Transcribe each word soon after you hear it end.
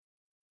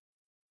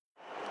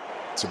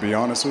To be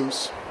honest,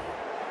 Oos,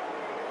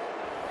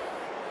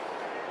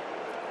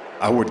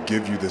 I would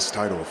give you this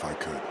title if I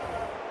could.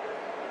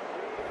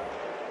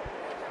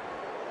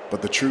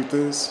 But the truth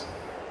is,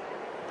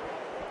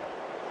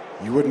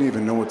 you wouldn't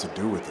even know what to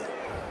do with it.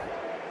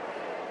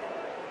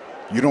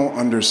 You don't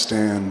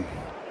understand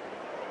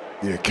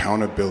the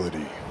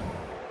accountability,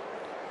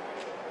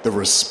 the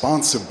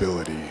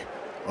responsibility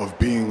of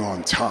being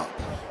on top.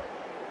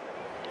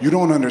 You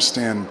don't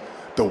understand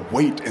the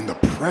weight and the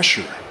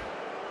pressure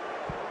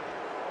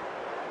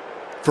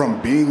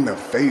from being the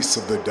face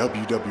of the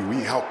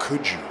WWE. How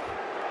could you?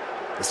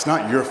 It's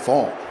not your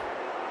fault.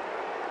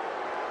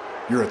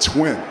 You're a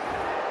twin.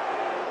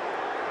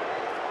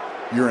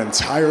 Your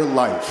entire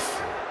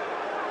life,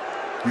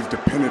 you've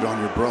depended on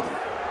your brother.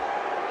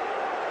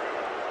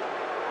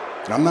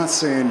 And I'm not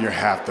saying you're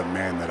half the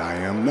man that I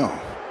am, no.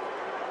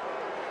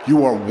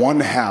 You are one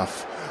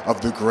half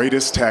of the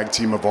greatest tag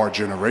team of our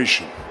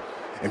generation.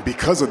 And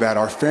because of that,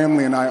 our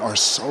family and I are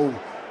so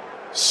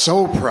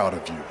proud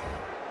of you.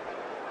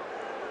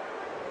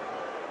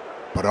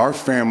 But our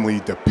family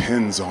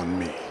depends on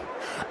me.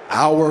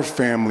 Our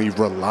family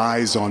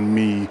relies on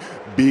me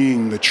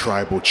being the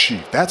tribal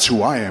chief. That's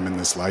who I am in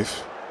this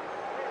life.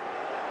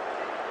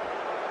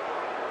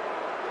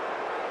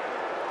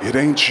 It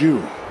ain't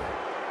you.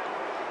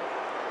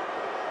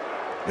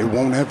 It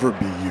won't ever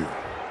be you.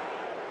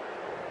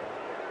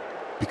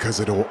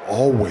 Because it'll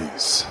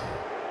always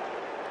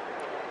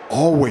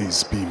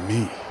be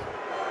me.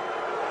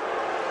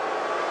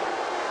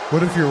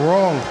 What if you're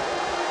wrong?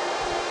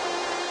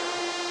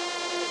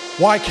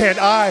 Why can't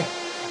I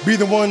be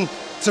the one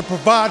to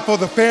provide for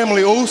the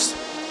family, Oos?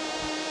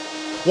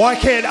 Why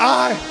can't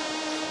I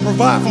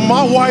provide for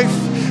my wife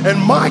and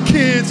my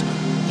kids,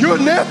 your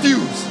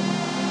nephews?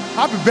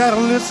 I've been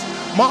battling this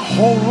my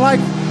whole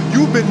life.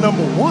 You've been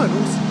number one,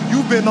 Oos.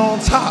 You've been on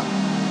top.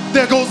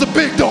 There goes the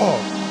big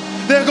dog.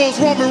 There goes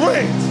Roman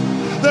Reigns.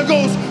 There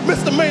goes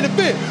Mr. Main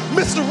Event,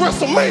 Mr.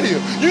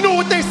 WrestleMania. You know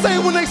what they say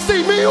when they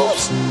see me,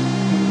 Oos?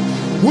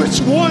 Which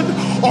one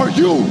are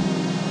you?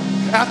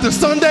 After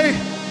Sunday,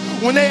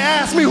 when they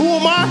ask me who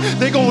am I,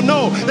 they gonna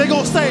know. They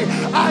gonna say,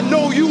 I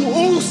know you,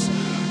 Oos.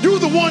 You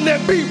the one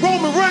that beat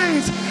Roman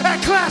Reigns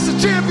at Clash of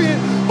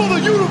Champions for the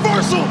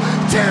Universal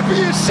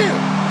Championship.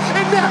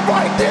 And that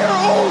right there,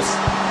 Oos,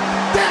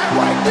 that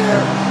right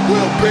there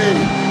will be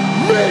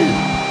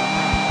me.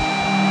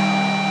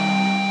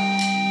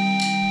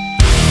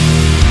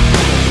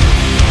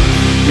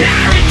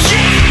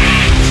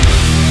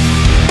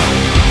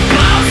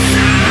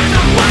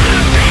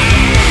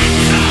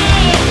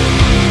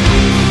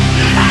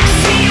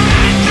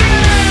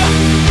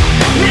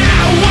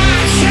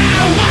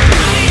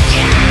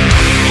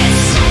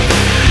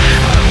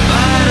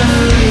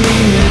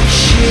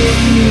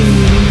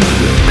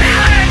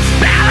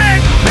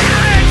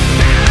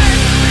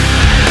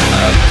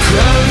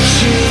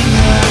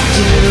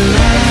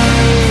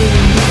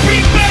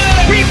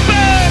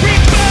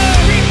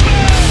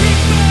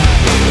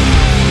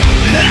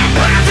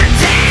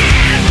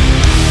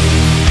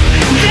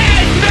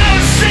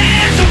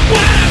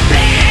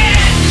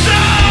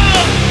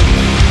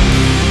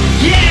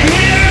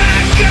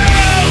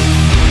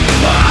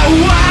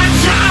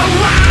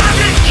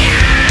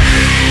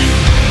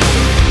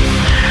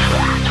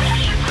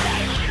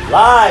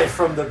 Live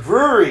from the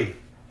brewery,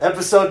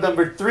 episode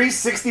number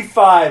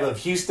 365 of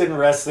Houston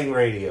Wrestling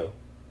Radio.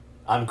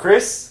 I'm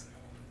Chris.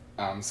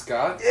 I'm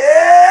Scott.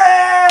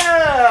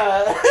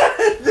 Yeah!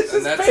 This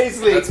is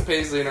Paisley. That's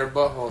Paisley in our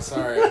butthole,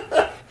 sorry.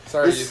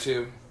 Sorry,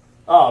 YouTube.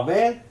 Oh,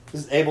 man.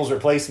 This is Abel's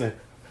replacement.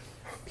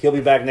 He'll be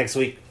back next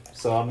week,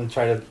 so I'm going to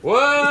try to...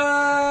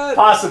 What?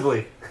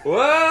 Possibly.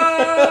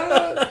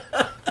 What?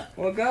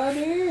 Well,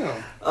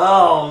 goddamn.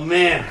 Oh,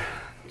 man.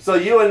 So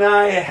you and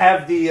I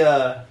have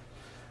the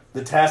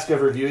task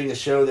of reviewing a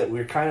show that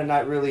we're kind of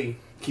not really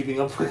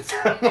keeping up with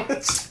that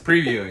much.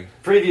 Previewing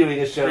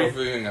a show.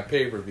 Previewing a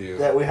pay-per-view.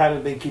 That we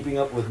haven't been keeping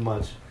up with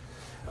much.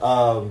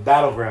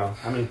 Battleground.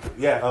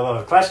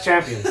 Clash of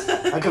Champions.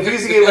 I'm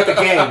confusing it with the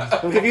game.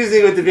 I'm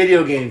confusing it with the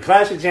video game.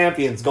 Clash of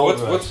Champions, Gold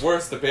Rush. What's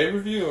worse, the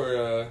pay-per-view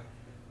or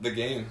the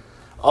game?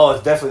 Oh,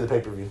 it's definitely the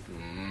pay-per-view.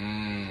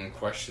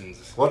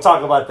 Questions. We'll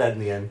talk about that in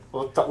the end.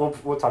 We'll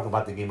talk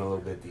about the game a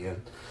little bit at the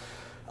end.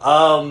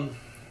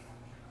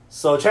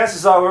 So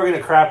chances are we're going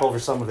to crap over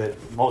some of it,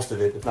 most of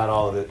it, if not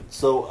all of it.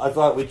 So I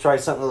thought we'd try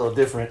something a little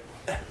different.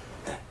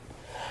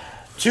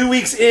 2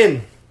 weeks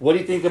in, what do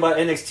you think about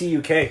NXT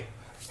UK?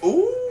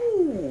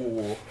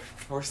 Ooh.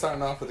 We're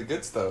starting off with the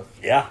good stuff.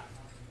 Yeah.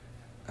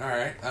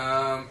 Alright.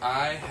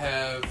 I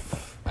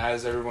have,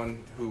 as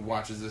everyone who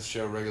watches this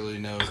show regularly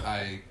knows,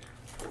 I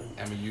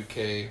am a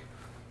UK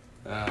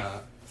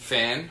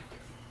fan.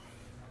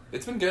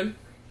 It's been good.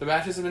 The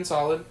matches have been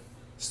solid.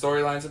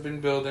 Storylines have been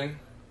building.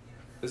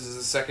 This is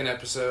the second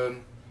episode.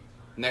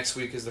 Next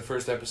week is the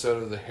first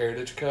episode of the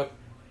Heritage Cup.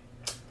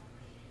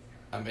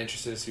 I'm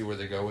interested to see where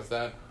they go with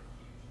that.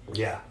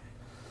 Yeah.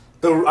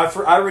 I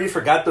already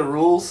forgot the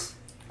rules.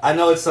 I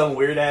know it's some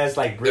weird ass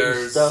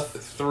British stuff.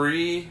 There's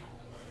 3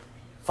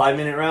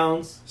 5-minute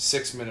rounds.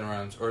 6-minute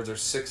rounds, or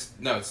there's 6.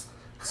 No, it's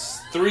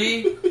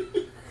 3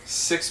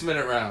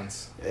 6-minute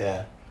rounds.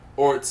 Yeah.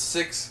 Or it's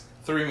 6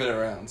 3-minute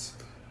rounds.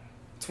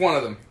 It's one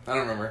of them. I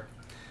don't remember.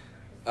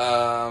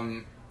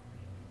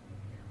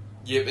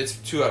 Yeah, it's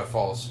 2 out of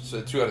falls.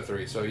 So 2 out of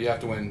 3. So you have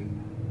to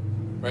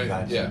win. Right?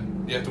 Gotcha. Yeah.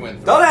 You have to win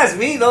 3. Don't ask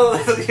me though.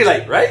 You're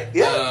like, right?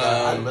 Yeah.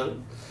 I don't know.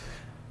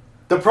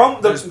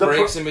 There's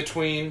breaks in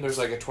between. There's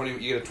like you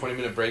get a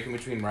 20-minute break in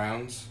between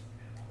rounds.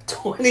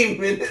 20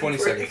 minutes. 20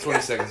 seconds.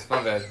 20 seconds.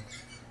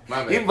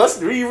 My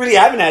bad. You really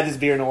haven't had this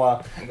beer in a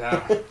while.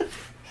 No.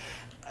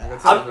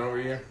 That's happening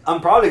over here.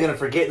 I'm probably gonna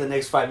forget in the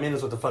next 5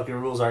 minutes what the fucking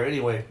rules are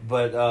anyway.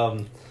 But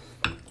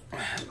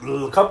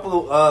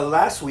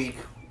last week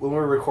when we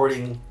were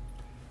recording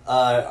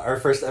your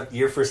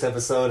first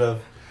episode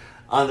of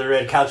On the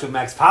Red Couch with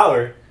Max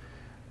Power,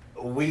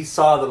 we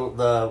saw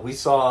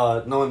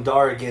Noam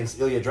Dar against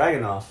Ilya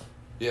Dragunov.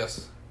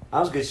 Yes. That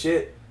was good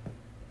shit.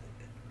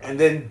 And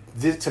then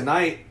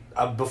tonight,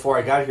 before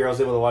I got here, I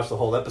was able to watch the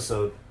whole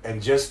episode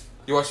and just.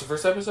 You watched the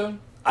first episode?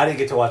 I didn't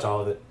get to watch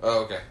all of it.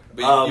 Oh, okay.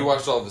 But you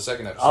watched all of the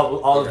second episode.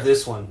 All of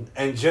this one.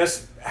 And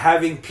just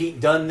having Pete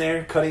Dunne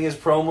there, cutting his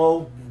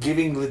promo,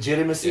 giving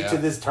legitimacy to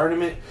this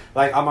tournament,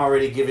 like I'm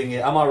already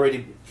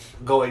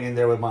going in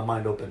there with my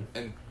mind open.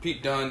 And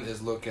Pete Dunne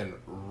is looking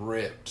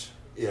ripped.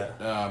 Yeah.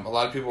 A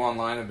lot of people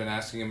online have been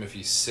asking him if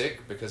he's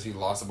sick because he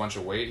lost a bunch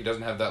of weight. He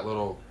doesn't have that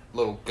little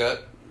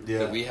gut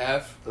that we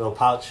have. The little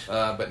pouch.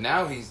 But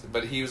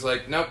he was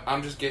like, nope,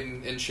 I'm just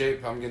getting in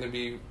shape. I'm going to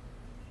be...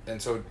 And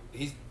so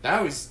he's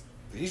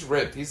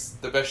ripped. He's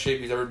the best shape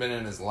he's ever been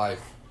in his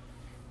life.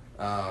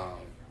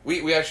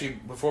 We actually,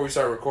 before we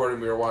started recording,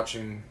 we were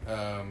watching,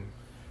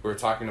 we were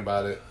talking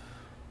about it,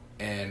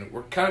 and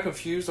we're kind of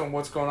confused on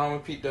what's going on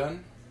with Pete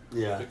Dunne.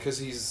 Yeah. Because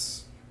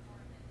he's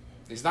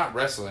not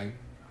wrestling.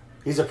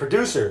 He's a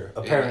producer,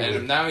 apparently.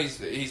 And now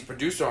he's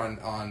producer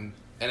on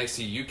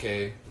NXT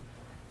UK.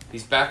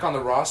 He's back on the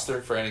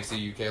roster for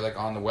NXT UK, like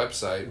on the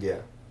website.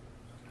 Yeah.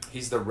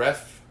 He's the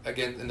ref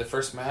again in the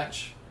first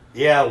match.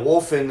 Yeah,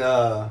 Wolf and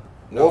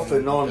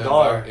Noam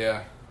Dar.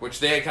 Yeah, which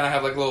they kind of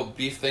have like a little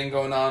beef thing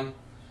going on.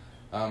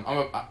 I'm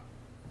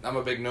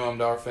a big Noam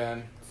Dar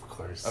fan. Of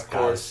course. Of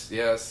course.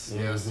 Yes.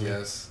 Mm-hmm.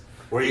 Yes.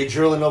 Were you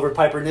drooling over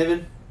Piper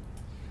Niven?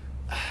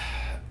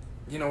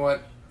 You know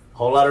what?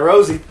 Whole lot of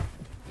Rosie.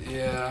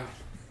 Yeah.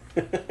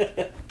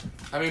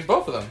 I mean,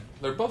 both of them.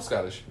 They're both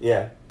Scottish.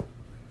 Yeah.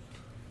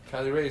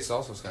 Kylie Ray is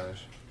also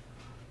Scottish.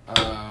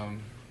 I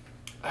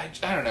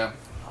don't know.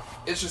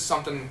 It's just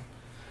something.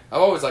 I've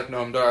always liked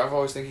Noam Dar. I've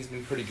always think he's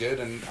been pretty good,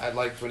 and I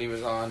liked when he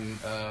was on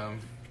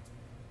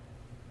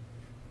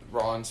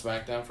Raw and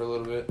SmackDown for a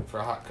little bit for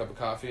a hot cup of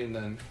coffee, and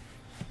then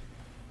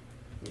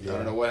I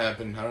don't know what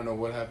happened. I don't know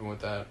what happened with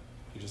that.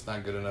 He's just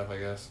not good enough, I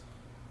guess.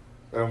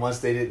 Or once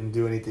they didn't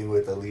do anything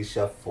with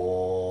Alicia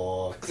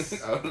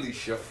Fox.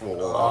 Alicia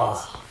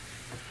Fox.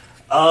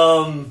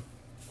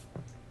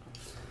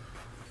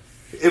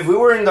 If we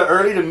were in the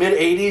early to mid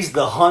 80s,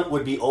 the Hunt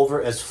would be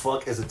over as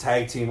fuck as a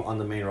tag team on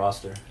the main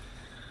roster.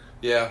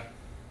 Yeah.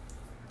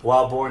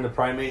 Wildborn, the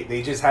Primate,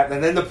 they just have,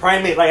 and then the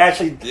Primate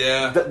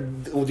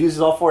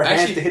uses all four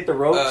hands to hit the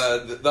ropes.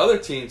 The other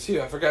team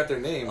too, I forgot their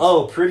names.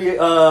 Oh,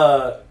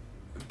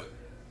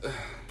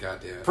 God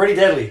damn it. Pretty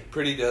Deadly.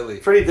 Pretty Deadly.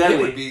 They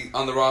would be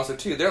on the roster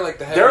too. They're like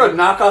the head. They're a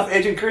knockoff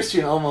Edge and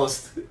Christian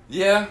almost.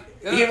 Yeah.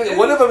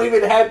 One of them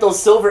even had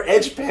those silver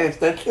Edge pants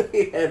that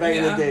they had back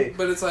in the day.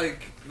 But it's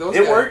like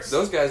works.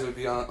 Those guys would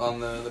be on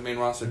the main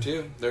roster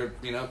too. They're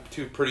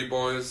two pretty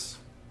boys.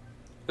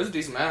 It was a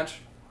decent match.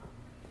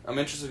 I'm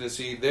interested to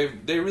see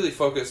they really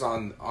focus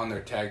on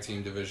their tag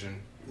team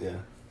division. Yeah.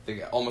 I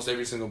think almost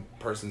every single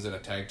person's in a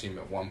tag team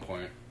at one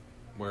point.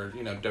 Where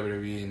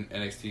WWE and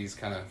NXT is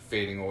kind of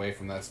fading away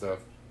from that stuff.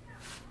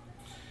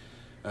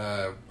 We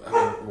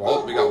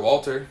got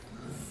Walter.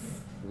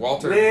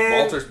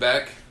 Walter's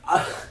back.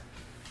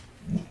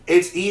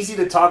 It's easy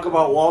to talk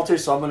about Walter,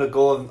 so I'm going to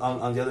go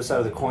on the other side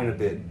of the coin a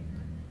bit.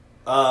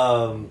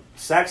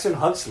 Saxon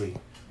Huxley,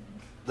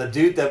 the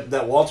dude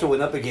that Walter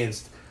went up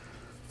against.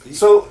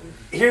 So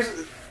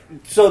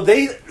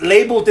they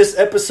labeled this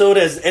episode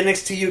as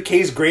NXT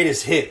UK's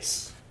greatest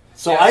hits.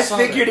 So I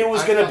figured it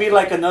was going to be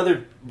like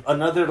another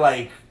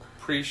like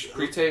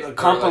pre-tape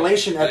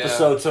compilation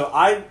episode. So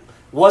I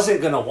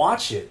wasn't going to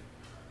watch it.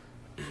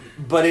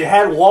 But it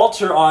had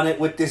Walter on it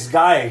with this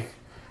guy.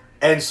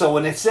 And so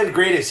when it said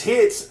greatest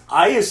hits,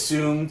 I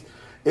assumed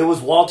it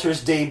was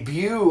Walter's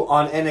debut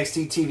on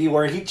NXT TV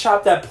where he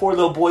chopped that poor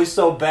little boy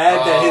so bad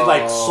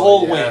that his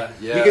soul went.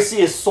 Yeah. You can see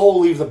his soul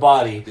leave the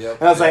body. Yep,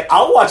 and I was like,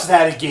 I'll watch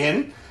that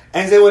again.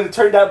 And then when it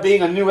turned out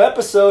being a new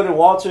episode and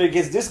Walter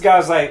against this guy, I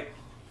was like,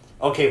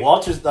 okay,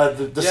 Walter's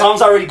the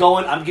song's already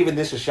going. I'm giving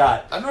this a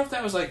shot. I don't know if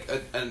that was like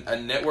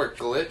a network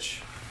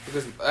glitch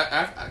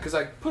because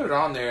I put it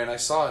on there and I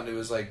saw it and it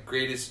was like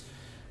greatest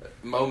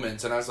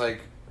moments and I was like,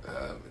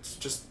 it's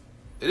just.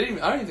 I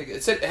don't even think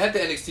it said it had the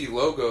NXT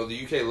logo, the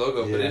UK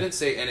logo, but it didn't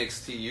say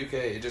NXT UK.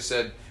 It just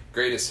said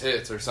greatest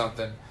hits or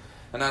something.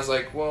 And I was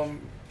like, well,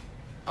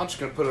 I'm just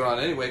gonna put it on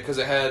anyway because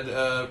it had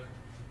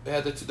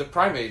the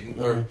Primate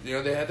or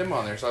they had them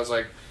on there. So I was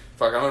like,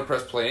 fuck, I'm gonna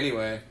press play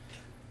anyway.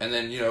 and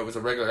then it was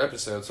a regular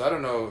episode. So I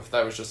don't know if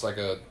that was just like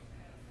a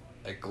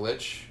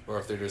glitch or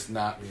if they're just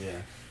not.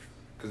 Yeah.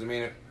 Because I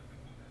mean,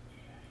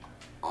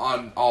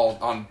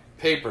 on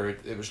paper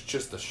it was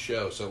just a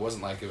show, so it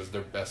wasn't like it was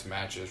their best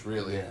matches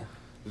really. Yeah.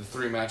 The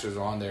 3 matches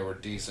on there were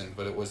decent,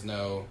 but it wasn't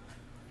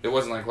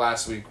like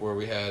last week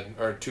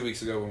or 2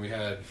 weeks ago when we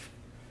had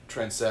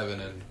Trent Seven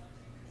and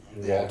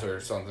Walter or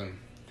something.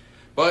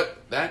 But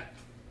that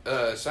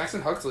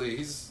Saxon Huxley,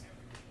 he's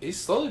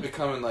slowly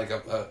becoming like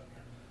a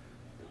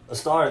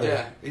star there.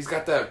 Yeah, he's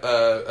got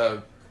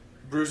that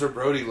Bruiser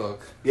Brody look.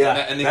 Yeah,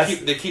 and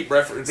they keep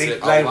referencing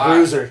it a like lot.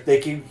 Bruiser.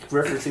 They keep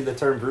referencing the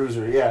term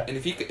Bruiser. Yeah. And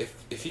if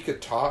he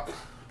could talk,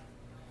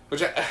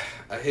 which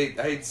I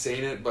hate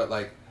saying it, but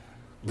like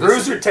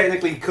Bruiser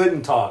technically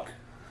couldn't talk.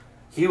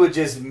 He would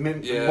just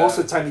Yeah. most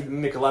of the time he'd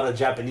mimic a lot of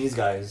Japanese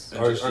guys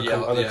or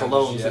the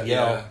Colognes that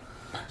yell. Yeah.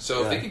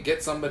 So if they could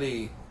get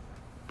somebody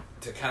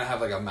to kind of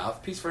have like a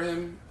mouthpiece for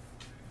him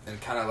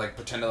and kind of like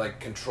pretend to like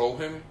control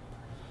him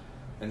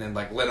and then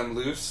like let him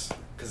loose,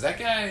 because that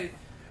guy.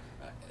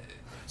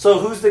 So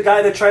who's the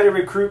guy that tried to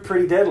recruit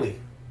Pretty Deadly?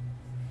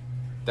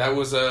 That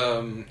was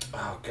oh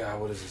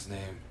god, what is his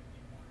name?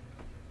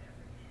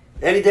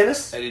 Eddie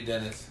Dennis? Eddie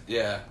Dennis.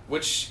 Yeah,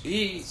 which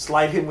he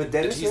Slide him with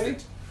Dennis. he's Maybe?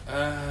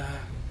 Dennis.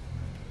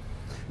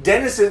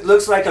 Dennis, it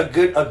looks like a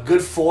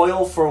good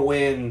foil for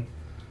when,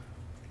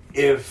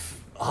 if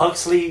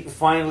Huxley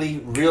finally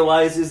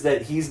realizes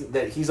that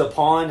he's a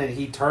pawn and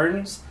he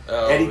turns,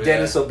 Eddie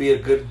Dennis will be a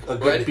good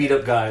beat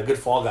up guy, a good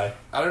fall guy.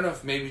 I don't know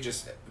if maybe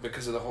just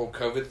because of the whole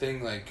COVID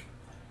thing, like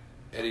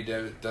Eddie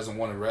doesn't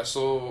want to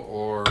wrestle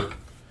or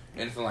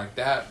anything like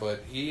that,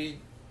 but he's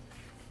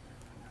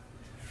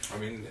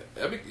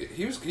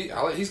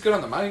good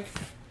on the mic,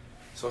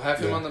 so have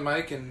him on the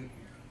mic, and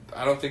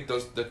I don't think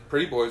the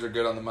Pretty Boys are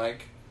good on the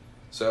mic,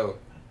 so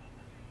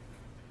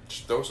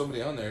just throw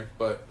somebody on there.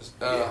 But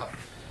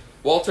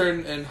Walter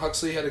and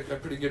Huxley had a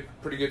pretty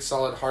good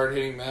solid hard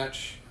hitting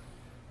match.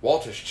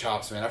 Walter's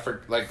chops, man,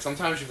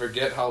 sometimes you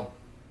forget how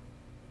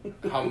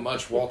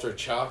much Walter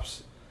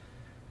chops,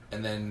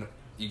 and then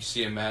you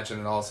see a match and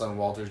then all of a sudden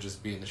Walter's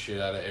just beating the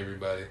shit out of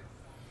everybody.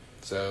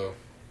 So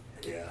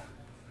yeah.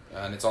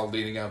 And it's all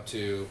leading up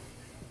to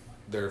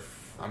their,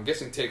 I'm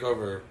guessing,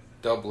 takeover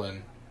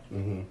Dublin,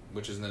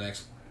 which is in the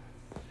next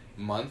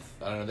month.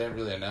 I don't know. They haven't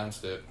really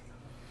announced it.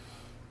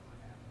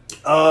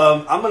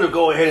 I'm going to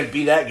go ahead and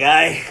be that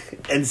guy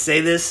and say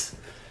this.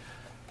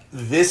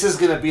 This is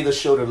going to be the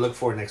show to look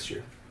for next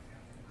year.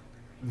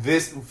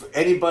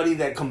 Anybody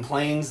that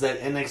complains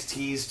that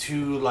NXT is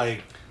too,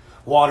 like,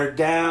 watered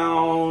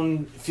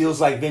down, feels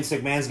like Vince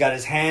McMahon's got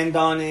his hand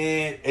on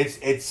it,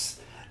 it's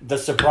the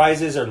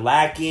surprises are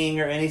lacking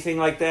or anything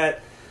like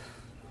that.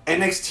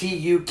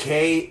 NXT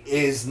UK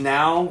is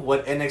now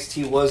what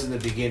NXT was in the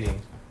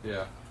beginning.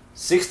 Yeah.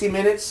 60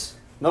 minutes,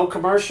 no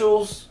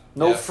commercials,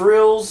 no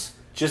frills,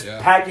 just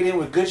pack it in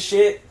with good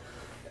shit.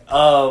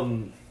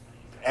 And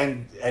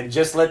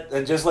just let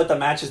the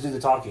matches do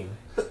the talking.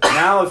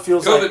 Now it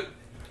feels like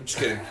I'm just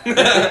kidding.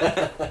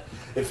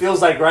 it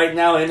feels like right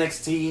now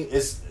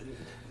NXT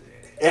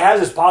it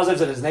has its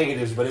positives and its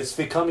negatives, but it's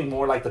becoming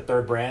more like the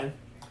third brand.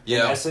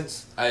 Yeah, in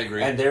essence, I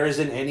agree. And there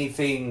isn't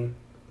anything,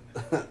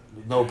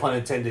 no pun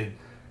intended,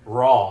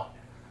 raw.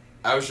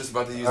 I was just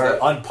about to use or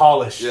that.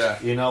 Unpolished. Yeah.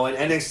 In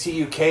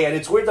NXT UK, and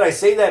it's weird that I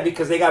say that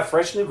because they got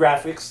fresh new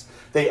graphics.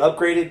 They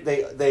upgraded.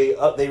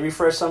 They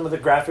refreshed some of the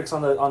graphics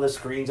on the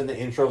screens and the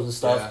intros and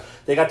stuff. Yeah.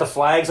 They got the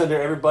flags under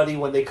everybody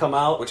when they come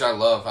out, which I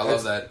love. I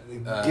love that.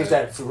 Gives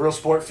that real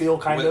sport feel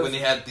kind of. When they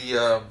had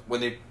the when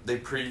they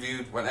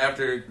previewed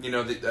after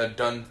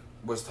Dunn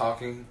was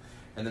talking,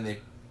 and then they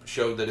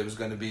showed that it was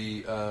going to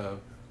be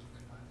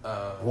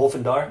Wolf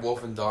and Dar.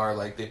 Wolf and Dar,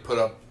 like they put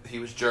up. He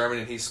was German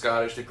and he's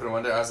Scottish. They put him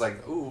under. I was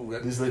like, ooh,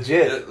 he's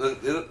legit.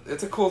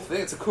 It's a cool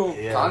thing. It's a cool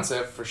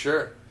concept for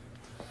sure.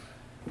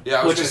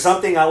 Yeah, which is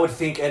something I would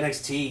think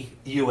NXT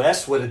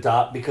US would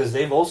adopt because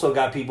they've also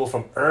got people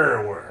from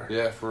everywhere.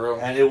 Yeah, for real.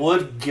 And it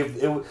would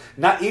give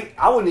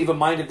I wouldn't even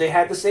mind if they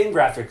had the same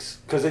graphics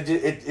because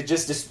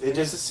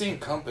it's the same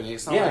company.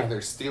 It's not like they're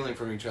stealing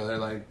from each other.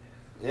 Like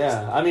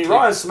I mean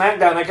Raw and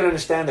SmackDown, I can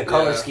understand the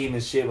color scheme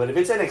and shit, but if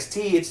it's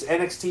NXT, it's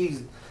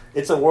NXT.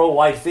 It's a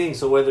worldwide thing,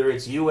 so whether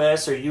it's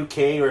US or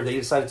UK or they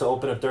decided to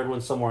open a third one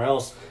somewhere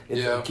else,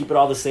 keep it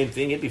all the same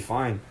thing, it'd be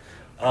fine.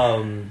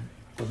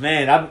 But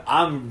man,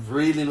 I'm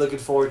really looking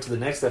forward to the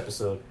next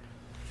episode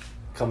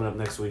coming up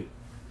next week.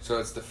 So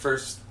it's the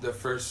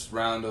first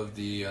round of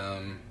the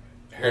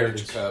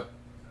Heritage Cup.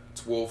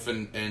 It's Wolf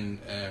and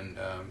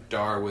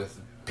Dar with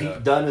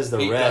Pete Dunne is the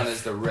Pete ref. Dunne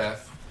is the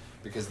ref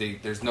because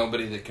there's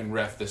nobody that can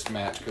ref this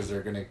match because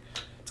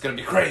it's gonna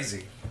be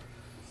crazy.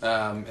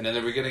 And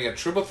then we're getting a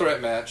triple threat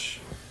match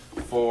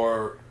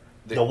for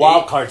the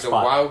wild card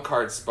spot. The wild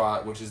card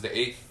spot, which is the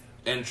 8th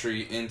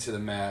entry into the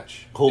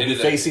match. Who'll be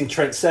facing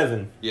Trent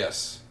Seven.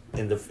 Yes.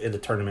 In the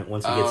tournament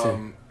once he gets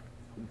in.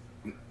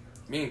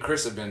 Me and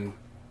Chris have been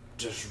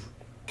just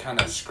kind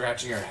of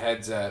scratching our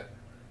heads at.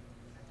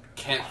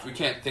 We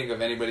can't think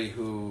of anybody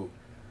who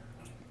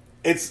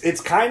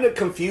it's kind of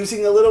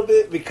confusing a little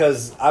bit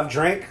because I've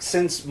drank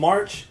since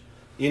March.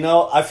 You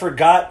know, I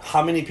forgot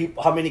how many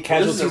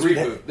casualties. This is a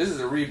reboot. This is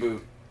a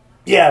reboot.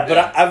 Yeah, but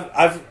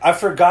Yeah. I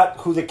forgot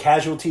who the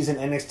casualties in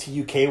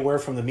NXT UK were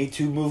from the Me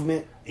Too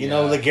movement. You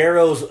know, Yeah.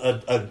 Ligero's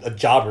a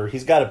jobber.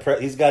 He's got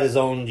he's got his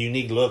own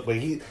unique look, but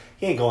he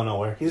ain't going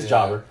nowhere. He's a Yeah.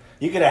 jobber.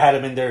 You could have had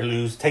him in there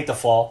lose, take the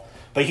fall,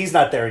 but he's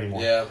not there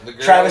anymore. Yeah, the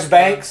girl- Travis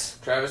Banks.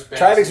 Travis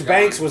Travis is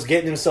Banks gone. was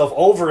getting himself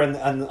over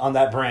on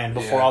that brand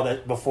before Yeah.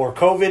 before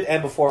COVID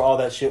and before all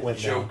that shit went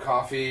Joe down.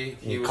 Coffey.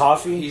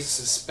 He's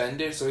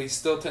suspended, so he's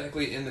still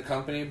technically in the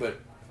company, but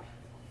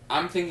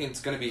I'm thinking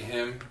it's going to be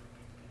him.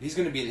 He's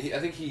going to be. I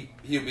think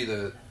he'll be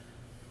the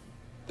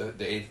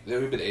eighth.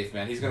 He'll be the eighth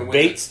man. He's going to win.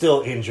 Bates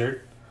still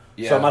injured.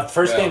 Yeah, So my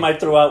first well, name I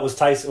threw out was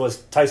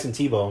Tyson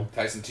T-Bone.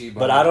 Tyson T-Bone.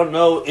 But I don't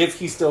know if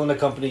he's still in the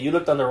company. You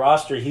looked on the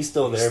roster; he's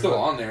still there. He's still but-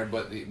 on there,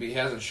 but he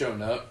hasn't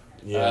shown up.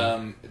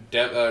 Yeah.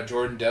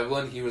 Jordan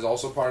Devlin, he was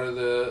also part of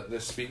the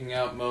speaking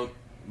out mode,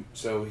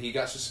 so he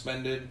got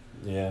suspended.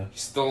 Yeah.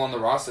 He's still on the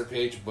roster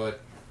page, but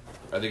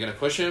are they going to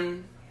push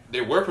him?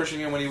 They were pushing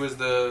him when he was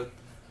the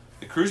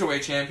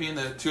cruiserweight champion,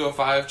 the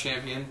 205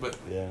 champion, but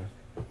Yeah.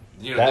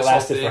 you know That this whole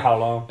lasted thing, for how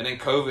long? And then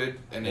COVID,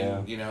 and then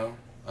Yeah. you know,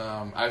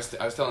 I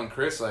was telling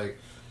Chris, like,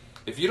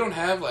 if you don't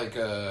have like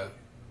a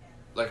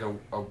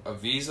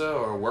visa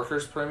or a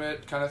worker's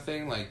permit kind of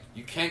thing, like,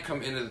 you can't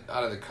come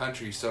out of the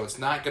country, so it's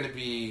not going to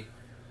be.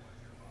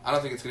 I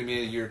don't think it's going to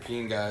be the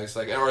European guys,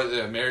 like, or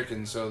the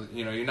Americans. So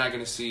you know, you're not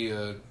going to see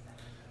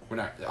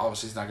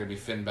obviously it's not going to be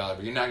Finn Balor,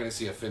 but you're not going to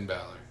see a Finn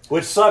Balor.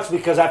 Which sucks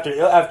because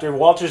after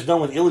Walter's done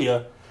with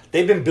Ilya,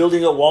 they've been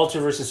building up Walter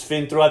versus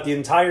Finn throughout the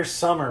entire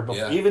summer,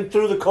 Yeah. even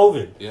through the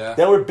COVID. Yeah.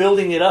 They were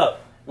building it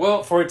up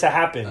Well, for it to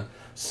happen.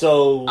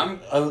 So I'm-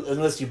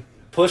 unless you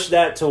push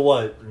that to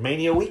what,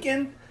 Mania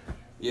weekend?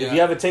 yeah. If you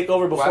have a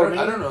takeover Well, before I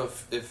Mania? don't know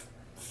if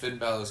Finn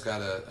Balor's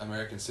got an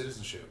American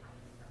citizenship.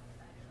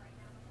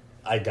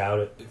 I doubt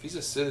it. If he's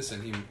a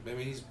citizen, he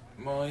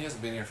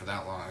hasn't been here for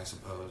that long, I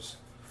suppose.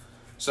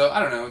 So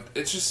I don't know.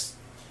 It's just,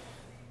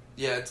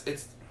 yeah,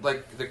 it's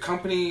like the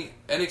company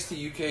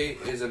NXT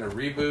UK is in a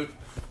reboot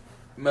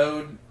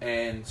mode,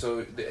 and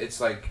so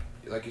it's like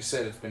you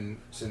said, it's been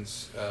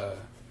since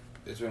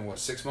it's been what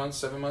 6 months,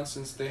 7 months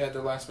since they had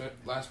their last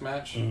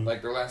match,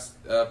 like their last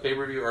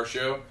pay-per-view or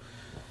show.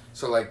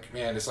 So like,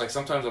 man, it's like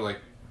sometimes I'm like,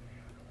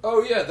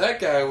 oh yeah, that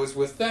guy was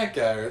with that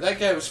guy, or that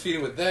guy was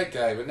feuding with that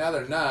guy, but now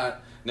they're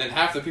not. And then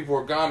half the people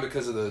are gone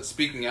because of the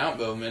speaking out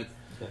movement.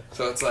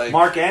 So it's like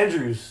Mark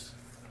Andrews.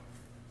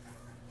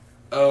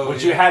 oh,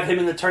 Would yeah. you have him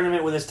in the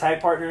tournament with his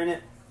tag partner in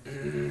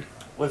it?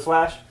 With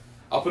Flash?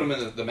 I'll put him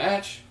in the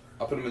match.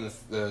 I'll put him in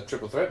the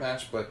triple threat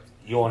match, but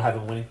You won't have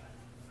him winning?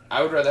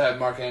 I would rather have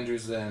Mark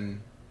Andrews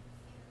than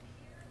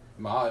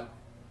Mod.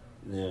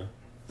 Yeah.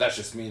 That's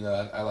just me,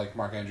 though. I like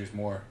Mark Andrews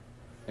more.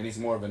 And he's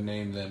more of a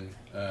name than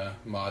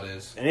Mod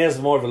is. And he has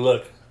more of a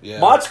look. Yeah.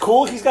 Mod's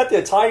cool. He's got the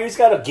attire. He's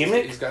got a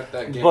gimmick. He's got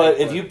that gimmick. But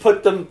if you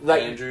put them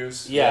like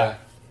Andrews. yeah.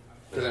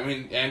 Because, I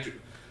mean,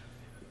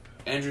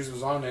 Andrews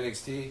was on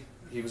NXT.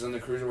 He was in the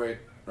Cruiserweight,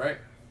 right?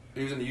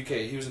 He was in the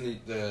UK. He was in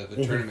the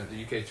tournament,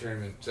 the UK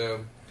tournament.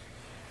 So,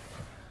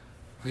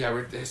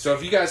 yeah. So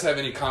if you guys have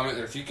any comment,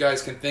 or if you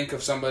guys can think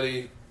of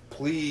somebody,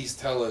 please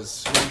tell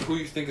us who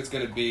you think it's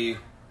going to be,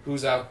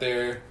 who's out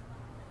there.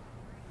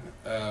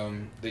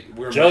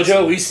 We're JoJo,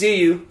 missing. we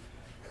see you.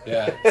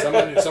 Yeah,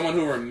 someone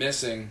who we're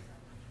missing.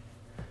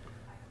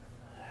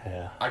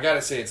 Yeah. I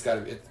gotta say, it's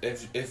gotta be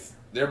if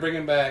they're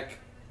bringing back,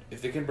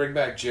 if they can bring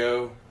back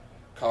Joe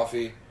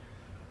Coffey,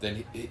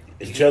 then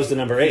Joe's the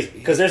number 8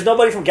 because there's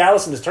nobody from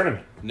Gallus in this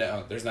tournament.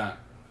 No, there's not,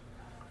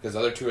 because the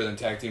other two are then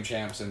tag team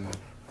champs, and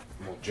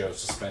well, Joe's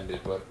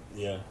suspended, but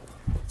Yeah.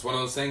 it's one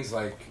of those things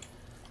like,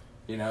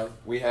 you know,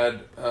 we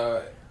had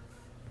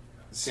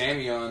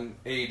Sammy on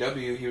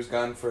AEW. He was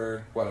gone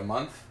for what, a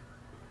month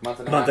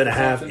and a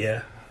half, or something?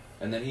 Yeah.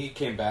 And then he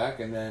came back,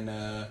 and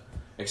then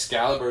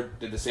Excalibur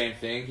did the same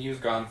thing. He was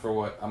gone for,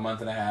 what, a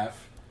month and a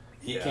half.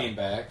 He Yeah. came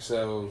back,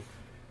 so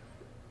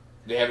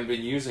they haven't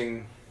been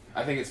using...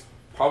 I think it's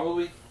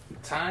probably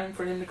time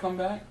for him to come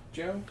back,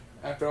 Joe,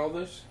 after all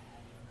this.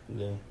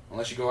 Yeah.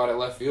 Unless you go out of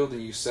left field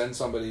and you send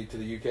somebody to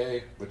the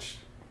UK, which...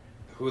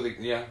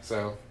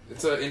 so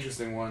it's an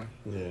interesting one.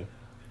 Yeah.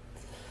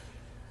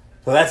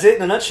 So that's it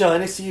in a nutshell.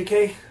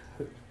 NXT UK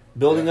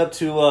building up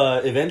to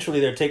eventually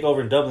their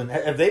takeover in Dublin.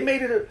 Have they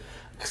made it?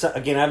 'Cause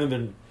again, I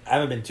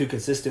haven't been too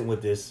consistent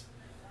with this.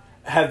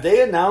 Have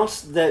they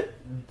announced that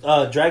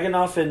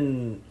Dragunov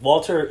and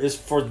Walter is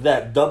for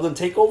that Dublin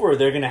takeover, or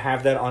they're going to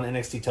have that on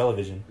NXT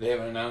television? They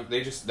haven't announced.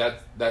 They just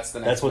that's the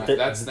next. That's what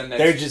that's the next.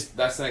 they're just-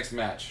 that's the next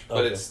match.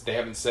 But Okay. they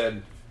haven't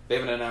said. They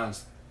haven't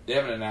announced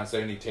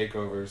any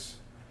takeovers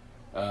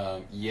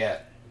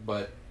yet.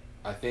 But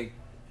I think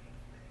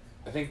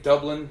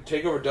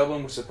takeover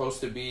Dublin was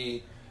supposed to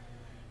be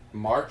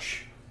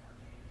March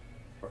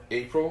or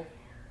April,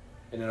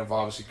 and then of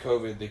obviously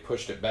COVID, they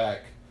pushed it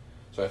back.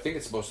 So I think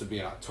it's supposed to be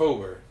in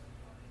October,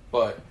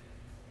 but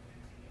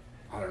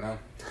I don't know.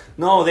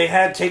 No, they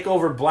had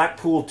takeover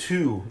Blackpool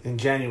 2 in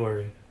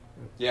January.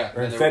 Yeah,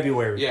 or in then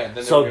February. Yeah,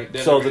 then so they were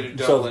gonna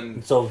do so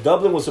Dublin. so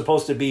Dublin was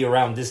supposed to be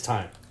around this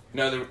time.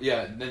 No,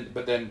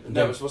 but then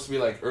it was supposed to be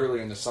like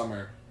early in the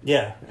summer.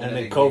 Yeah, and then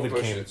they COVID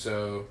pushed came. it,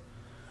 so.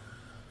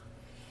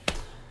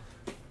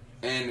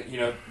 And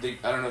I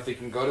don't know if they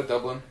can go to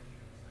Dublin.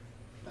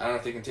 I don't know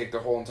if they can take the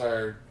whole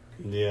entire.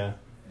 Yeah.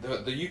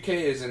 The UK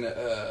is in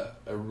a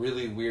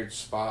really weird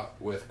spot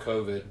with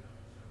COVID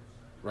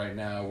right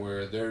now,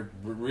 where they're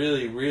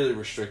really, really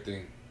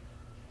restricting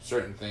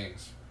certain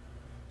things.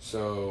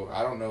 So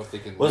I don't know if they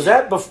can. Was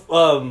all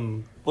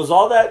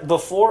that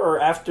before or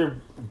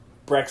after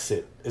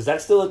Brexit? Is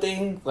that still a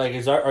thing? Like,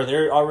 are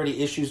there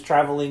already issues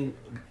traveling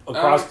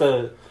across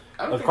the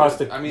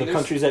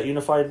countries that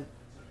unified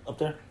up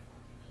there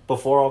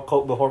before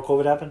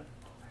COVID happened?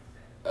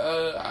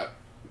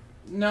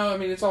 No, I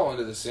mean it's all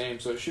under the same,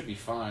 so it should be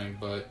fine.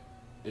 But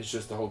it's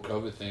just the whole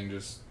COVID thing.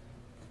 Just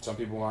some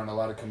people aren't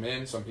allowed to come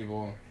in. Some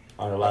people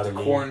aren't allowed to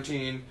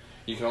quarantine.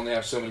 You can only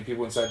have so many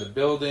people inside the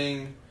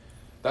building.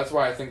 That's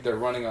why I think they're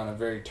running on a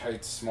very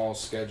tight, small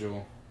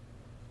schedule.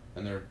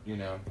 And they're,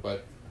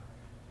 but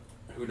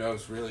who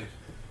knows, really?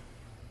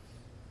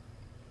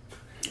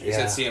 He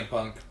said CM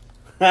Punk.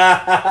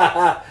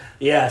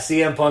 Yeah,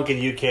 CM Punk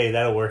in UK,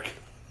 that'll work.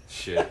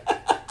 Shit.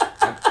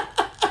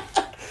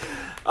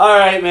 All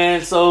right,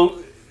 man.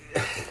 So,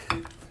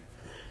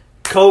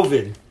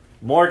 COVID,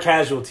 more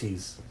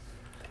casualties.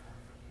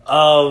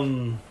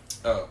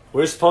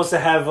 We're supposed to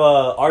have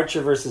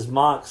Archer versus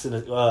Mox in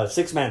a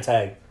 6-man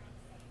tag.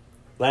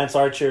 Lance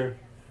Archer,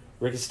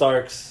 Ricky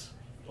Starks,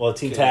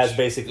 Team Taz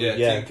basically.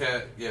 Yeah. Team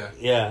Cat. Yeah.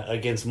 Yeah,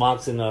 against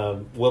Mox and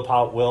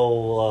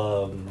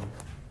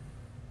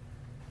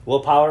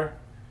Willpower,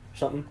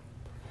 something,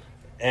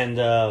 and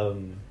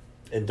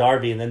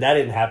Darby, and then that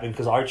didn't happen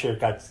because Archer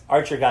got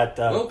Willpower.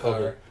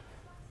 COVID.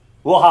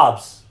 Will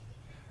Hobbs.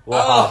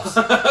 Hobbs.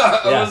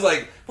 I was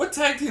like, what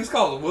tag team's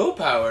called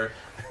Willpower?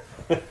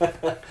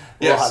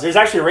 Yes. There's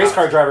actually a race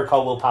car driver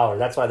called Willpower.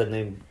 That's why the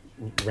name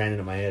ran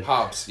into my head.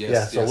 Hobbs,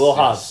 yes. Yeah, so Will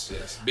Hobbs.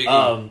 Yes. Big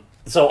E.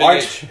 So Big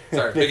Archer. H.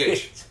 Sorry, Big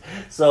H.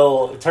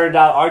 So it turned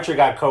out Archer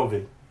got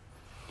COVID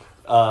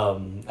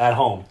at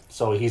home.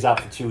 So he's out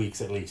for 2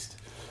 weeks at least.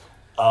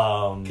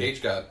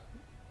 Cage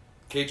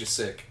is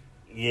sick.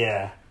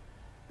 Yeah.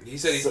 He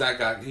said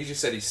he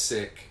just said he's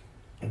sick.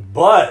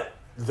 But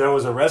there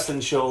was a wrestling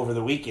show over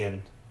the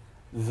weekend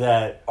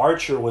that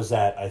Archer was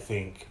at, I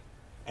think,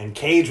 and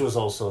Cage was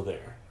also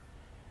there.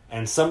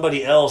 And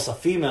somebody else, a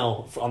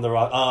female on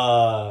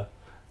the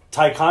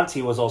Ty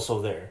Conti was also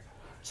there.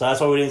 So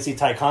that's why we didn't see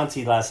Ty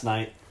Conti last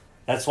night.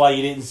 That's why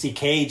you didn't see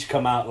Cage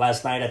come out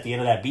last night at the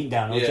end of that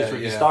beatdown. It was just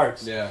Ricky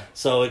Starks. Yeah.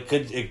 So it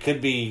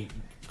could be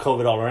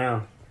COVID all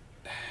around.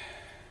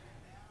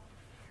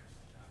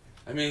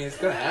 I mean, it's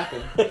gonna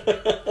happen.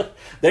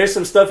 There's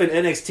some stuff in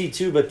NXT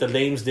too, but the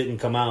names didn't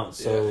come out.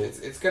 So yeah,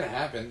 it's gonna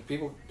happen.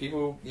 People,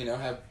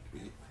 have,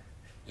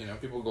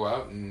 people go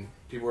out and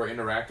people are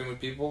interacting with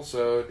people,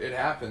 so it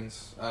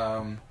happens.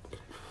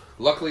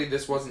 Luckily,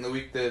 this wasn't the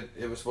week that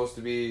it was supposed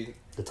to be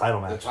the title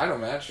match.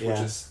 Which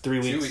is 3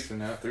 weeks. 2 weeks from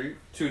now.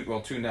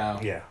 2 now.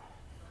 Yeah.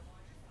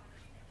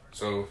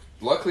 So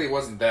luckily, it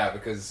wasn't that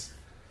because.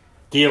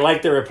 Do you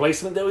like the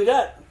replacement that we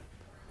got?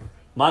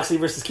 Moxley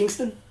versus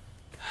Kingston.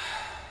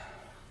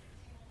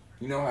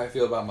 You know how I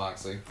feel about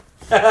Moxley.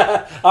 All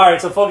right,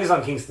 so focus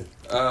on Kingston.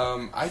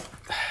 I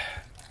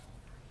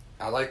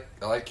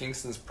like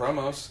Kingston's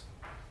promos.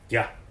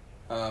 Yeah.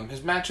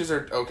 His matches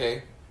are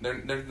okay.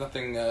 There's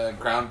nothing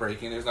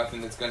groundbreaking. There's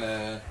nothing that's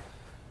gonna,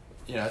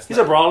 he's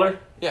a brawler.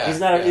 Yeah. He's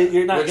not. Yeah.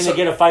 You're not gonna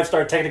get a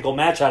 5-star technical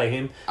match out of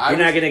him. You're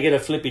not gonna get a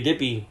flippy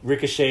dippy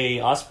Ricochet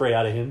Osprey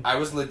out of him. I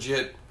was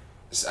legit.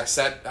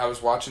 I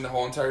was watching the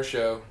whole entire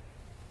show.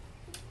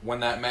 When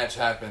that match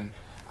happened,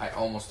 I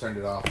almost turned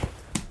it off.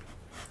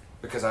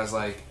 Because I was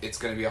like, it's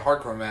going to be a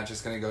hardcore match.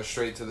 It's going to go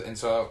straight to the... And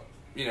so,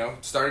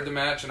 started the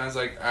match, and I was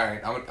like, all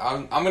right,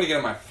 I'm going to get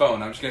on my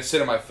phone. I'm just going to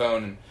sit on my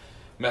phone and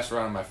mess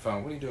around on my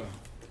phone. What are you doing?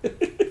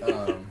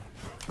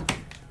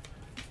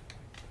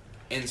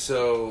 And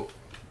so,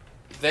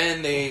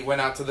 then they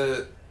went out to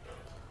the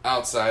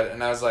outside,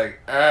 and I was like,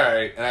 all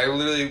right. And I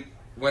literally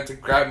went to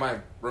grab my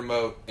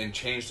remote and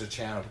change the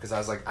channel because I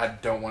was like, I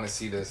don't want to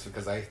see this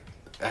because I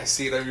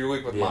see it every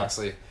week with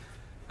Moxley.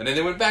 And then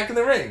they went back in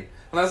the ring,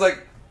 and I was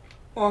like,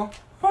 well,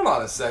 hold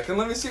on a second.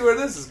 Let me see where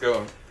this is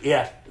going.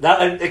 Yeah,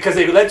 because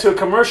it led to a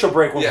commercial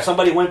break when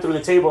somebody went through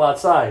the table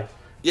outside.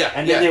 Yeah,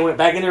 and then they went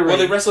back in the ring. Well,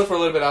 they wrestled for a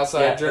little bit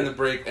outside during the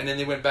break, and then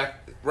they went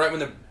back right when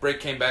the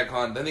break came back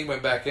on. Then they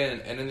went back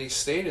in, and then they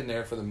stayed in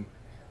there for the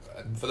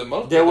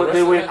most. They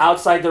went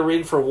outside the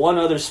ring for one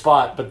other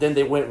spot, but then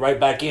they went right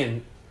back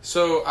in.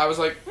 So I was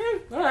like,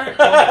 all right.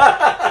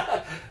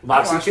 Well,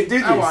 Moxley can do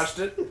this. I watched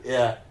it.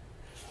 Yeah.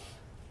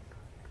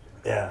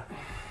 Yeah.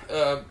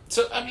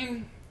 So I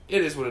mean.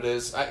 It is what it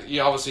is.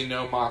 You obviously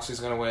know Moxley's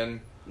going to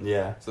win.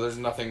 Yeah. So there's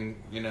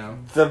nothing,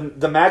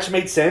 The match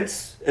made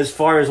sense as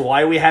far as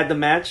why we had the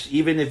match,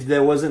 even if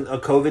there wasn't a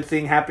COVID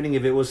thing happening,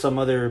 if it was some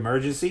other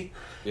emergency.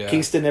 Yeah.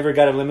 Kingston never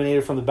got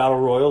eliminated from the Battle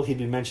Royal. He'd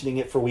been mentioning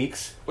it for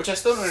weeks. Which I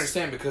still don't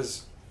understand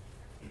because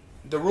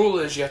the rule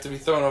is you have to be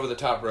thrown over the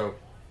top rope.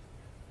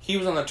 he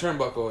was on the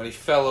turnbuckle and he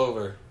fell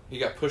over. He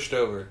got pushed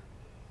over.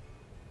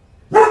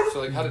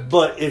 So like, how did?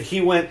 But if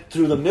he went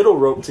through the middle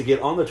rope to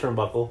get on the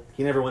turnbuckle,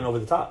 he never went over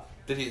the top.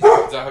 Did he? Is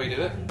that how he did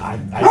it?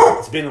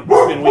 It's been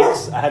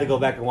weeks. I had to go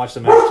back and watch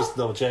the match just to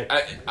double check.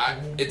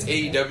 It's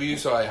AEW,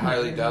 so I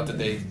highly doubt that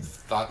they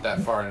thought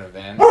that far in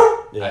advance.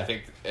 Yeah. I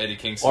think Eddie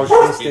Kingston Or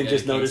was being Kingston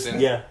just Eddie noticed.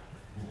 Kingston.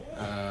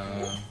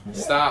 Yeah.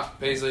 Stop,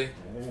 Paisley.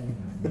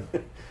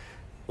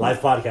 Live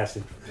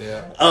podcasting.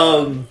 Yeah.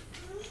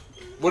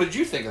 What did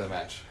you think of the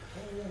match?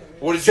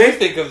 What did you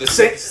think of the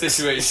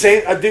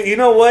situation? Dude, you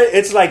know what?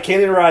 It's like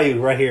Ken and Ryu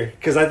right here.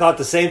 Because I thought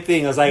the same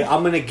thing. I was like,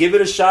 I'm going to give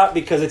it a shot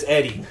because it's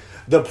Eddie.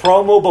 The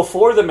promo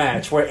before the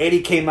match where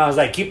Eddie came out, I was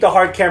like, keep the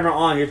hard camera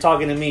on. You're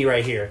talking to me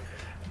right here.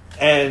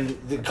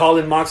 And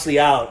calling Moxley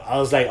out, I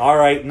was like, all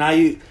right, now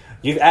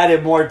you've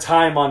added more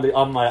time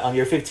on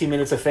your 15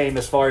 minutes of fame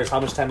as far as how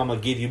much time I'm going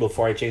to give you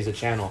before I change the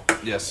channel.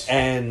 Yes.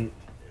 And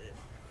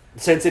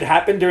since it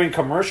happened during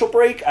commercial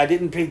break, I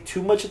didn't pay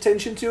too much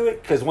attention to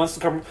it because once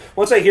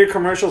I hear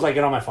commercials, I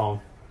get on my phone.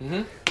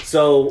 Mm-hmm.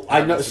 So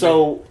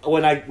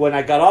when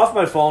I got off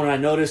my phone and I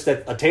noticed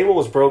that a table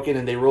was broken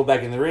and they rolled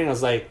back in the ring, I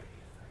was like,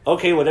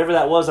 okay, whatever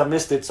that was, I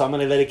missed it, so I'm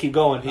gonna let it keep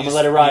going. I'm gonna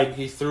let it ride.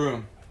 He threw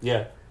him.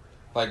 Yeah.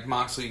 Like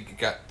Moxley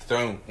got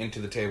thrown into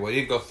the table. He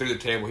didn't go through the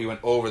table. He went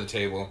over the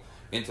table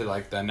into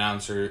like the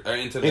announcer or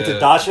into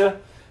Dasha.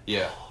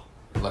 Yeah.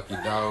 Lucky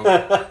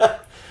dog.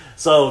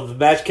 So the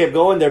match kept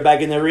going. They're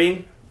back in the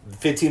ring.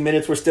 15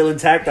 minutes were still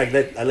intact. I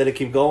let it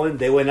keep going.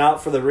 They went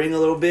out for the ring a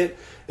little bit.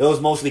 It was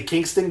mostly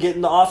Kingston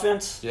getting the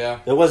offense. Yeah.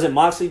 It wasn't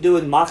Moxley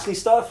doing Moxley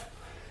stuff.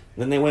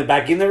 Then they went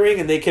back in the ring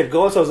and they kept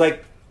going. So I was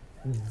like,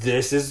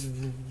 this is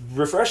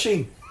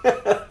refreshing.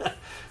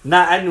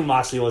 I knew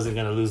Moxley wasn't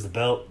going to lose the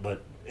belt,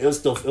 but it was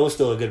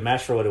still a good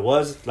match for what it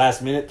was.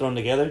 Last minute thrown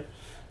together.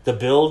 The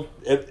build.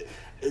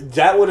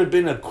 That would have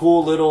been a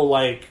cool little,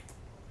 like,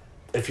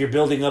 if you're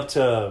building up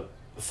to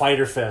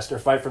Fighter Fest or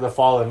Fight for the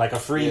Fallen, like a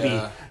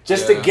freebie,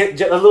 to get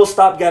a little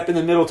stopgap in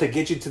the middle to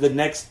get you to the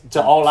next,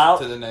 to All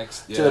Out, to the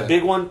next, to the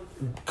big one.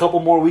 Couple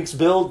more weeks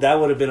build, that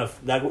would have been and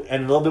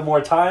a little bit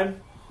more time,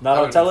 not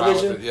on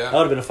television. That would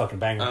have been a fucking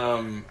banger.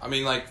 I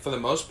mean, like for the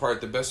most part,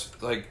 the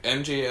best, like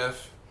MJF,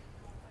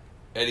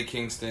 Eddie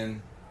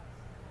Kingston,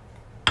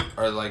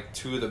 are like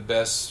two of the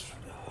best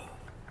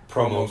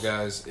promo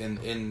guys in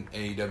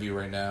AEW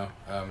right now.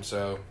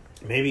 So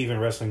maybe even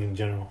wrestling in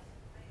general.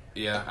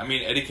 Yeah, I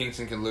mean, Eddie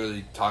Kingston can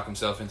literally talk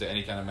himself into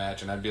any kind of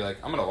match, and I'd be like,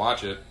 I'm going to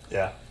watch it.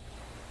 Yeah.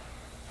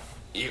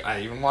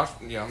 I even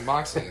watched,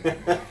 Moxley.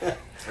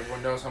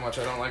 Everyone knows how much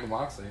I don't like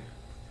Moxley.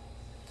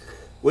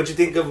 What'd you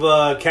think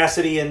of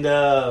Cassidy and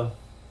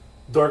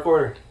Dark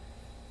Order?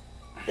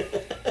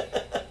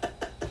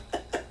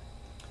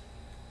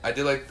 I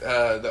did like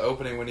the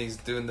opening when he's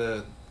doing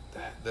the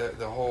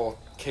whole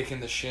kick in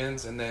the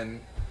shins, and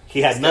then...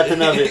 He had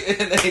nothing of it.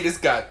 And then he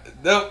just got,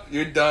 nope,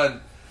 you're done.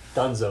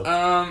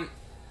 Dunzo.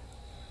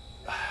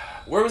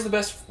 Where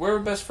were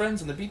best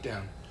friends in the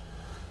beatdown?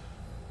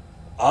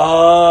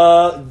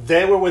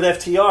 They were with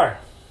FTR.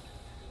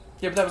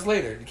 Yeah, but that was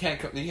later. You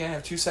can't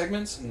have two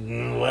segments.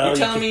 Well,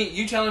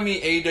 you telling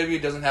me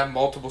AEW doesn't have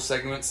multiple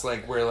segments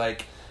like where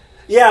like.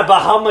 Yeah, but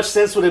how much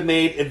sense would it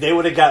made if they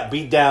would have got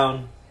beat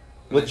down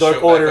with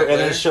Dark Order and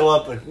then show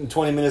up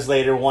 20 minutes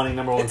later wanting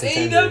number one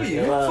contender? It's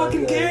AEW. Who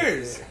fucking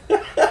cares?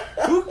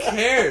 Who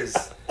cares?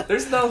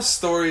 There's no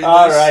story.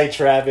 All right,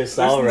 Travis.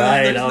 All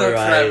right.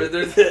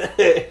 Travis.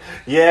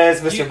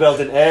 Yes, Mr.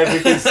 Belton.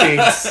 Everything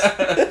stinks.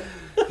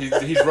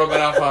 He's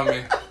rubbing off on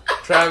me.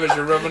 Travis,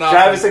 you're rubbing off.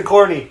 Travis and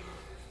Corny.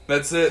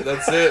 That's it.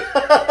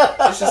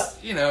 It's just,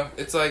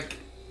 it's like,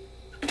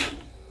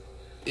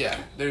 yeah,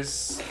 you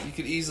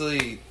could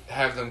easily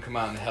have them come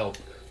out and help.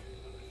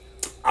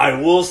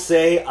 I will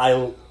say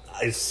I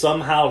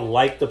somehow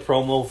like the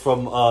promo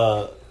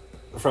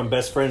from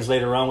Best Friends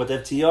later on with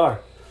FTR.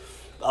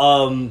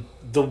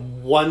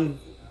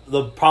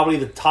 Probably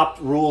the top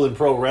rule in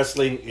pro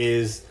wrestling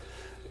is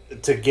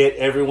to get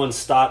everyone's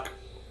stock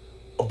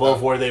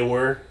above where they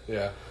were.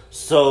 Yeah.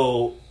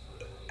 So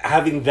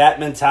having that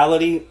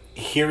mentality,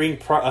 hearing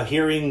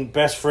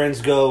Best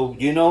Friends go,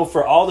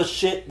 for all the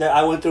shit that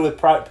I went through with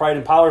Pride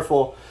and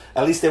Powerful,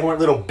 at least they weren't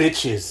little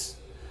bitches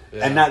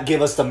and not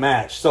give us the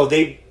match. So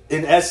they,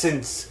 in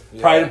essence,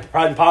 Pride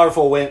and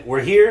Powerful went, we're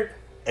here,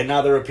 and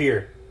now they're up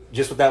here.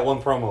 Just with that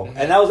one promo. Mm-hmm.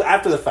 And that was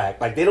after the fact.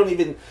 Like, if they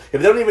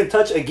don't even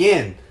touch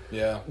again,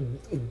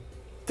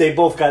 they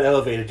both got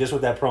elevated just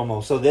with that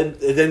promo. So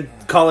then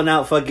calling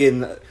out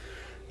fucking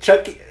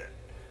Chucky.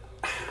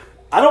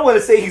 I don't want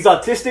to say he's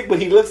autistic,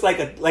 but he looks like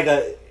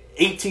a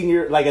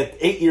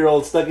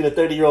 8-year-old stuck in a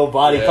 30-year-old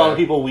body, calling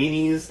people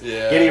weenies,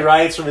 getting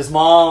rights from his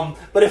mom.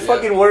 But it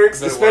fucking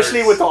works,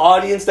 especially with the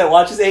audience that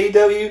watches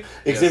AEW.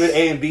 Exhibit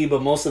A and B,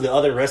 but most of the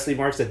other wrestling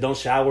marks that don't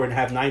shower and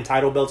have 9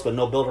 title belts but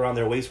no belt around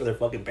their waist for their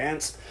fucking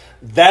pants.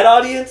 That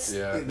audience,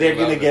 they're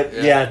going to get...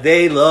 Yeah,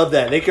 they love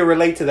that. They can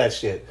relate to that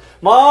shit.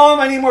 Mom,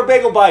 I need more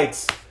bagel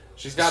bites.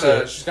 She's got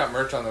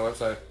merch on the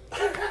website.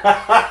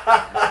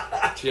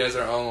 She has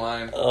her own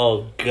line.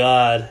 Oh,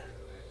 God.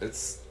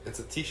 It's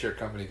a t-shirt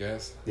company,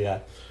 guys.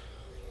 Yeah.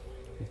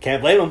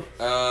 Can't blame him.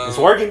 It's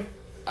working.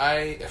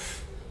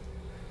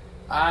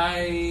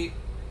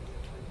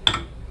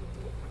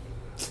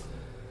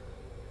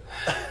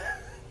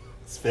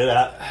 Spit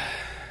out.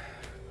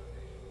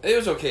 It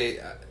was okay.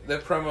 The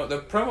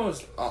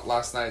promos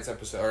last night's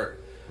episode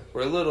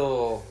were a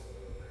little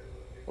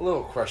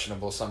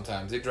questionable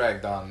sometimes. They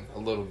dragged on a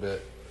little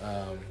bit.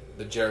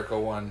 The Jericho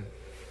one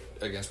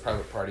against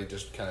Private Party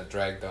just kind of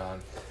dragged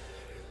on.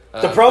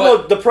 The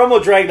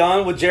promo dragged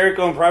on with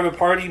Jericho and Private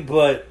Party,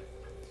 but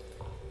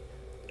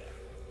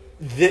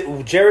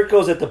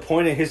Jericho's at the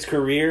point in his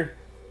career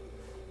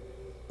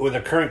with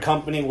a current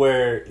company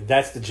where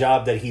that's the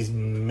job that he's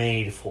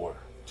made for.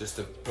 Just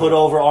to put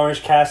over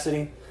Orange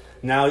Cassidy.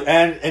 Now,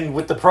 and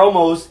with the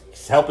promos,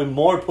 he's helping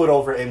more put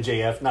over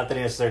MJF. Not that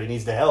he necessarily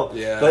needs the help.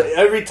 Yeah. But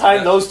every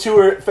time those two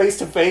are face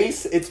to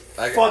face, it's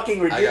fucking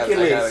ridiculous.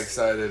 I got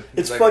excited.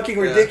 It's fucking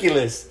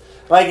ridiculous.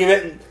 Like,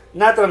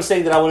 not that I'm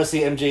saying that I want to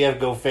see MJF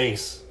go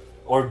face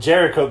or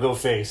Jericho go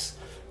face,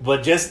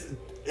 but just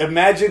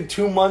imagine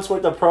 2 months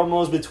worth of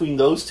promos between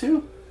those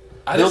two,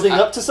 building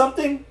up to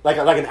something like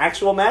an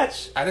actual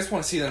match. I just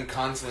want to see them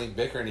constantly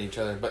bickering each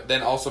other, but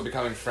then also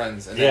becoming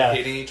friends and then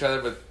hating each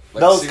other, but. Like,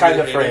 those kind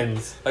of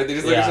friends. Like, they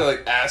just look at each other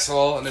like,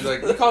 asshole, and they're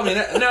like, you called me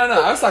No,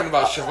 I was talking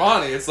about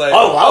Shivani. It's like,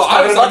 I was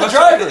talking about the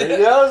driver.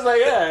 I was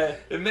like, yeah.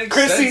 It makes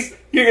Chrissy, sense.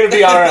 you're going to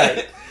be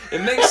alright.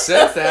 It makes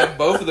sense to have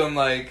both of them,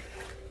 like...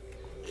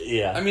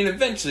 Yeah. I mean,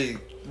 eventually,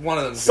 one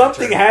of them...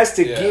 Something has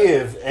to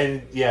give,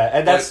 and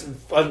that's...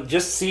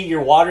 just see,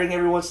 you're watering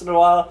every once in a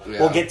while.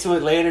 Yeah. We'll get to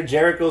it later.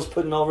 Jericho's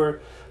putting over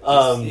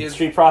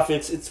Street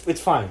Profits.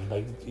 It's fine.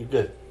 Like, you're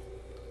good.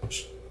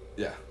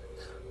 Yeah.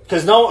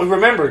 Because no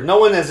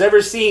one has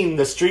ever seen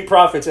the Street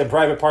Profits and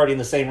Private Party in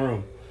the same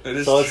room.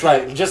 So it's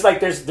like, just like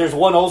there's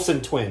one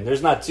Olsen twin.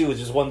 There's not two. It's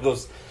just one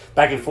goes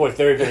back and forth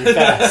very, very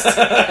fast.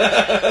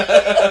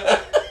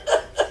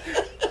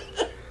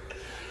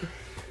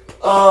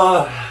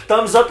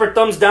 Thumbs up or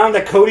thumbs down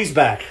that Cody's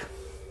back?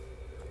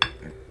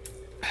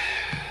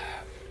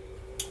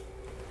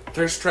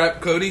 Thirst trap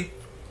Cody.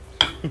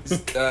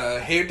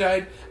 Hair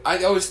dyed.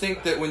 I always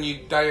think that when you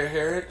dye your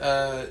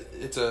hair,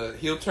 it's a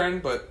heel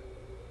turn, but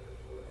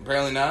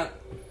apparently not.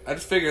 I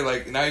just figured,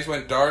 like, now he's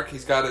went dark.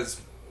 He's got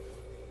his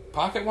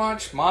pocket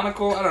watch,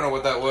 monocle. I don't know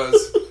what that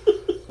was.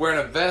 Wearing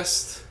a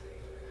vest.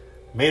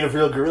 Made of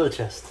real gorilla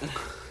chest.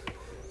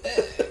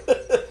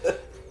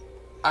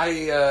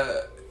 I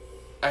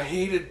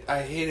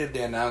hated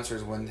the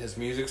announcers when his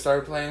music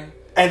started playing.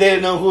 And they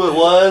didn't know who it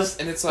was.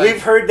 And it's like...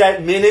 We've heard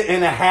that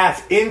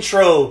 1.5-minute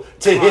intro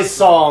to his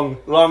song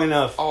long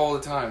enough. All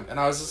the time. And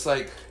I was just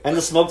like... And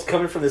the smoke's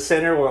coming from the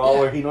center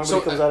where he normally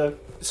comes out of.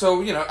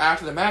 So,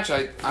 after the match,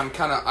 I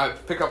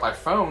pick up my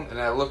phone and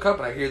I look up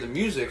and I hear the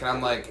music and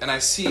I'm like, and I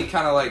see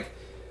kind of like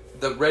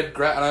the red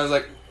grass, and I was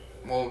like,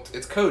 well,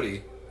 it's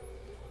Cody.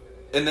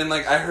 And then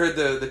like I heard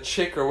the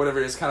chick or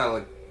whatever is kind of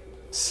like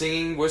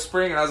singing,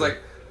 whispering, and I was like,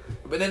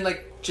 but then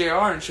like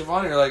JR and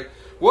Shivani are like,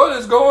 what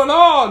is going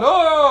on?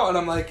 Oh, and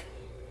I'm like,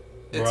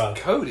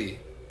 it's Cody.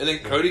 And then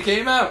Cody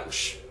came out.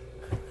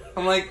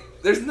 I'm like,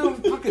 there's no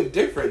fucking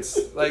difference.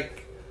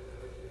 Like,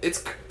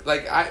 it's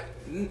like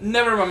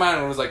never in my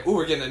mind was like, ooh,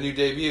 we're getting a new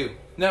debut.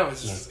 No,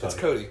 it's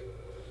Cody.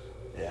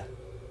 Yeah.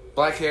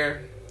 Black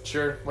hair,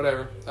 sure,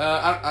 whatever.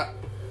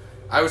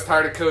 I was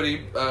tired of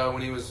Cody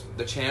when he was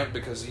the champ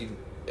because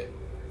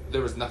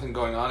there was nothing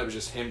going on. It was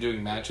just him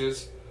doing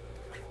matches.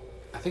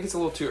 I think it's a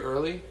little too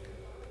early.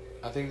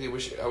 I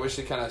wish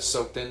they kind of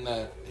soaked in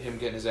that him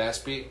getting his ass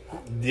beat.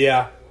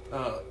 Yeah.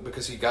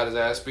 Because he got his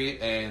ass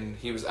beat and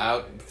he was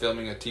out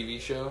filming a TV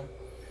show.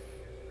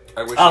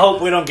 I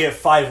hope we don't get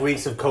 5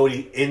 weeks of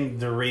Cody in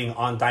the ring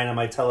on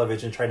Dynamite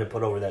television trying to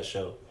put over that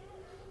show.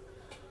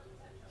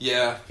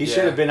 Yeah. He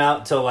should have been out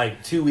until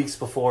like 2 weeks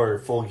before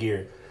Full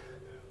Gear.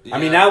 Yeah. I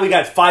mean, now we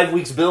got 5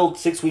 weeks build,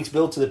 6 weeks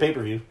build to the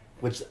pay-per-view,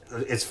 which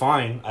it's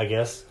fine, I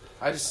guess.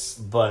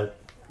 Well,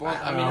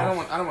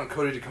 I don't want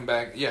Cody to come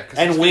back. Yeah,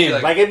 and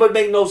win. Like, it would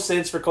make no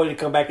sense for Cody to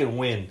come back and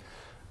win.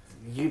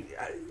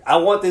 I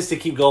want this to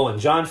keep going.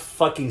 John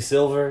fucking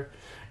Silver,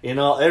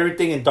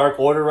 everything in Dark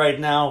Order right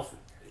now.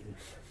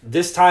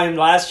 This time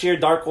last year,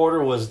 Dark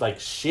Order was like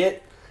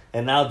shit,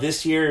 and now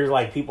this year,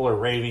 like, people are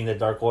raving that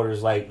Dark Order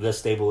is like the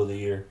stable of the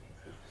year.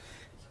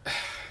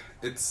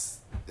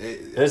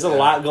 There's a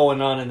lot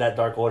going on in that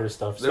Dark Order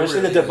stuff,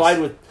 especially the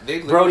divide with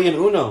Brody and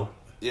Uno.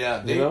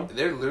 Yeah,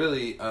 they're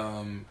literally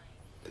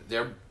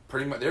they're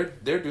pretty much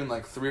they're doing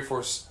like 3 or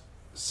 4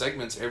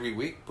 segments every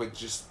week with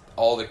just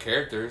all the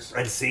characters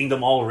and seeing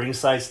them all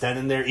ringside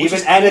standing there.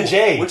 Even Anna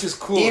Jay, which is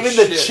cool. Even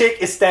the chick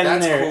is standing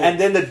there, cool. And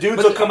then the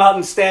dudes will come out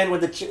and stand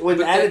when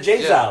Anna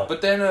Jay's out.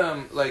 But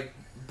then like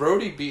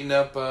Brody beating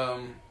up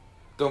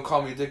Don't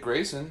Call Me Dick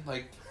Grayson,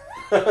 like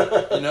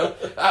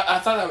I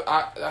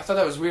thought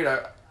that was weird.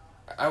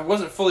 I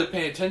wasn't fully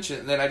paying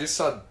attention, and then I just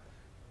saw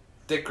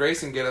Dick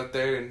Grayson get up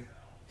there and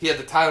he had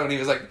the title and he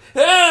was like,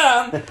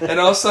 yeah! And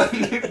all of a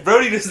sudden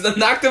Brody just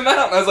knocked him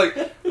out. And I was like,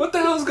 what the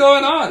hell's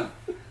going on?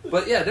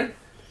 But yeah, I don't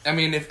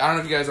know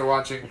if you guys are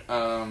watching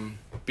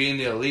Being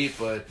the Elite,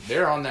 but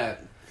they're on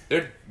that.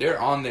 They're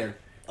on their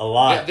a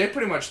lot. Yeah, they're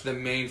pretty much the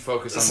main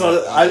focus on,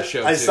 So on the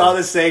show. I too. saw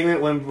this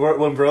segment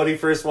when Brody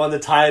first won the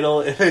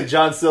title, and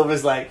John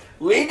Silver's like,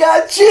 "We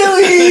got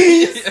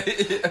Chili's,"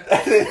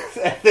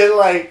 and then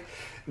like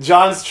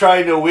John's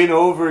trying to win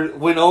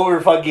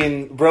over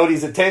fucking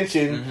Brody's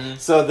attention.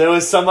 So there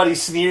was somebody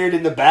smeared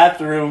in the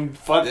bathroom.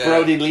 Fuck Yeah.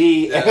 Brody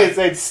Lee, and Yeah. it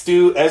said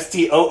Stu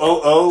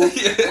STOOO.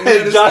 Yeah,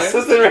 And John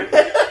Silver.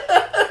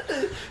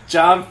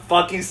 John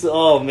fucking.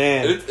 Oh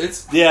man.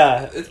 It's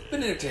Yeah. It's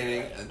been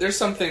entertaining. There's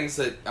some things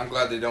that I'm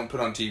glad they don't put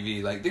on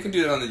TV. Like they can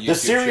do it on the YouTube. The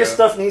serious show.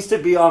 stuff needs to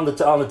be on the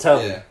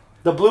telly. Yeah.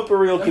 The blooper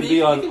reel I can mean, be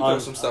you on can throw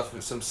on some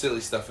stuff, some silly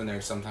stuff in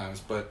there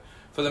sometimes, but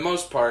for the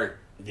most part,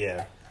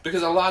 yeah.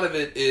 because a lot of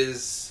it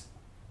is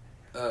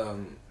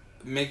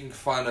making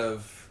fun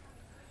of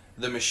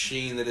the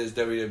machine that is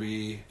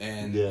WWE,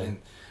 and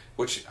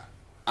which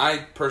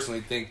I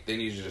personally think they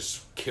need to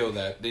just kill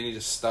that. They need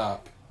to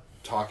stop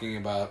talking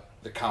about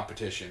the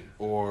competition,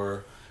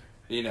 or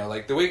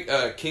like the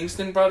way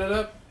Kingston brought it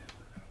up,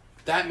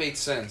 that made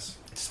sense.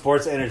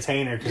 Sports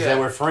entertainer because they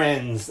were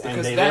friends and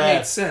Because they that left.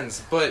 made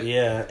sense, but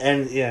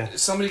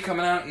somebody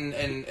coming out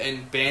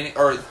and banning,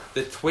 or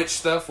the Twitch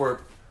stuff where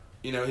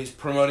he's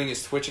promoting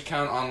his Twitch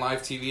account on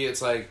live TV.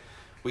 It's like,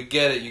 we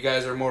get it, you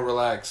guys are more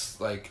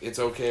relaxed, like it's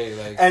okay,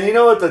 like. And you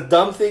know what the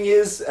dumb thing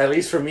is, at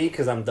least for me,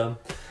 because I'm dumb.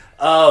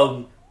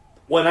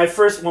 When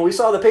we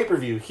saw the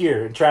pay-per-view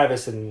here in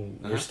Travis and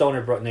your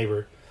stoner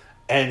neighbor,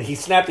 and he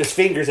snapped his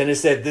fingers and it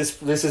said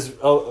this is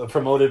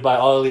promoted by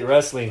All Elite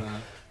Wrestling.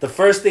 The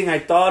first thing I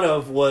thought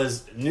of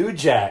was New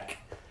Jack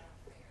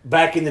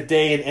back in the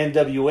day in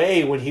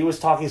NWA when he was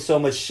talking so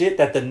much shit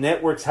that the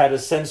networks had a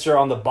censor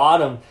on the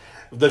bottom.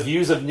 The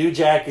views of New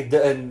Jack and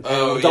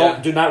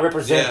do not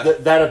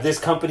represent that of this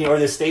company or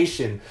this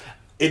station.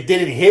 It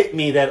didn't hit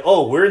me that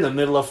we're in the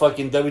middle of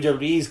fucking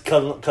WWE's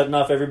cutting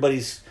off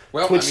everybody's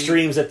Twitch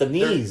streams at the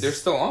knees. They're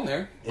still on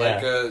there.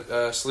 Yeah.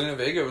 Like Selena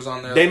Vega was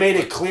on there. They made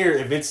it clear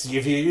if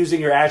you're using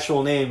your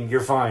actual name,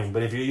 you're fine.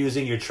 But if you're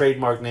using your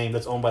trademark name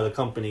that's owned by the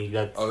company,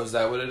 is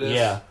that what it is?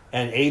 Yeah.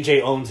 And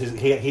AJ owns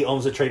he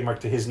owns the trademark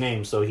to his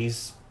name, so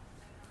is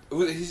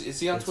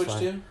he on Twitch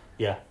too?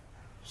 Yeah.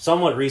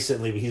 Somewhat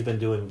recently, but he's been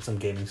doing some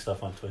gaming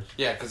stuff on Twitch.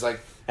 Yeah, because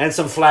and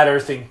some flat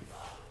earthing.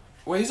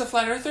 Wait, he's a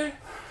flat earther?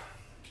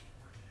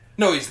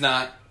 No, he's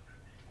not.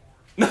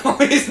 No,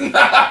 he's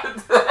not.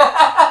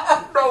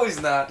 No,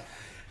 he's not.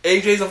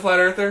 AJ's a flat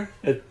earther?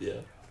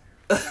 Yeah.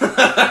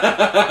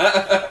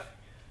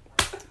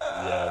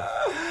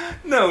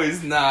 No,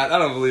 he's not. I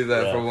don't believe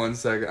that for 1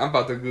 second. I'm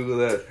about to Google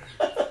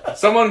that.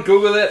 Someone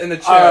Google that in the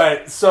chat.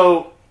 Alright,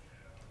 so...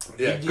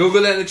 Yeah,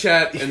 Google that in the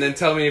chat and then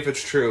tell me if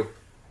it's true.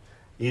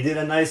 You did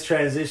a nice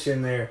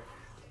transition there.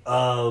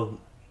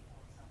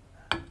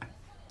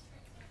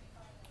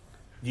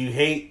 You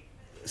hate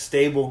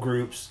stable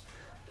groups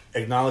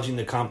acknowledging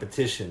the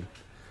competition.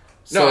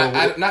 No,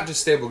 I, not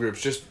just stable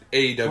groups, just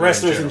AEW.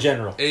 Wrestlers in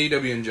general.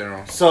 AEW in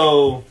general.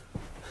 So,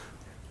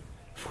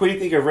 what do you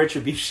think of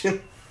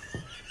Retribution?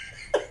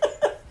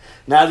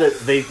 now that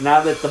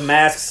the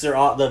masks are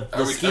off,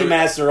 the ski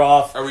masks are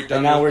off. Are we done?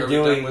 And now we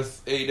doing done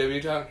with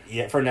AEW talk?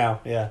 Yeah, for now,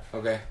 yeah.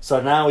 Okay.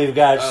 So now we've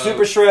got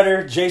Super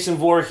Shredder, Jason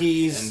and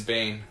Voorhees,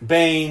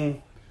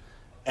 Bane,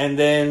 and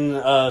then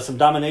some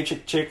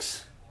dominatrix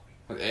chicks.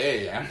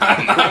 Hey, I'm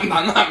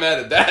not mad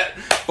at that,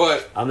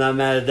 but I'm not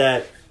mad at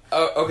that.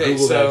 Okay,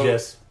 Google so that,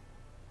 Jess.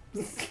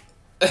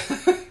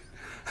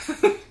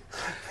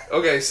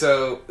 Okay,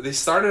 so they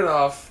started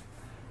off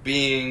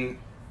being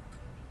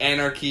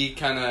anarchy,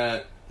 kind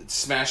of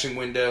smashing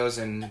windows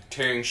and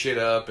tearing shit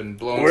up and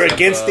blowing. We're stuff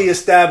against up, the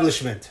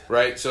establishment,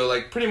 right? So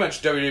like pretty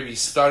much WWE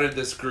started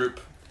this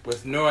group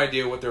with no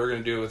idea what they were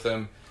going to do with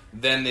them.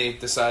 Then they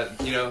decided,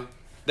 Then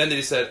they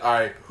decided, all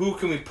right, who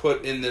can we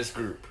put in this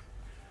group?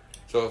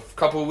 So a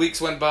couple of weeks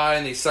went by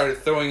and they started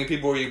throwing in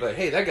people where you'd be like,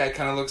 hey, that guy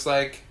kind of looks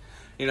like,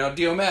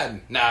 Dio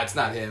Madden. Nah, it's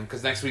not him,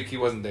 because next week he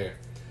wasn't there.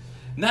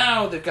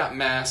 Now they've got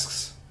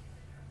masks.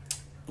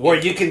 where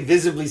you can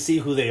visibly see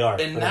who they are.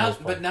 And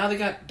now they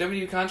got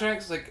WWE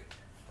contracts? Like,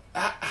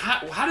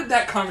 how did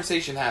that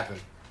conversation happen?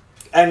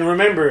 And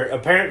remember,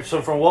 apparently,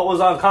 so from what was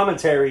on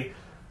commentary,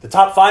 the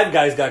top 5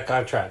 guys got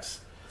contracts.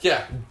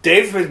 Yeah.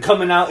 They've been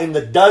coming out in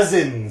the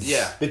dozens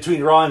Yeah.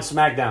 between Raw and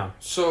SmackDown.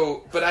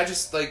 So, but I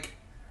just,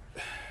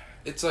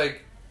 it's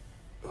like,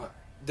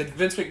 did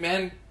Vince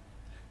McMahon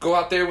go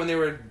out there when they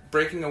were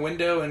breaking a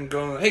window and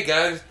going, hey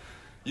guys,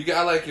 you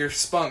got your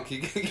spunk,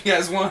 you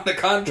guys want a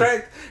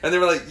contract? And they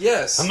were like,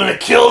 yes. I'm gonna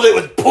kill it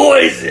with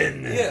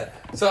poison! Yeah.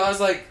 So I was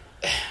like,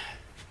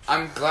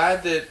 I'm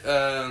glad that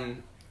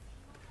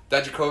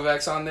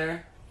Dijakovac's on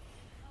there,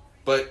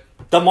 but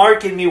The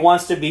mark in me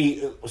wants to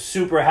be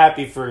super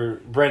happy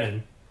for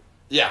Brennan.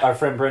 yeah, Our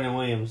friend Brennan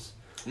Williams.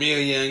 Mia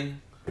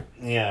Ying.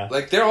 Yeah.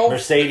 They're all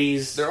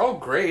Mercedes. They're all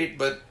great,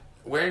 but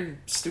wearing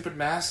stupid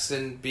masks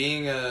and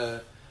being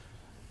a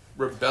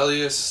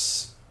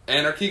rebellious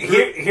anarchy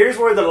group. Here's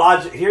where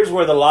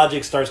the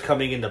logic starts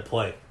coming into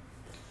play.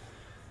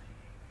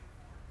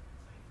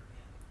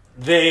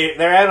 They're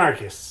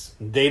anarchists.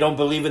 They don't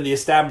believe in the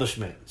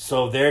establishment,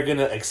 so they're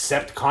gonna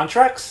accept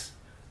contracts.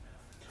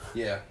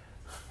 Yeah.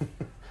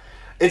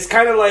 it's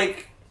kind of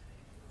like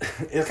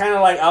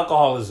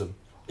alcoholism.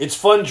 It's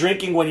fun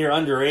drinking when you're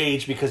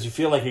underage because you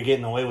feel like you're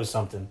getting away with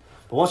something.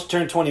 But once you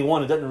turn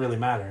 21, it doesn't really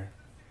matter.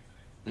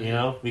 You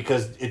know?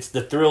 Because it's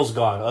the thrill's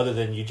gone, other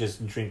than you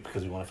just drink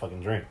because you want to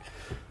fucking drink.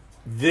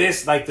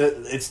 This,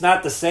 it's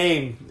not the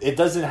same. It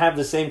doesn't have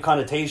the same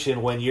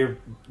connotation when you're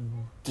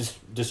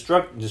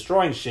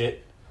destroying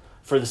shit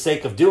for the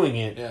sake of doing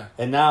it. Yeah.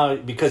 And now,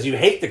 because you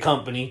hate the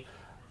company,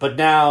 but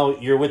now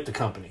you're with the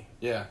company.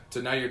 Yeah.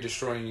 So now you're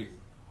destroying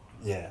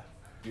Yeah.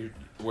 your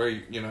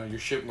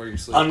shit where you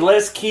sleep.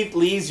 Unless Keith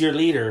Lee's your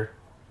leader,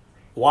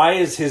 why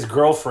is his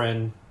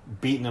girlfriend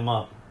beating him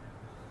up?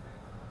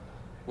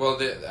 Well,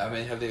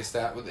 have they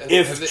established?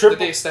 Did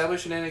they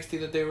establish in NXT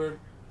that they were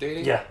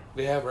dating? Yeah.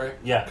 They have, right?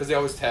 Yeah. Because they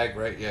always tag,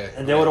 right? Yeah.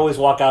 And they would always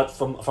walk out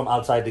from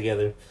outside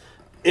together.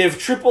 If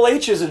Triple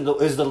H is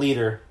the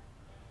leader,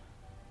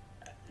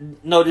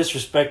 no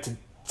disrespect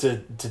to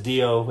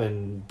Dio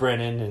and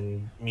Brennan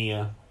and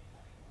Mia,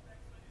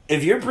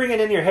 if you're bringing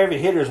in your heavy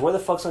hitters, where the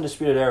fuck's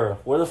Undisputed Era?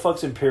 Where the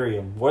fuck's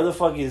Imperium? Where the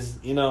fuck is,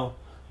 Well,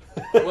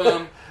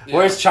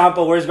 Where's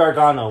Ciampa? Where's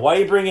Gargano? Why are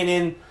you bringing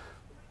in,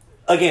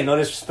 again, no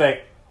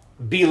disrespect,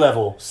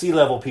 B-level,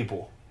 C-level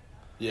people?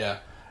 Yeah.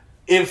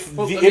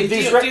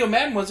 Dio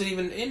Madden wasn't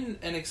even in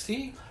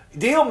NXT.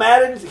 Dio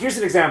Madden, here's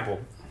an example.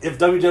 If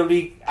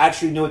WWE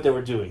actually knew what they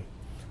were doing.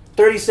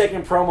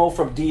 30-second promo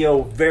from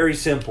Dio, very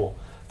simple.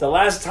 The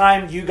last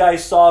time you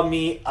guys saw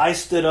me, I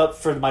stood up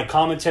for my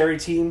commentary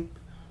team.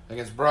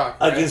 Against Brock.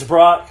 Right? Against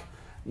Brock.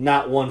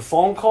 Not one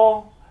phone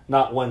call.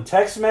 Not one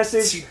text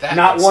message. See, that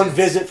not makes one sense.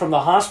 visit from the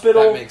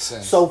hospital. That makes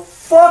sense. So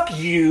fuck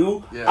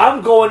you. Yeah.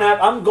 I'm going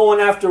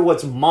after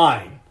what's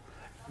mine.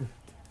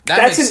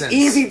 That's an sense.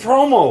 easy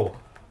promo.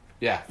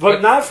 Yeah.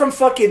 But not from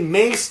fucking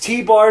Mace,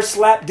 T-Bar,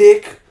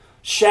 Slapdick,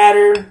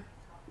 Shatter,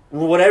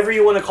 whatever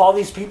you want to call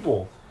these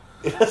people.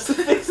 No,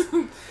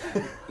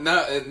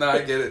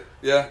 I get it.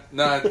 Yeah,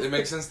 no, it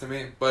makes sense to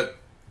me. But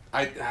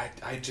I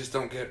just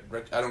don't get.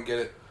 I don't get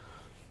it.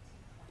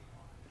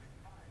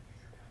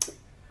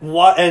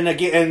 What? And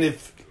again, and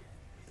if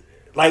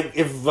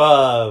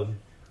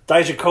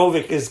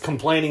Dijakovic is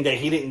complaining that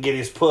he didn't get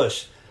his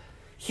push,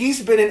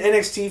 he's been in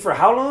NXT for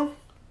how long?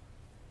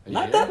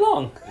 Not that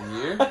long. A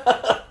year.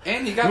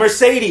 And he got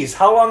Mercedes.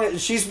 How long?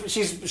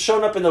 She's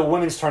shown up in the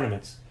women's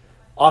tournaments,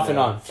 off and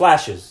on,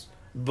 flashes.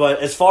 But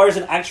as far as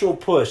an actual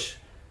push,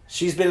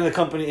 she's been in the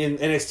company in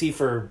NXT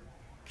for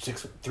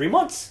 3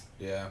 months.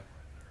 Yeah.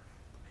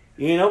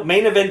 Main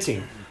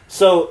eventing.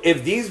 So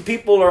if these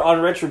people are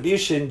on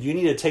Retribution, you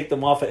need to take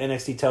them off of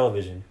NXT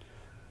television.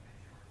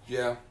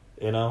 Yeah.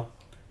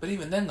 But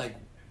even then,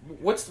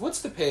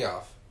 what's the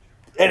payoff?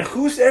 And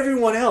who's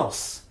everyone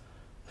else?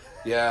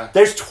 Yeah.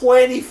 There's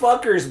 20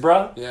 fuckers,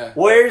 bro. Yeah.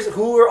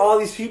 Who are all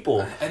these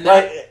people? And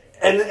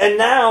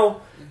now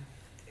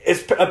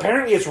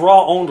apparently it's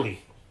Raw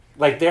only.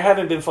 They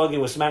haven't been fucking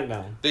with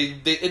SmackDown. They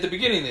at the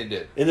beginning they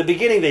did. In the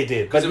beginning they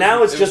did, but it now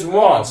was- it's it just was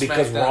more Raw on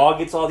because SmackDown. Raw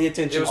gets all the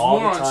attention It was all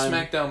more the time.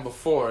 on SmackDown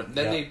before.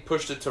 Then they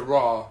pushed it to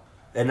Raw.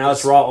 And now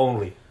it's Raw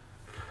only.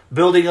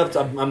 Building up to,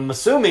 I'm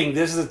assuming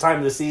this is the time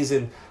of the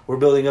season we're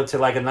building up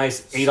to a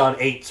nice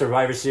 8-on-8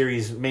 Survivor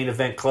Series main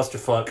event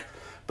clusterfuck.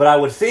 But I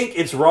would think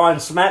it's Raw and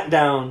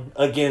SmackDown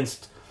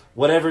against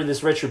whatever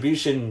this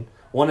Retribution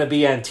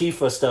wannabe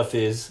Antifa stuff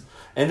is.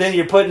 And then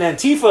you're putting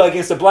Antifa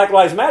against the Black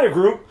Lives Matter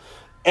group.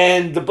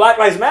 And the Black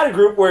Lives Matter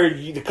group, where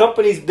the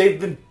companies, they've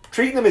been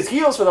treating them as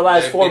heels for the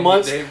last 4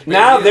 months.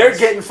 Now they're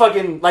getting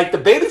fucking,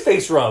 the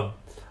babyface rub.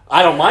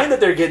 I don't mind that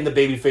they're getting the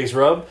babyface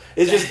rub.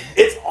 It's just,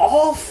 it's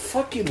all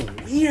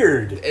fucking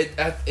weird.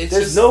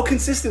 There's no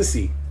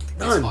consistency.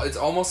 None. It's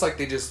almost like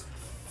they just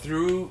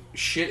threw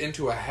shit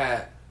into a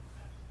hat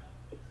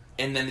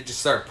and then they just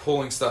start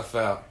pulling stuff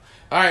out.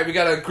 Alright, we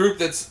got a group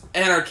that's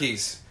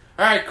anarchies.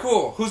 Alright,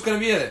 cool. Who's going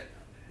to be in it?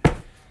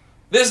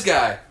 This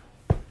guy.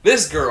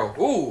 This girl.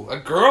 Ooh, a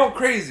girl?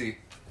 Crazy.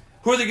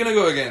 Who are they going to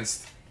go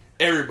against?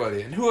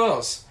 Everybody. And who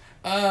else?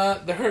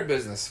 The Hurt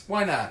Business.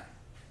 Why not?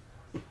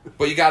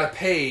 But you got to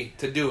pay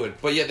to do it.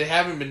 But yet they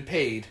haven't been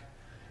paid.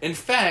 In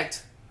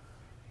fact,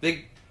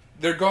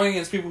 they're going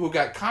against people who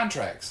got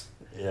contracts.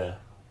 Yeah.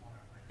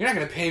 You're not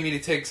going to pay me to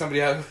take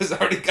somebody out who's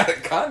already got a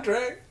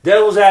contract.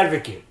 Devil's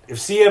advocate. If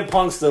CM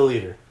Punk's the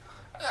leader,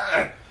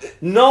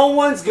 no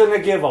one's going to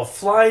give a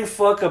flying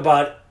fuck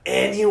about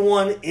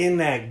anyone in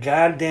that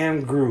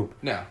goddamn group.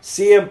 No.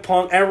 CM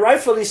Punk, and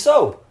rightfully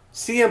so.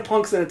 CM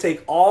Punk's going to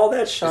take all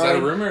that shine, that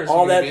a rumor? Is he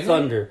all gonna be that in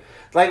thunder.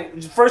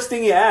 First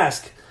thing you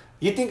ask,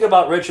 you think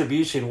about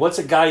Retribution, what's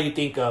a guy you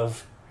think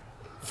of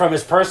from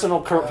his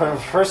personal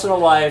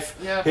life,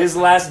 Yeah. his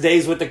last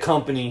days with the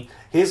company,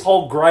 his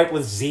whole gripe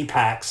with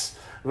Z-Packs.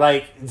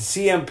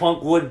 CM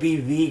Punk would be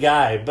the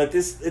guy, but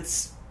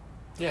it's...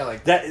 Yeah,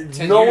 that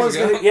 10 no years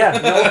one's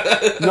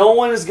ago. no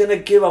one is gonna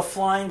give a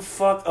flying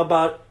fuck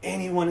about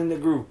anyone in the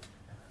group.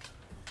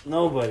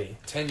 Nobody.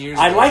 10 years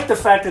I ago. like the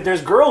fact that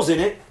there's girls in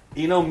it.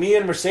 Me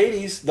and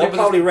Mercedes, they'll but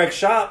probably wreck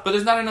shop But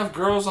there's not enough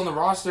girls on the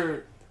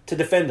roster to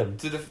defend them.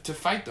 to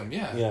fight them,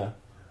 yeah. Yeah.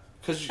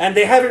 'Cause And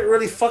they haven't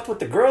really fucked with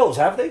the girls,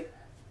 have they?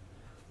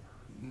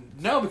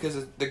 No,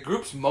 because the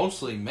group's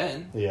mostly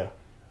men. Yeah.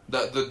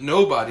 The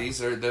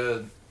nobodies are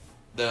the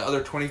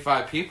other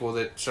 25 people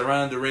that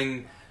surrounded the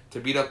ring to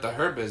beat up the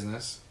Hurt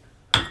Business.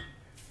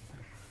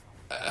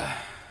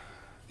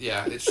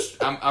 Yeah, it's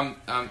I'm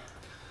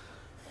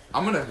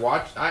gonna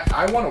watch.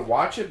 I want to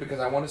watch it because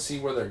I want to see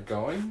where they're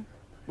going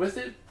with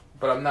it,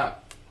 but I'm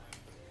not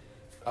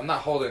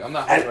holding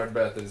my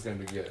breath that it's gonna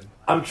be good.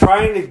 I'm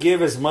trying to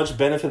give as much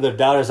benefit of the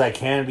doubt as I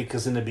can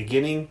because in the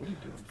beginning,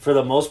 for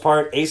the most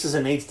part, Aces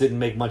and Eights didn't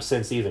make much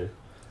sense either.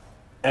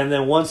 And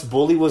then once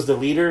Bully was the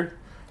leader,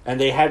 and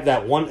they had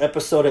that one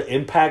episode of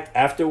Impact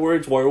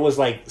afterwards where it was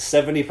like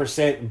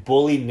 70%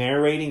 Bully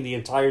narrating the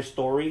entire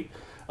story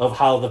of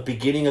how the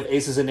beginning of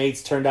Aces and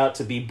Eights turned out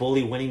to be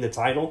Bully winning the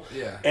title.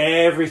 Yeah.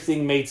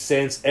 Everything made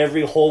sense.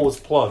 Every hole was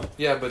plugged.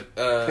 Yeah, but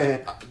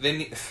they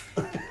need...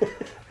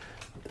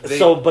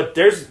 But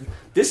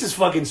this is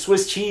fucking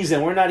Swiss cheese,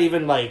 and we're not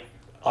even like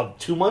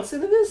 2 months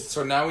into this.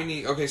 So now we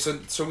need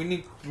So we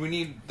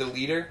need the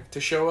leader to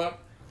show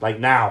up. Like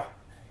now.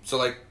 So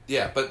like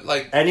yeah, but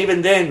like and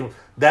even then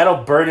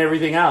that'll burn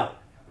everything out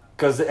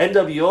because the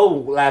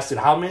NWO lasted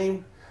how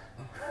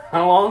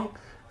long?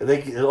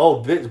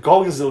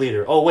 Hogan's the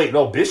leader. Oh wait,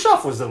 no,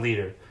 Bischoff was the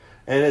leader,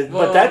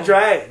 but that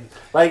drag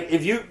like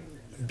if you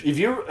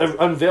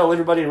unveil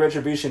everybody in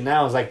Retribution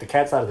now is like the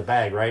cat's out of the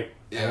bag, right?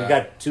 Yeah. And we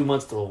got 2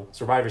 months till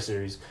Survivor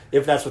Series,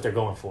 if that's what they're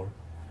going for.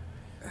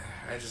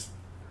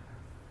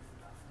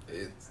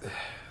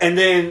 And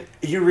then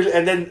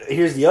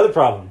here's the other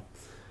problem.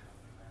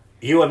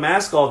 You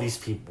unmask all these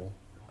people,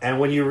 and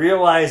when you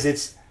realize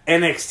it's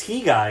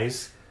NXT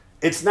guys,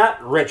 it's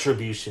not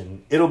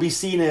Retribution. It'll be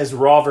seen as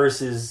Raw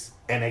versus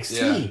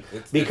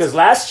NXT because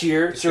last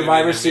year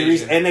Survivor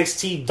Series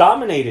NXT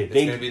dominated. It's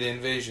going to be the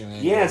Invasion.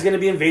 Yeah, it's going to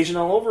be Invasion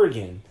all over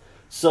again.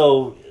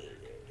 So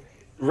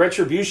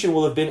Retribution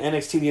will have been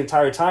NXT the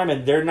entire time,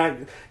 and they're not.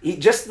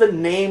 Just the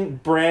name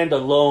brand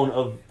alone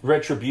of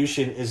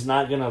Retribution is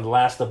not going to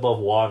last above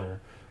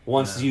water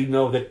once you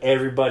know that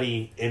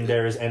everybody in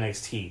there is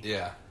NXT.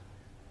 Yeah.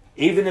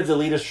 Even if the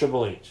leader's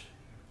Triple H,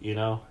 you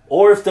know,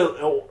 or if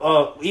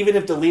even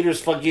if the leader's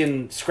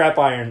fucking Scrap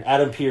Iron,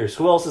 Adam Pearce,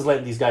 who else is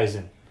letting these guys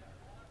in?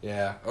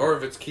 Yeah, or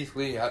if it's Keith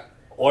Lee.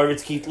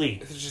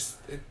 It's just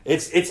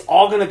it's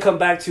all gonna come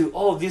back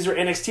to these are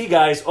NXT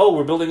guys.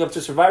 We're building up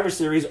to Survivor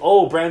Series.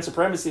 Brand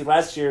supremacy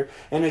last year.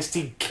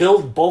 NXT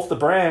killed both the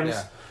brands.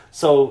 Yeah.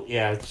 So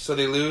yeah. So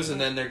they lose and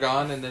then they're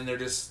gone and then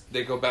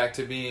they go back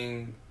to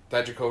being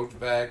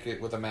Dijakovic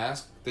with a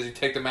mask. Did he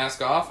take the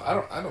mask off? I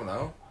don't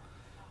know.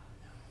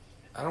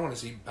 I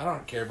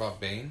don't care about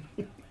Bane.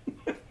 You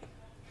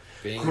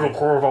don't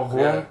care about Bane?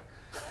 Yeah.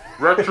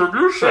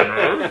 Retribution,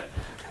 eh?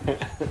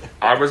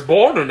 I was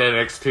born in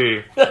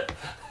NXT.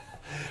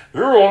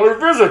 You only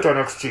visit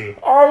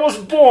NXT. I was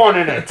born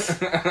in it.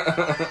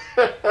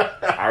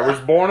 I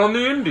was born on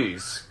the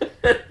Indies.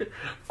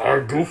 I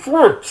do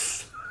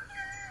flips.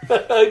 We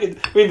can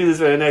do this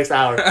for the next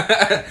hour.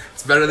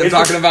 It's better than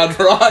talking about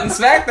Raw and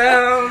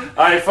SmackDown.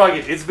 Alright, fuck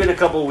it. It's been a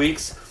couple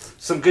weeks.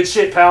 Some good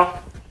shit,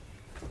 pal.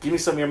 Give me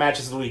some of your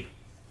matches of the week.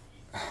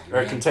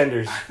 Or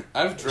contenders.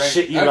 I've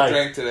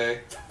drank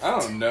today. I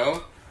don't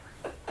know.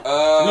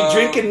 We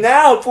drinking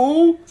now,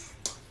 fool.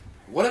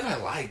 What have I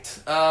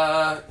liked?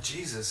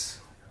 Jesus.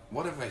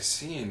 What have I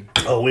seen?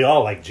 Oh, we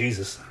all like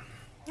Jesus.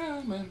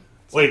 Yeah, man.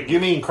 Wait, you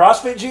mean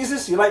CrossFit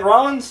Jesus? You like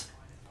Rollins?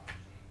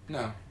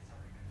 No.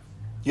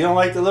 You don't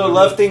like the little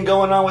love thing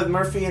going on with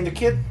Murphy and the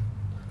kid?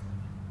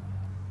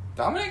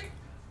 Dominic?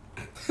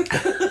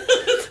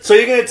 So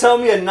you're going to tell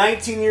me a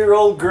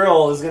 19-year-old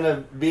girl is going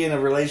to be in a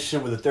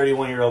relationship with a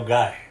 31-year-old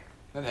guy?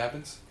 That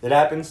happens. It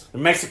happens? The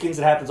Mexicans,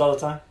 it happens all the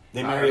time?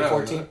 They marry at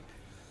 14? No.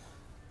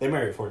 They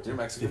marry at 14. You're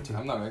Mexican. 15.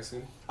 I'm not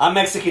Mexican. I'm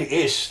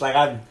Mexican-ish. Like,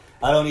 I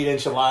don't eat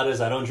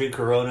enchiladas. I don't drink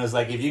Coronas.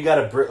 Like, if you got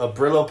a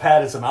Brillo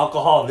pad and some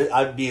alcohol,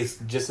 I'd be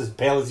just as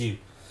pale as you.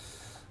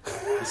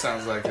 This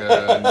sounds like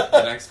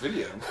the next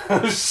video.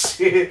 Oh,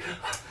 shit.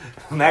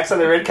 Max on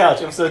the Red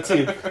Couch, episode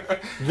 2.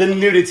 The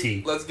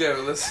nudity. Let's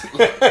go. Let's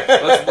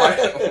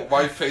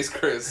white face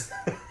Chris.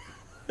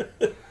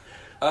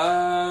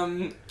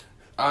 Honestly,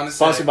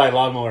 sponsored by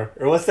Lawnmower.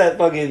 Or what's that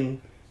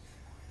fucking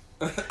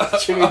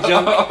Jimmy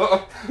Junk?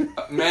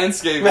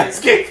 Manscaping.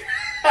 Manscaping.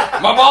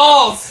 My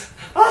balls!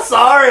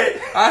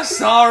 I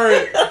saw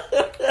it.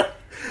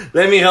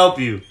 Let me help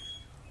you.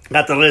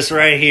 Got the list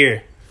right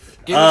here.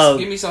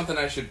 Give me something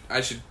I should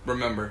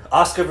remember.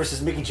 Asuka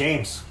versus Mickie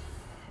James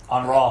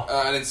on Raw.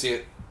 I didn't see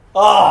it.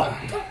 Oh,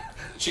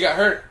 she got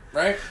hurt,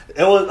 right?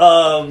 It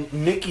was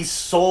Mickie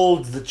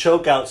sold the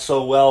choke out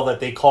so well that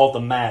they called the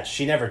match.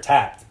 She never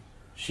tapped.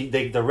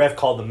 The ref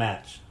called the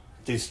match.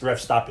 This ref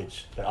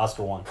stoppage that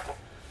Asuka won.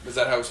 Is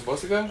that how it was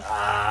supposed to go?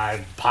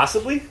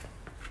 Possibly.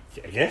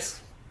 I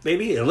guess.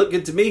 Maybe. It looked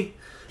good to me.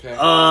 Okay.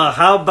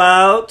 How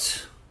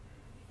about...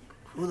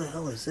 Who the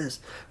hell is this?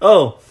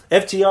 Oh,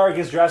 FTR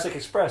against Jurassic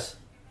Express.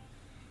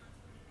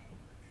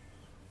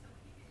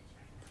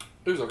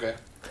 It was okay.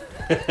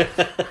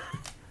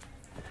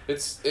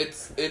 It's.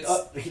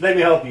 Let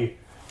me help you.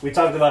 We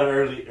talked about it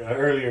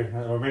earlier,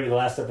 or maybe the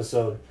last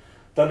episode.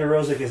 Thunder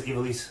Rosa against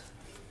Ivelisse.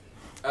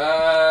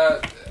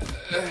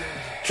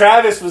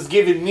 Travis was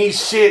giving me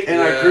shit in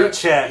our group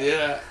chat.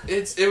 Yeah,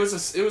 it was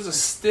a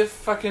stiff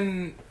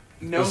fucking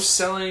no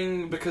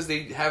selling because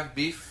they have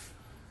beef.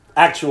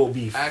 Actual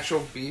beef.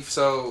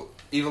 So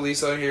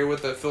Evilisa here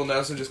with the Phil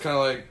Nelson just kind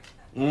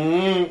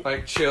of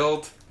like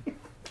chilled.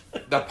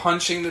 The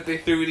punching that they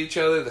threw at each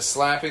other, the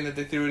slapping that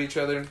they threw at each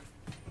other.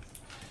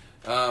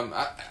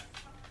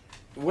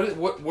 Where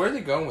are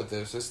they going with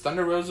this? Is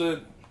Thunder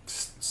Rosa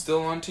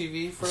still on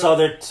TV for?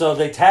 So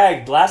they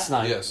tagged last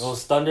night. Yes. It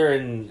was Thunder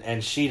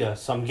and Sheeta.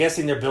 So I'm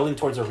guessing they're building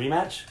towards a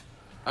rematch.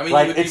 I mean,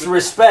 like it's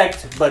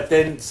respect, but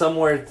then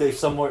somewhere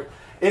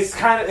it's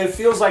kind of, it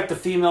feels like the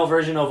female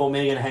version of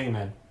Omega and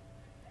Hangman,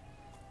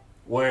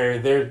 where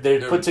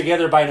they're put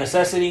together by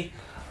necessity,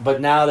 but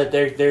now that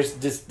there's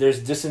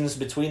distance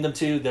between them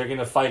two, they're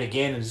gonna fight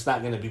again, and it's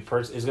not gonna be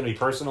it's gonna be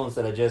personal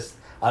instead of just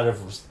out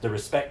of the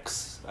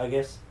respects, I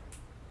guess.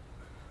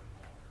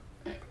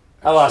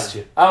 I lost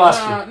you. No,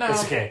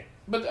 it's okay.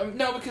 But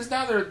no, because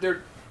now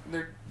they're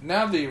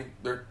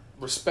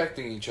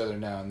respecting each other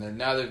now, and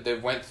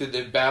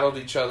they've battled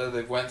each other.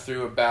 They've went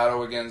through a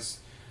battle against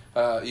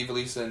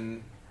Ivelisse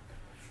and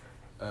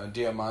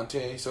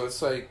Diamante. So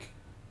it's like,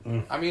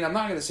 I mean, I'm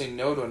not gonna say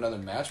no to another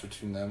match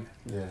between them.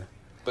 Yeah.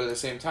 But at the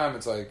same time,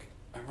 it's like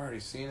I've already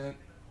seen it.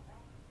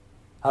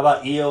 How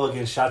about Io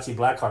against Shotzi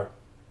Blackheart?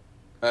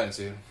 I didn't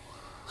see it.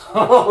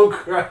 Oh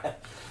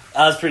crap!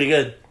 That was pretty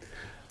good.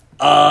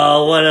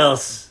 What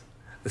else?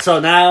 So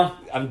now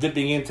I'm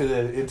dipping into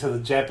the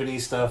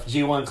Japanese stuff.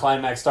 G1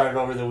 Climax started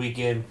over the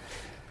weekend.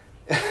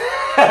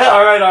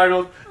 All right,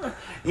 Arnold.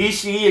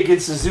 Ishii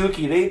against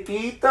Suzuki. They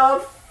beat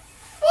the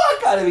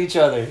fuck out of each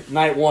other.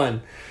 Night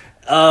 1.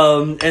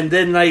 And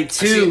then night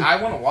 2. See,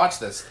 I want to watch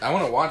this. I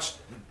want to watch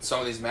some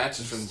of these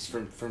matches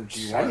from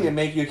G1. I need to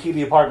make you a key to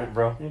the apartment,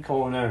 bro. You can come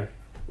over there.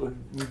 We'll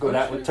go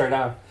that. We'll turn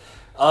down.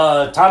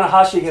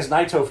 Tanahashi against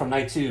Naito from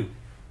night 2.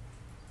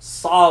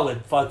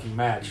 Solid fucking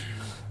match.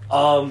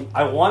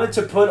 I wanted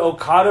to put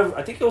Okada.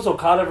 I think it was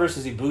Okada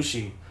versus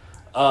Ibushi.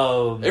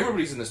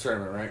 Everybody's in this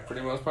tournament, right? For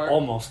the most part.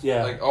 Almost,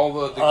 yeah. Like all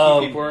the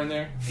key people are in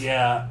there.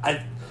 Yeah,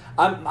 I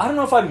don't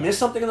know if I missed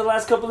something in the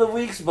last couple of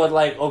weeks, but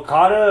like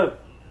Okada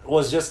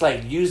was just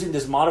like using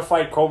this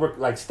modified Cobra,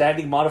 like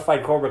standing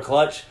modified Cobra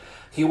clutch.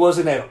 He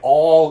wasn't at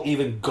all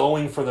even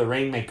going for the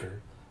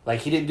Rainmaker.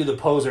 Like, he didn't do the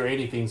pose or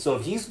anything. So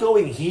if he's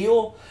going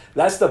heel,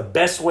 that's the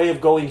best way of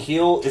going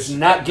heel, is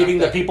not giving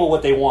the people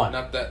what they want.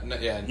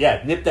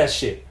 Yeah, nip that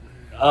shit.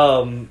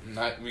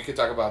 We could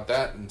talk about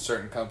that in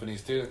certain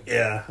companies, too.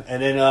 Yeah,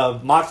 and then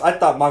I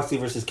thought Moxley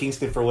versus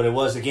Kingston for what it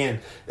was. Again,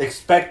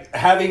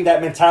 having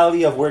that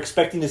mentality of we're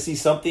expecting to see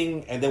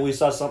something, and then we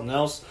saw something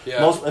else.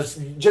 Yeah.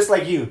 Just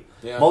like you.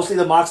 Yeah. Mostly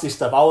the Moxley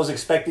stuff. I was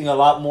expecting a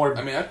lot more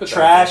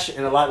trash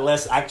and a lot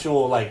less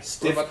actual, like,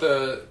 stiff. What about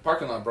the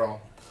parking lot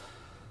brawl?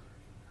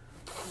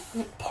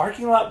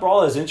 Parking lot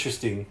brawl is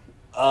interesting.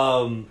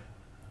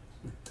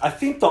 I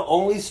think the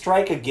only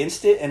strike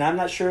against it, and I'm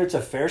not sure it's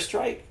a fair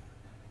strike,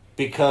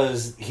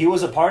 because he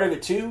was a part of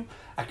it too.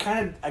 It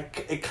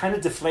kind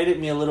of deflated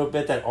me a little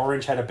bit that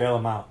Orange had to bail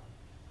him out.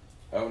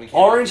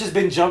 Orange has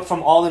been jumped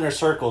from all inner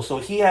circle, so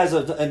he has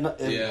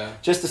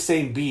just the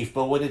same beef.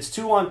 But when it's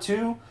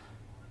 2-on-2,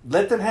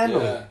 let them handle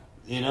it.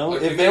 You know,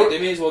 they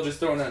may as well just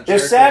throw in that.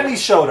 If Sammy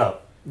showed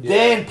up,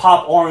 then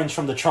pop Orange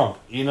from the trunk.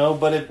 You know,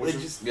 but it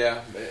just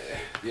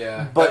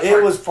But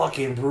it was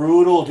fucking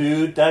brutal,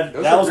 dude. That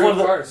was one of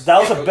the cars. That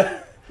was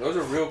a. Those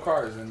are real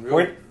cars and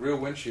real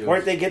windshields.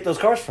 Where'd they get those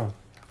cars from?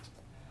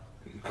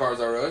 Cars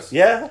R Us?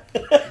 Yeah.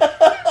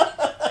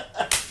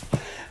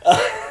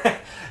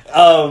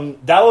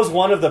 That was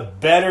one of the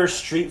better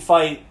street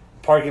fight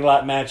parking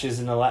lot matches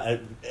in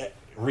the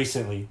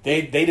recently.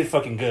 They did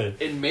fucking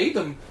good. It made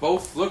them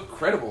both look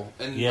credible,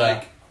 and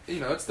like, you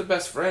know, it's the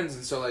best friends,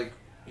 and so like,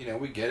 you know,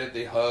 we get it.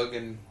 They hug,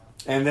 and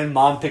then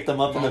Mom picked them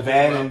up in the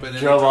van and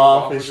drove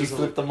off, and she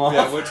flipped them off.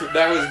 Yeah,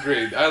 that was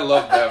great. I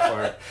loved that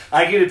part.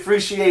 I can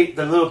appreciate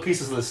the little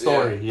pieces of the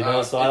story, you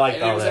know. So I like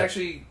that. And it was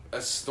actually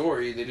a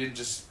story. They didn't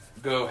just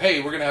go,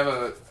 "Hey, we're gonna have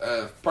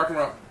a parking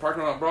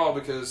lot brawl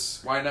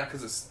because why not?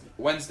 Because it's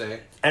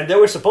Wednesday." And they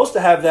were supposed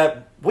to have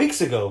that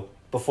weeks ago,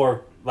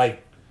 before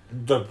like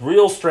the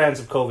real strands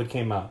of COVID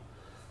came out.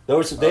 They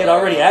had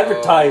already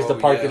advertised the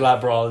parking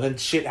lot brawl, and then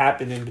shit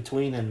happened in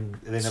between, and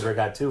they never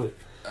got to it.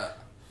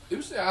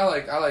 I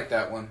like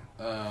that one.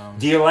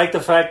 Do you like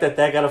the fact that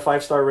got a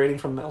 5-star rating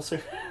from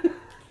Meltzer?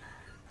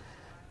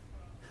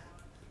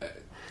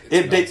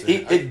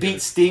 It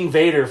beat Sting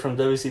Vader from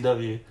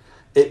WCW.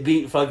 It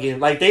beat fucking,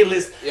 like, they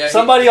list. Yeah,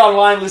 somebody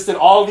online listed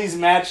all these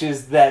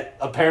matches that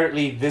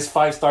apparently this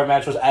 5-star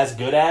match was as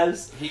good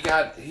as.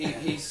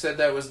 He said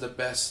that was the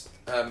best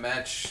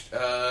match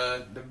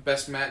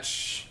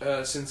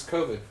since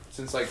COVID,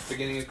 since like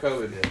beginning of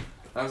COVID. Yeah.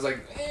 I was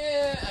like,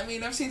 I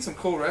mean, I've seen some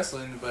cool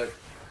wrestling, but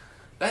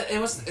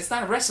it's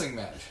not a wrestling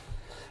match.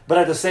 But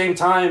at the same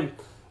time,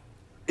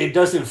 it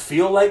doesn't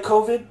feel like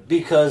COVID,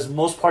 because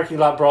most parking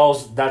lot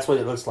brawls, that's what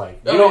it looks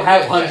like. You don't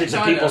have hundreds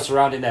of people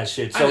surrounding that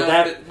shit. So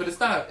but it's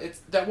not.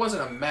 That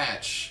wasn't a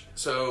match.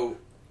 So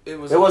It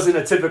wasn't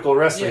a typical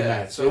wrestling Yeah,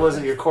 match. so- It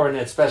wasn't your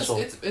Cornette special.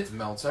 It's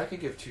Meltzer. I could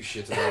give two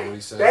shits about what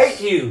he says.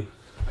 Thank you.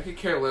 I could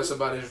care less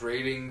about his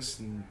ratings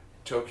and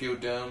Tokyo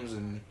Domes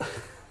and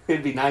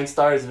It'd be 9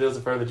 stars if it was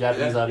in front of a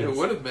Japanese audience. it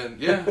would have been.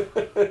 Yeah.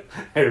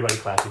 Everybody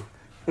clapping.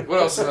 What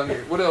else is on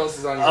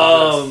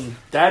your list?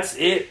 That's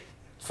it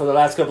for the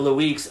last couple of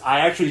weeks. I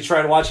actually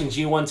tried watching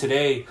G1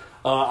 today.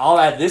 I'll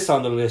add this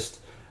on the list.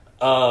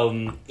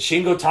 Shingo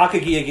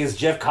Takagi against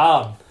Jeff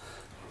Cobb.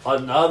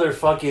 Another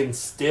fucking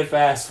stiff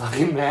ass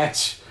fucking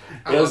match.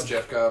 I love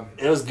Jeff Cobb.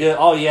 It was good.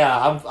 Oh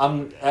yeah,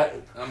 I'm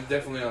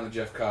definitely on the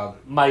Jeff Cobb.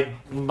 my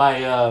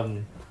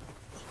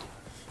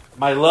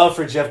love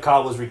for Jeff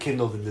Cobb was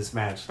rekindled in this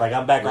match. Like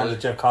I'm back on Really?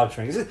 the Jeff Cobb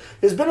train.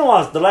 It's been a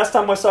while. The last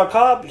time I saw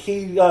Cobb,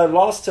 he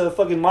lost to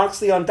fucking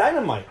Moxley on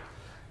Dynamite,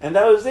 and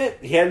that was it.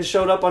 He hadn't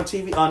showed up on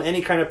TV on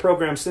any kind of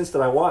program since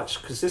that I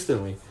watched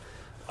consistently.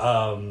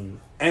 And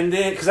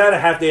then because I had a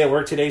half day at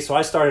work today, so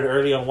I started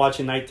early on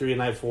watching night 3 and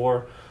night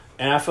 4,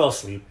 and I fell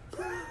asleep.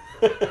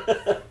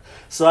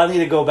 So I need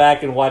to go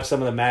back and watch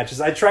some of the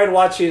matches. I tried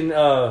watching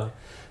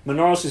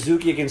Minoru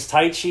Suzuki against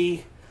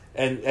Taichi,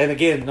 and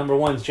again, number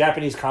one is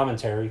Japanese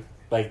commentary.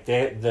 Like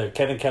the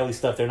Kevin Kelly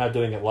stuff, they're not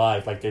doing it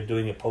live. Like they're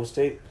doing it post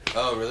tape.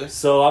 Oh, really?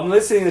 So I'm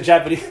listening to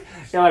Japanese.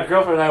 My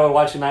girlfriend and I were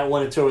watching night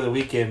 1 and 2 over the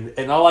weekend,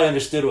 and all I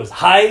understood was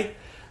hi,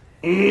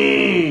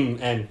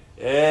 and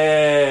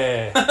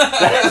eh.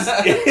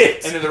 That's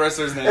it. And then the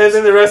wrestlers' names. And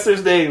then the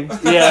wrestlers' names.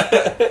 Yeah.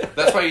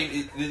 That's why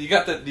you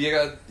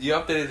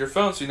updated your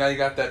phone, so now you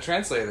got that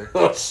translator.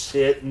 Oh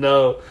shit!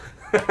 No.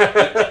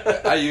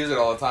 I use it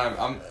all the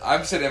time.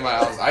 I'm sitting in my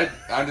house.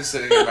 I'm just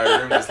sitting in my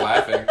room just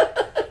laughing.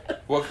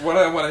 What do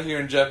I want to hear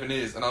in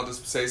Japanese? And I'll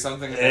just say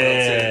something and then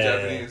I'll say it in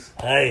Japanese.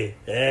 Hey,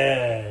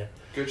 yeah.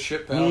 Good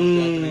shit, pal.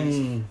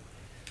 Japanese.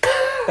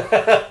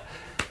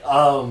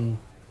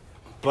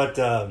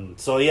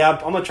 So yeah, I'm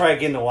gonna try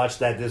again to watch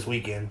that this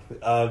weekend.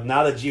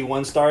 Now that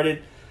G1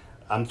 started,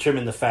 I'm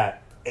trimming the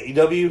fat.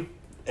 AEW,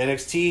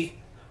 NXT,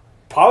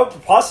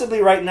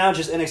 possibly right now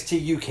just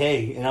NXT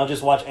UK, and I'll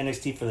just watch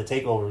NXT for the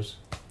takeovers.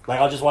 Like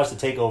I'll just watch the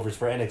takeovers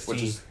for NXT,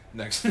 Which is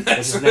next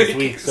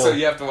week. So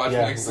you have to watch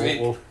next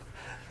week.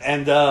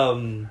 And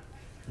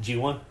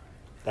G1,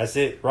 that's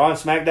it. Raw and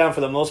SmackDown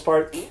for the most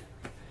part.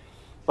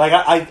 Like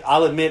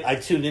I'll admit, I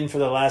tuned in for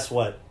the last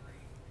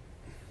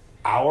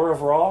hour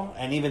of Raw,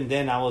 and even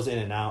then I was in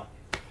and out.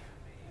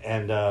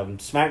 And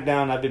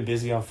SmackDown, I've been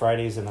busy on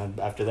Fridays, and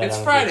after that, It's I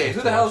don't Friday. get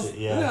Who to the watch hell's it.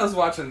 Yeah. who the hell's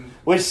watching?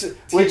 Which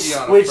TV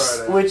on a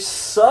Friday? which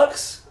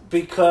sucks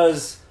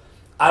because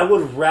I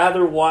would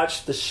rather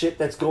watch the shit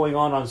that's going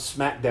on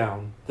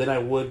SmackDown than I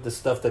would the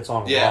stuff that's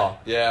on Raw.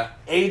 Yeah.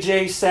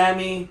 AJ,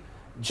 Sammy,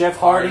 Jeff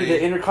Hardy,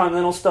 the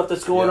Intercontinental stuff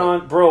that's going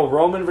on. Bro,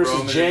 Roman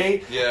versus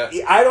Jay. Yeah.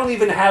 I don't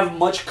even have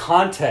much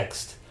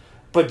context.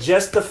 But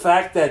just the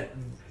fact that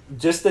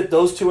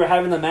those two are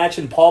having the match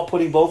and Paul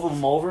putting both of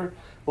them over,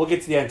 we'll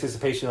get to the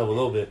anticipation of it a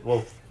little bit.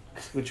 We'll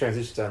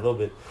transition to that a little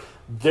bit.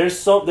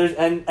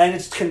 And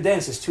it's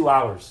condensed. It's 2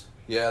 hours.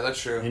 Yeah,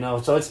 that's true. You know,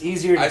 so it's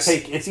easier to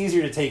take. It's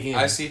easier to take in.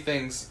 I see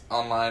things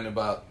online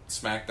about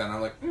SmackDown.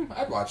 I'm like,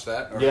 I'd watch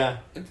that. Or, Yeah.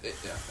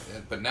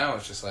 But now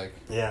it's just like,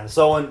 Yeah.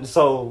 So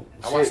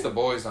I watched The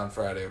Boys on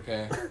Friday.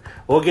 Okay.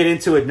 we'll get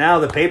into it now.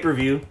 The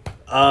pay-per-view.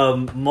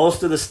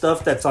 Most of the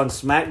stuff that's on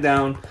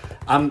SmackDown,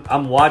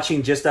 I'm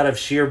watching just out of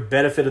sheer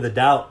benefit of the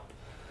doubt.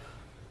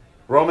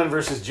 Roman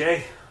versus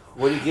Jay.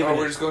 What are you giving?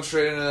 We're just going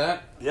straight into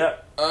that. Yeah.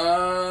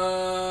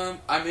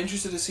 I'm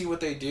interested to see what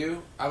they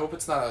do. I hope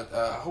it's not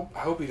I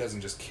hope he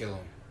doesn't just kill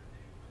him.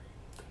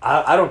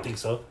 I don't think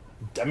so.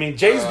 I mean,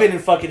 Jay's been in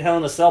fucking Hell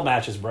in a Cell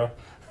matches, bro.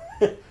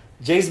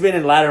 Jay's been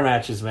in ladder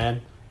matches,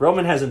 man.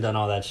 Roman hasn't done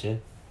all that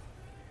shit.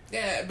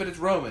 Yeah, but it's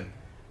Roman.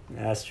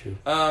 Yeah, that's true.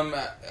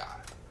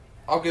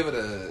 I'll give it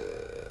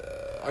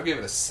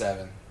a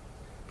 7.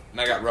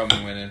 And I got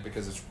Roman winning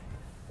because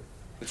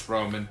it's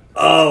Roman.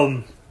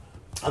 I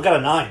got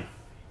a 9.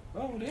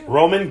 Oh damn.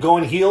 Roman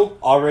going heel,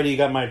 already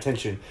got my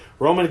attention.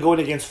 Roman going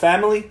against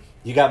family,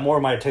 you got more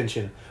of my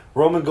attention.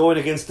 Roman going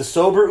against the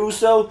sober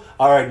Uso,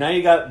 all right, now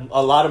you got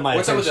a lot of my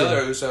What's up attention. with the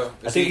other Uso?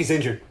 I think he's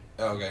injured.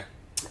 Oh, okay.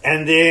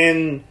 And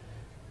then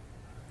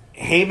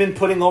Heyman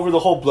putting over the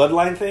whole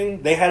bloodline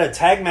thing. They had a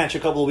tag match a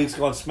couple of weeks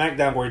ago on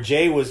SmackDown where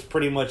Jay was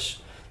pretty much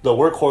the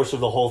workhorse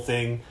of the whole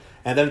thing.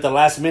 And then at the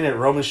last minute,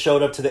 Roman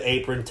showed up to the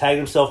apron, tagged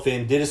himself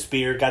in, did a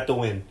spear, got the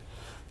win.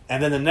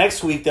 And then the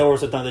next week, there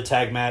was another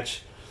tag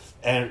match.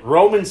 And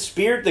Roman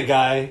speared the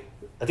guy.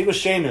 I think it was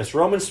Sheamus.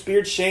 Roman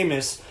speared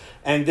Sheamus.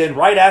 And then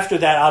right after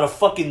that, out of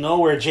fucking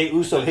nowhere, Jey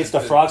Uso hits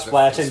the frog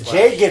splash. And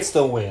Jay gets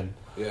the win.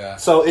 Yeah.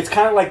 So it's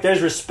kind of like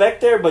there's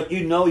respect there, but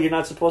you know you're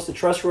not supposed to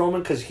trust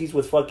Roman because he's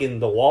with fucking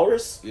the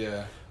Walrus.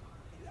 Yeah.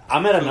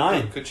 I'm at a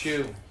 9. Could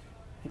you?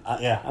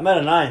 Yeah, I'm at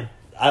a 9.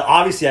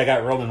 Obviously, I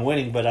got Roman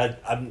winning, but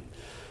I'm...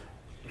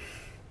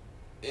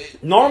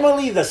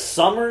 Normally, the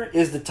summer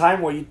is the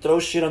time where you throw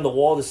shit on the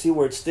wall to see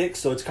where it sticks,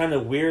 so it's kind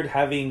of weird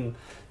having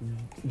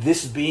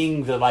this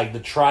being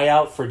the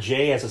tryout for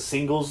Jay as a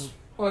singles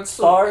Well, it's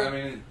star. Still,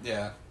 I mean,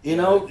 yeah. You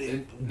know,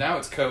 now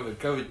it's COVID.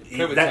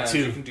 COVID that times.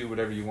 too. You can do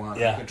whatever you want.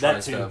 Yeah, you can try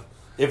that too. stuff.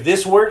 If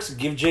this works,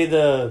 give Jay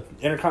the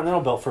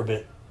Intercontinental belt for a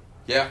bit.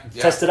 Yeah.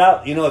 Test it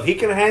out. You know, if he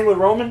can hang with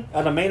Roman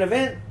at a main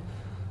event,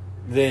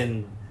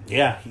 then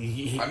yeah. I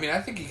mean, I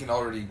think he can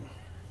already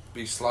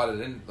be slotted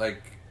in.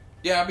 Like,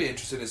 yeah, I'd be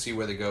interested to see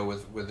where they go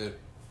with it.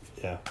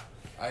 Yeah.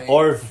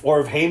 Or if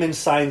Heyman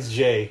signs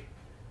Jay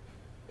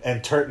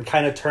and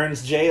kind of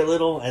turns Jay a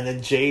little, and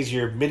then Jay's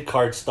your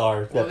mid-card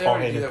star that Paul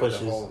Heyman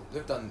pushes.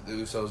 They've done the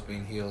Usos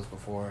being heels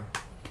before.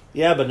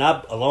 Yeah, but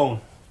not alone.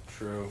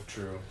 True.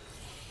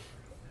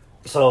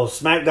 So,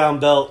 SmackDown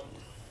belt.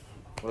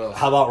 What else?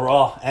 How about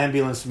Raw?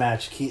 Ambulance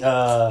match.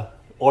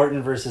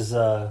 Orton versus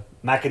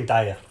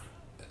McIntyre.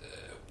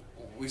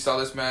 We saw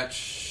this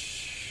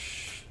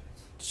match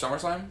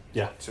SummerSlam?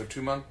 Yeah. So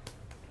a month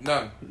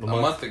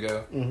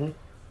ago. Mm-hmm.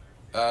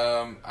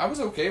 I was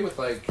okay with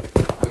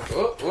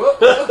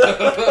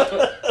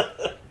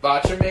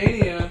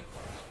Botchamania.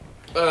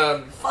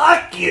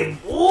 Fucking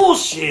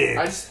bullshit.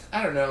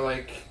 I don't know,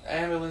 like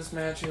ambulance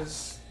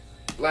matches,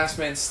 last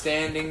man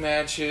standing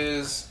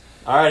matches.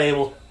 All right,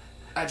 Abel.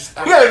 I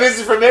We got a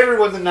visit from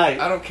everyone tonight.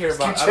 I don't care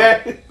about.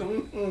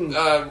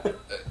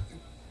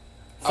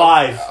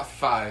 Five.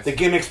 5. The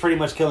gimmick's pretty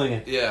much killing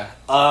it. Yeah.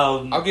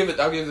 I'll give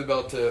the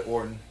belt to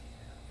Orton.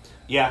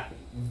 Yeah.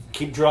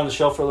 Keep Drew on the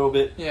shelf for a little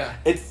bit. Yeah.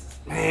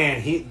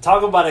 He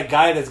talk about a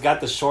guy that's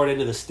got the short end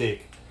of the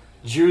stick.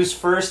 Drew's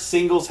first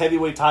singles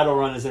heavyweight title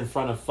run is in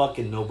front of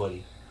fucking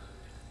nobody.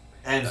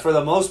 And for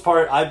the most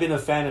part, I've been a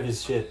fan of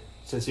his shit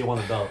since he won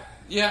the belt.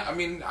 Yeah, I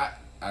mean,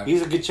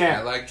 he's a good champ.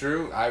 I like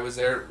Drew. I was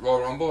there at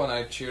Royal Rumble and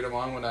I cheered him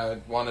on when I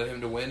wanted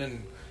him to win.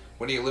 And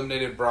when he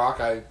eliminated Brock,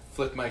 I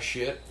flipped my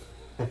shit.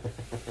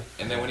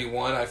 And then when he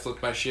won, I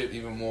flipped my shit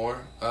even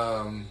more.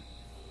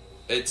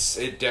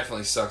 It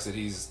definitely sucks that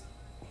he's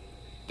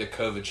the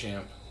COVID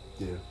champ.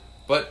 Yeah.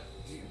 But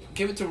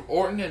give it to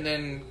Orton and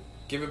then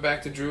give it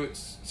back to Drew at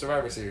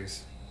Survivor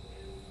Series.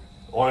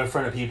 Or in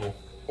front of people.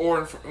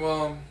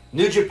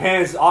 New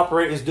Japan is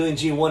doing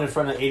G1 in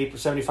front of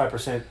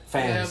 75%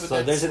 fans. Yeah,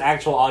 so there's an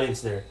actual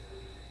audience there.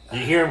 You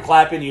hear them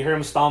clapping, you hear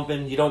them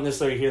stomping. You don't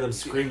necessarily hear them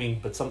screaming,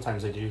 but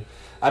sometimes they do.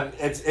 And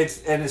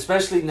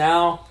especially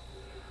now.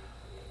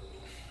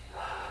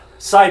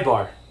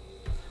 Sidebar.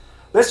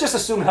 Let's just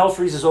assume hell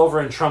freezes over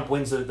and Trump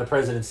wins the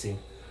presidency.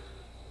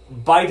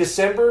 By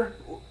December,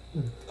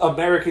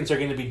 Americans are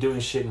going to be doing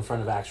shit in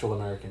front of actual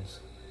Americans.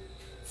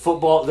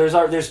 Football.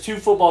 There's 2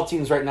 football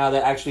teams right now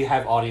that actually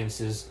have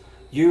audiences.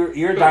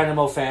 You're a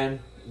Dynamo fan.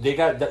 You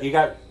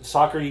got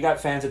soccer. You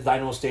got fans at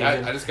Dynamo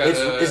Stadium.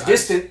 It's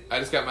distant. I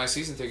just got my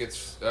season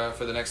tickets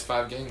for the next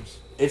 5 games.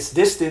 It's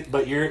distant,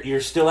 but you're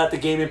still at the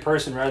game in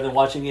person rather than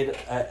watching it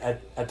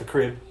at the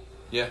crib.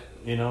 Yeah.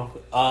 You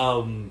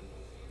know.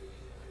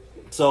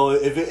 So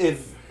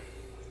if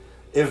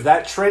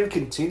that trend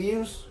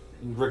continues,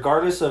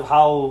 regardless of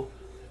how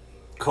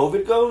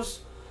COVID goes,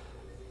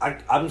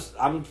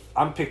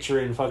 I'm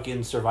picturing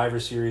fucking Survivor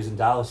Series in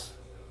Dallas,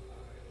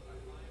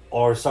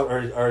 or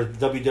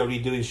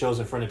WWE doing shows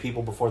in front of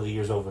people before the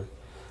year's over.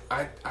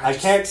 I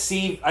can't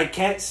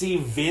see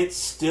Vince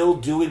still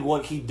doing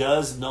what he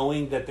does,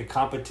 knowing that the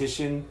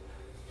competition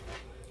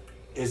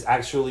is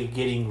actually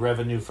getting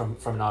revenue from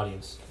an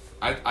audience.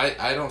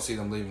 I don't see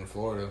them leaving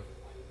Florida.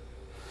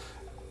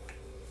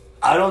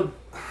 I don't.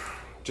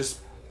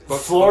 Just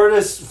Florida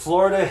is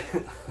Florida.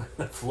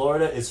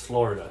 Florida's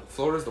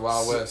the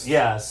Wild West.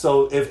 Yeah,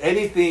 so if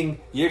anything,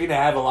 you're going to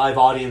have a live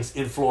audience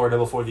in Florida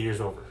before the year's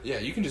over. Yeah,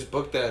 you can just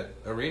book that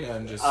arena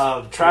and just...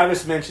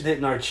 Travis mentioned it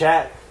in our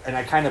chat, and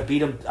I kind of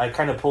beat him. I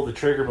kind of pulled the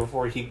trigger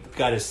before he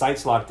got his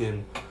sights locked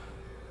in.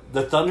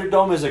 The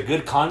Thunderdome is a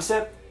good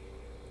concept.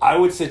 I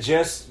would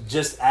suggest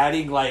just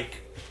adding like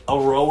a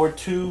row or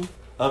 2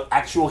 of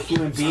actual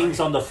human beings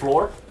on the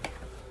floor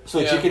so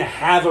that you can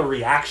have a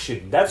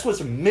reaction. That's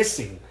what's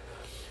missing.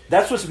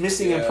 That's what's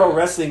missing in pro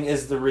wrestling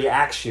is the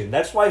reaction.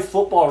 That's why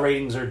football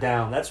ratings are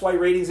down. That's why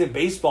ratings in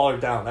baseball are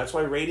down. That's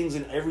why ratings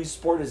in every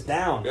sport is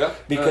down. Yeah,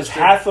 because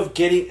half of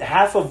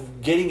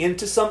getting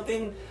into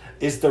something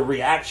is the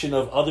reaction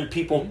of other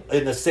people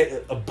in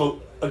the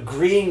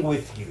agreeing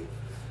with you.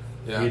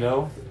 Yeah. You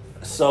know?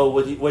 So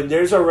when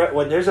there's a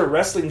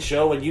wrestling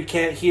show and you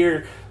can't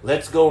hear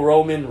 "Let's go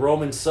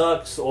Roman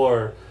sucks"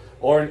 or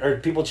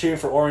people cheering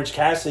for Orange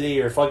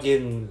Cassidy or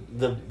fucking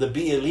the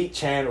Be Elite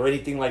chant or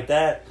anything like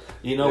that,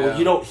 you know, when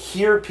you don't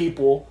hear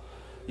people,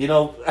 you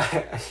know,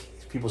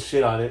 people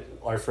shit on it.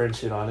 Our friends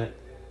shit on it.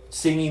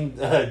 Singing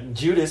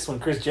Judas when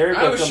Chris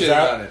Jericho comes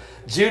out. On it.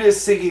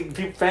 Judas singing,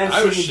 fans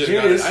singing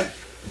Judas.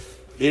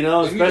 You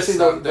know, especially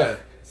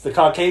the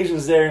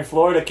Caucasians there in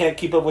Florida can't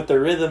keep up with the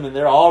rhythm and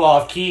they're all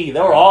off key. They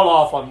were all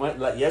off on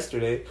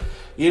yesterday.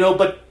 You know,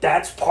 but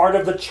that's part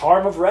of the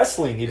charm of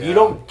wrestling. If you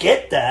don't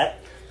get that,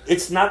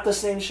 it's not the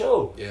same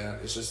show. Yeah,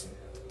 it's just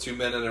 2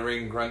 men in a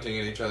ring grunting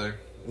at each other.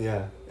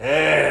 Yeah.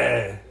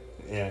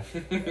 Yeah.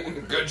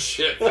 Good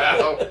shit,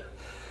 pal.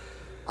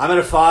 I'm at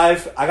a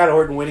 5. I got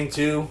Orton winning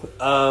too.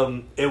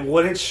 It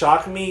wouldn't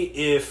shock me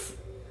if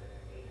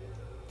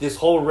this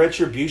whole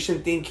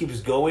retribution thing keeps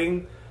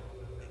going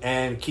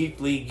and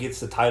Keith Lee gets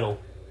the title.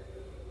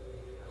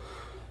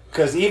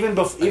 Because even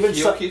before, even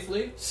heel Keith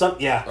Lee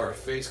yeah, or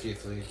face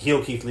Keith Lee.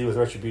 heel Keith Lee with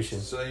Retribution.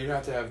 So then you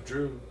have to have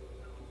Drew.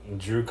 And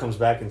Drew comes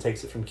back and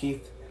takes it from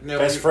Keith. No,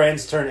 Best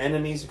friends turn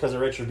enemies because of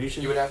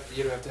Retribution. You'd have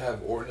to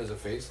have Orton as a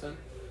face then.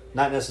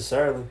 Not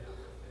necessarily.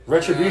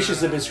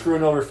 Retributions have been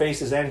screwing over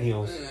faces and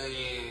heels.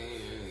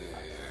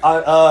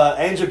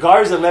 Angel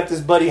Garza left his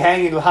buddy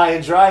hanging high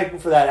and dry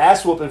for that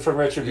ass whooping from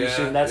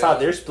Retribution. Yeah, That's how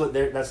they're split.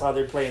 That's how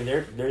they're playing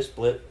their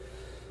split.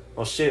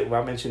 Well, shit,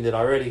 I mentioned it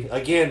already.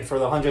 Again, for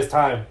the 100th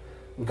time,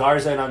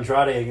 Garza and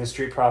Andrade against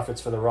Street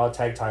Profits for the Raw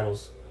Tag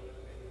Titles.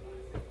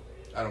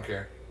 I don't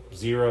care.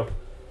 0.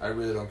 I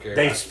really don't care.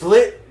 They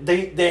split.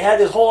 They had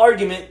this whole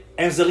argument,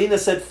 and Zelina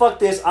said, "Fuck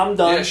this, I'm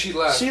done." Yeah, she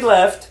left. She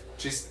left.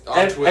 She's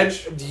on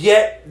Twitch. And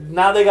yet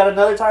now they got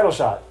another title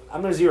shot.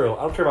 I'm a 0.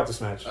 I don't care about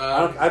this match.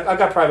 I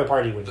got Private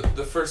Party winning.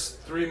 The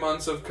first 3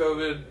 months of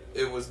COVID,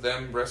 it was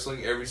them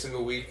wrestling every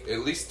single week, at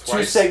least 2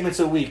 twice. segments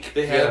a week.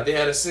 They had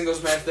a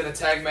singles match, then a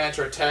tag match,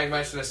 or a tag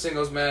match, then a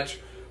singles match,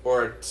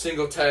 or a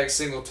single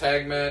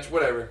tag match,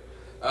 whatever.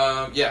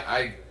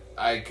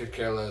 I could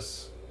care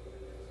less.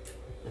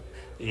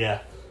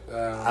 Yeah.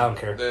 I don't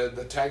care.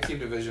 The tag team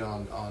division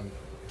on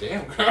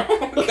damn girl.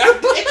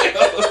 God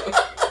damn.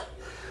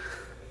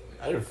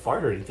 I didn't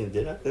fart or anything,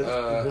 did I?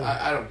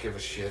 I don't give a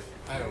shit.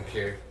 I don't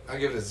care. I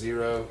give it a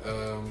 0.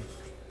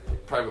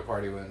 Private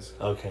Party wins.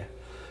 Okay.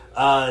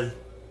 How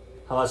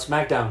about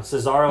SmackDown?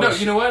 Cesaro. No,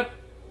 you know what?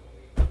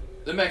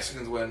 The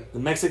Mexicans win. The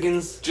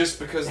Mexicans Just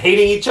because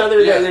hating each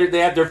other. Yeah.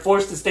 They're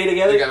forced to stay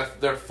together.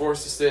 They're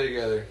forced to stay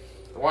together.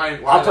 Why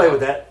I'll play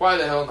with that. Why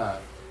the hell not?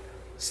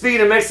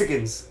 Speaking of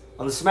Mexicans,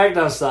 on the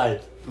SmackDown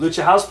side,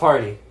 Lucha House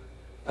Party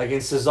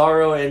against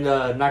Cesaro and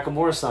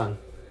Nakamura-san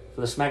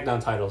for the SmackDown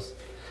titles.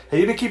 Have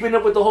you been keeping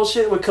up with the whole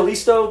shit with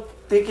Kalisto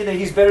thinking that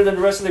he's better than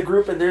the rest of the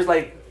group? And there's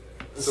like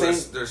the So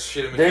same. there's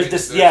shit in between.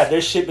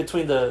 There's shit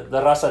between the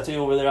Raza too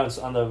over there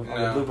on the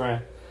blue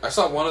brand. I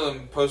saw one of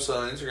them post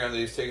on Instagram that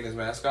he's taking his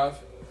mask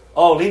off.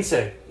 Oh,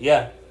 Lince,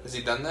 yeah. Has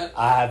he done that?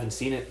 I haven't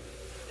seen it.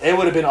 It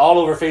would have been all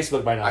over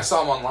Facebook by now. I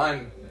saw him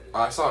online.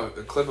 I saw a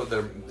clip of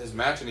his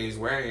match and he's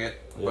wearing it.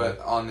 Yeah. But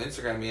on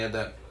Instagram he had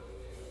that.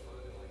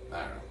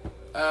 I don't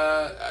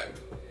know.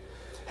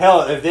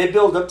 Hell, if they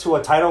build up to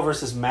a title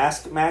versus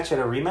mask match at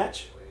a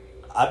rematch,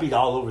 I'd be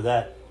all over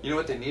that. You know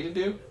what they need to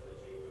do?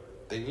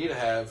 They need to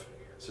have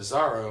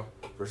Cesaro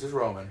versus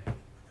Roman.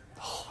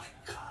 Oh my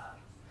god!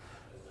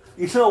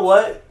 You know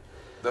what?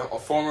 A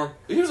former,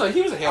 he was a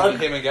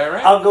Heyman guy,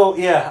 right? I'll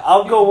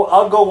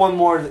go one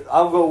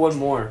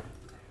more.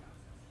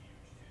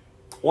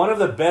 One of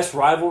the best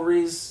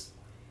rivalries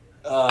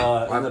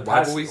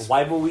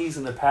rivalries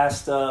in the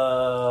past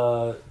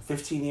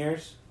 15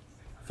 years.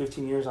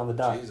 15 years on the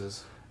dot.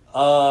 Jesus.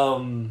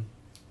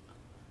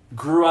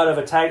 Grew out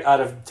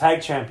of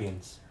tag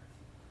champions.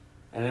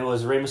 And it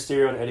was Rey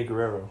Mysterio and Eddie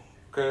Guerrero.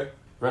 Okay.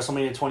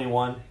 WrestleMania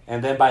 21.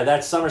 And then by that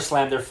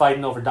SummerSlam, they're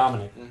fighting over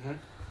Dominic. Mm-hmm.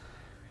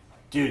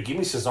 Dude, give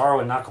me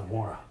Cesaro and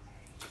Nakamura.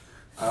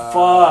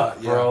 Fuck,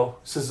 yeah. bro.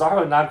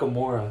 Cesaro and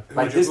Nakamura.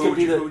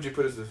 Who would you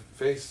put as the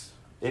face?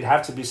 It'd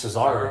have to be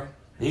Cesaro.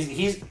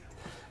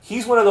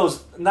 He's one of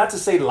those, not to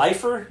say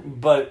lifer,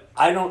 but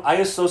I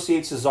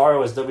associate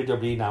Cesaro as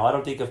WWE now. I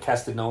don't think of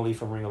Castagnoli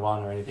from Ring of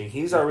Honor or anything.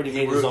 He's already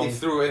made his own. He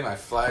threw away my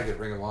flag at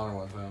Ring of Honor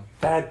one time.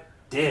 Bad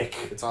dick.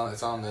 It's on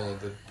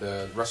the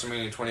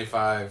WrestleMania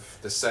 25,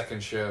 the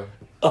second show.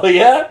 Oh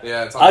yeah?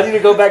 Yeah, it's on. I need to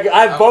go back.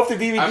 I have both the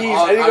DVDs.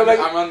 I need to go back.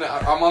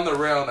 I'm on the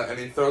rail and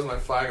he throws my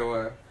flag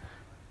away.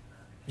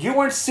 You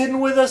weren't sitting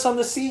with us on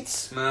the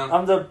seats?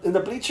 No. In the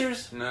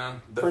bleachers? No.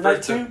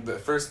 Night 2? The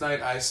first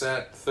night I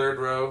sat third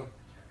row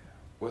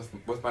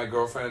with my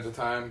girlfriend at the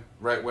time,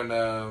 right when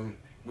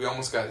we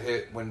almost got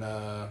hit when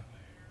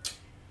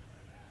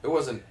it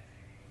wasn't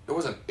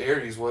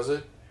Aries, was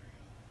it?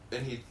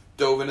 And he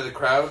dove into the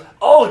crowd.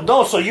 Oh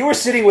no! So you were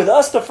sitting with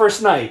us the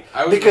first night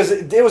because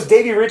it was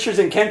Davey Richards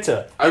and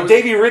Kenta, and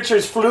Davey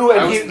Richards flew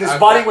and his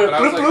body went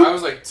bloop bloop. I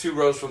was like 2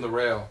 rows from the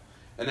rail,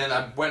 and then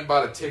I went and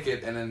bought a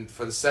ticket, and then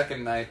for the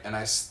second night, and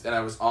I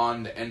was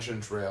on the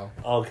entrance rail.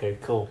 Okay,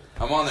 cool.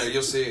 I'm on there.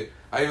 You'll see it.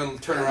 I even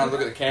turn around, look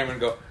at the camera, and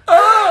go,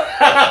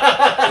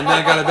 ah! And then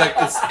I got it back.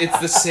 It's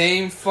the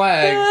same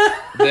flag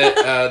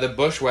that the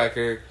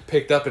bushwhacker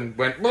picked up and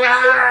went.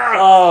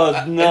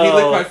 Oh no! And he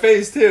licked my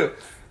face too.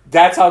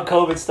 That's how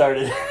COVID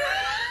started.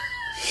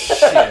 Shit,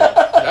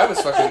 that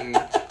was fucking.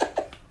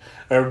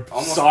 Or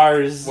almost,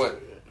 SARS. What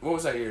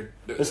was that year?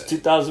 It was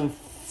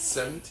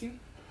 2017.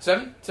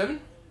 7?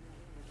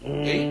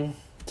 8?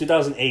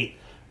 2008.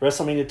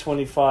 WrestleMania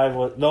 25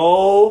 was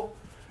no.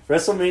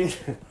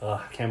 WrestleMania. Oh,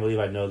 I can't believe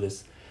I know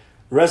this.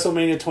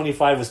 WrestleMania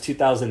 25 was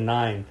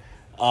 2009.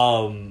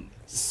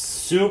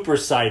 Super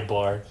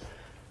sidebar.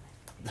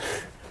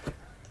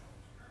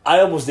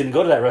 I almost didn't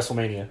go to that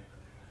WrestleMania.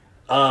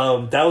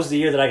 That was the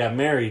year that I got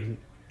married,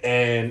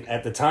 and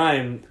at the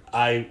time,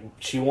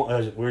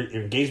 we're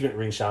engagement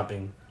ring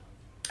shopping,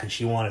 and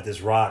she wanted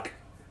this rock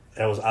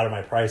that was out of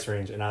my price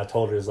range, and I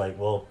told her, it's like,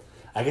 well,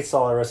 I could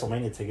sell our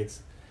WrestleMania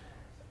tickets,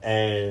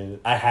 and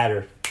I had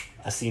her,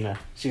 Asina.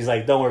 She's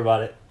like, don't worry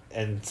about it,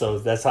 and so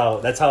that's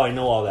how I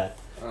know all that.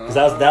 Because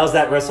that was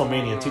that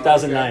WrestleMania,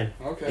 2009.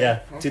 Okay. Yeah,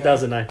 okay.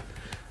 2009.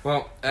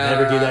 Well,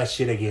 Never do that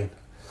shit again.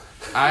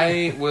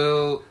 I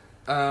will.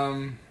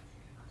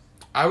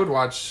 I would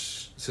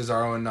watch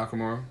Cesaro and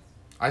Nakamura.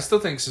 I still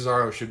think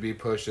Cesaro should be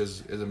pushed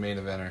as a main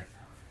eventer,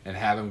 and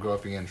have him go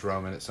up against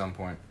Roman at some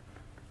point.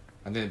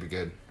 I think it'd be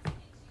good.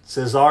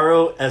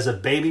 Cesaro as a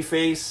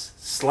babyface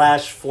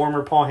 /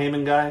 former Paul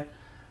Heyman guy.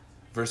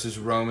 Versus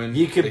Roman.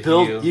 You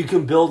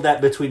can build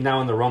that between now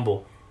and the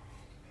Rumble.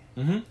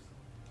 Mm-hmm.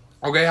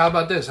 Okay, how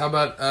about this? How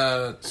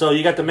about So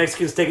you got the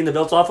Mexicans taking the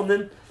belts off them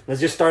then? Let's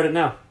just start it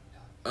now.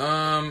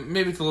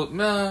 maybe it's a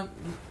little.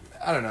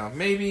 I don't know.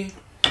 Maybe.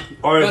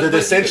 Or the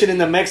dissension in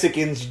the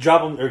Mexicans,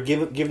 drop them or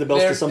give the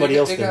belts to somebody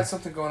else. They then. got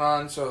something going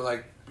on, so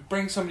like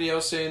bring somebody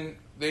else in.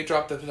 They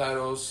drop the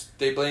titles.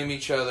 They blame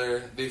each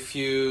other. They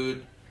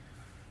feud.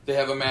 They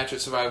have a match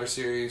at Survivor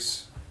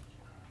Series.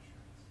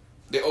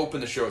 They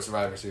open the show at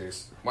Survivor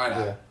Series. Why not?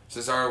 Yeah.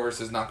 Cesaro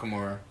versus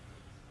Nakamura.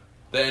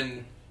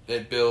 Then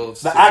it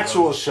builds. The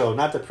actual show,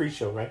 not the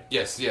pre-show, right?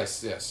 Yes.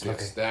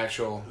 Okay. The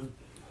actual.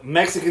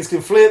 Mexicans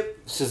can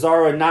flip.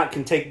 Cesaro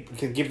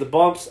can give the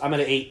bumps. I'm at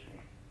an 8.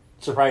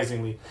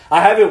 Surprisingly,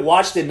 I haven't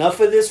watched enough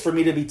of this for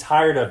me to be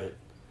tired of it.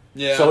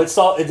 Yeah. So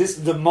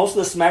most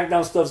of the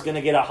SmackDown stuff is going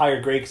to get a higher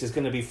grade because it's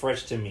going to be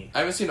fresh to me. I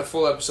haven't seen a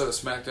full episode of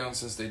SmackDown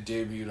since they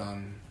debuted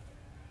on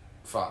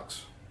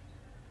Fox.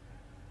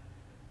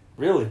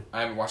 Really?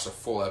 I haven't watched a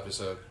full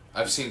episode.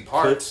 I've seen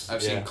parts.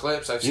 I've seen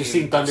clips. I've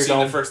seen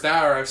Thunderdome. the first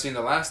hour. I've seen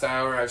the last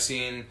hour. I've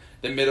seen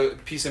the middle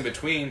piece in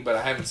between, but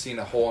I haven't seen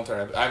the whole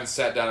entire. I haven't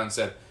sat down and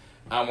said,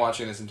 "I'm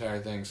watching this entire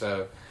thing."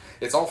 So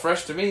it's all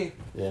fresh to me.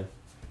 Yeah.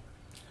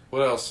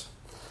 What else?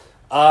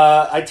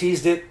 I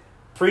teased it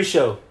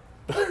pre-show.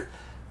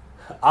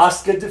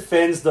 Asuka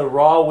defends the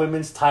Raw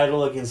Women's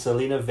title against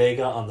Zelina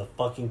Vega on the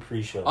fucking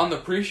pre-show. On the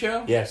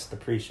pre-show? Yes, the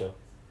pre-show.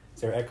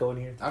 Is there echo in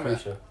here? I'm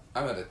Pre-show.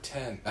 at a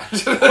 10.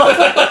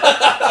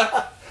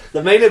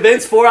 The main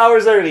event's 4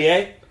 hours early,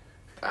 eh?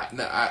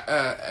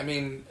 I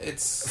mean,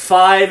 it's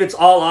 5. It's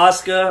all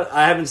Asuka.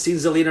 I haven't seen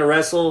Zelina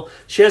wrestle.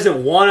 She hasn't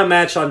won a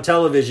match on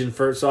television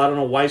so I don't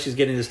know why she's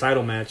getting this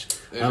title match.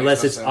 It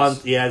Unless makes it's no on.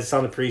 sense. Yeah, it's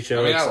on the pre-show.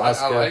 I mean, It's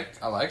Asuka.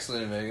 I like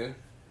Selena Vega.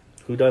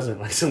 Who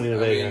doesn't like Zelina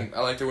Vega? I mean, I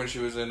liked her when she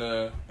was in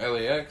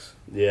LAX.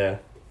 Yeah.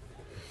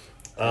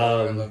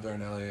 I loved her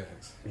in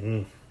LAX.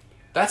 Mm,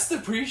 That's the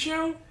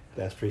pre-show?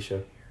 that's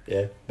pre-show.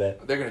 Yeah,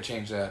 bet. They're gonna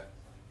change that.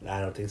 I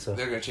don't think so.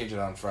 They're gonna change it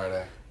on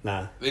Friday.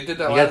 Nah. They did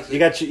that.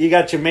 You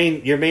got your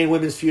main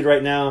women's feud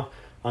right now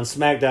on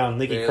SmackDown.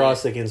 Nikki Bayley.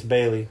 Cross against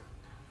Bayley.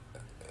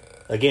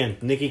 Again,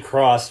 Nikki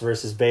Cross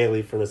versus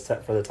Bayley for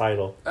the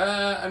title.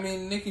 I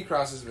mean, Nikki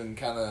Cross has been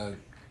kind of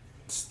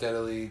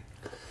steadily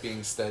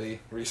being steady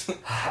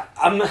recently.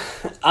 I'm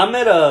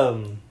at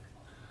a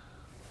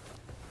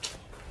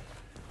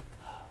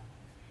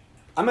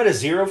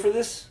 0 for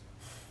this.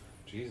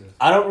 Jesus.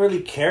 I don't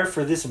really care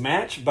for this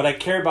match, but I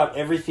care about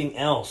everything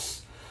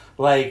else.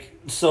 Like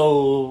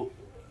Sasha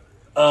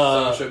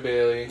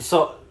Bailey,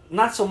 so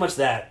not so much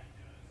that.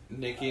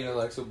 Nikki and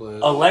Alexa Bliss.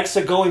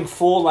 Alexa going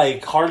full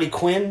like Harley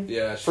Quinn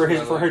Yeah, for she's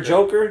her like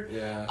Joker.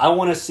 Yeah. I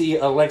want to see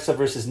Alexa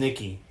versus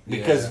Nikki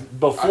because I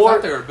before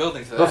thought they were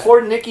building to that.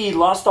 before Nikki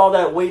lost all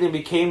that weight and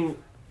became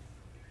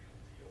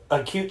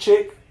a cute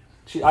chick.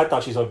 I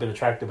thought she's always been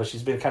attractive, but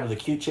she's been kind of the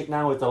cute chick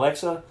now with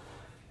Alexa.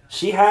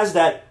 She has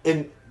that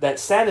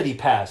sanity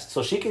past,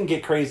 so she can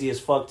get crazy as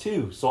fuck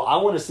too. So I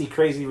want to see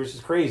crazy versus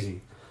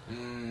crazy.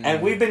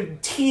 And we've been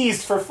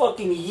teased for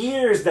fucking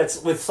years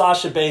that's with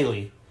Sasha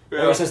Bailey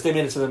ever since they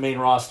made it to the main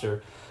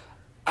roster.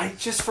 I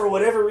just, for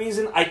whatever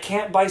reason, I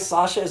can't buy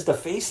Sasha as the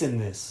face in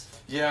this.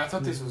 Yeah, I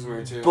thought this was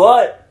weird too.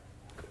 But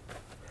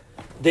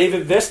they've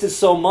invested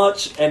so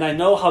much, and I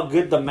know how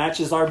good the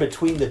matches are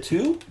between the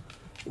two,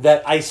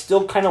 that I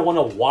still kind of want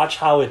to watch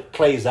how it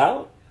plays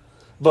out.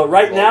 But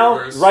right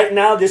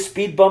now, this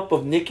speed bump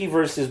of Nikki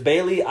versus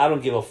Bayley, I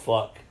don't give a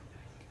fuck.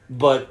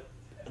 But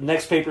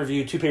next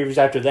pay-per-view, 2 pay-per-views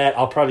after that,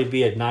 I'll probably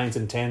be at 9s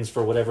and 10s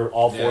for whatever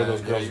all 4 of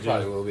those girls you do.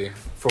 probably will be.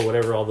 For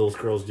whatever all those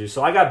girls do.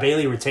 So I got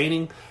Bayley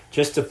retaining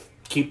just to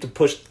keep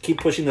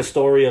pushing the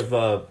story of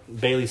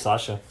Bayley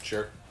Sasha.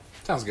 Sure.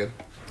 Sounds good.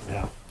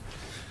 Yeah.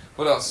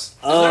 What else?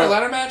 Is there a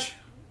ladder match?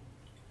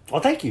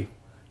 Well, thank you.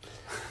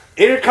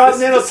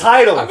 Intercontinental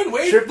title. I've been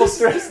waiting. Triple This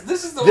threat.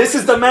 is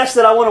Is the match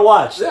that I want to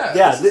watch. Yeah,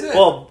 this is it.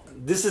 Well,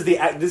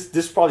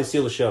 this probably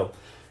seal the show.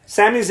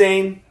 Sami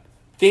Zayn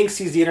thinks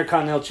he's the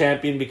Intercontinental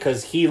Champion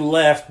because he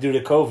left due to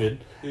COVID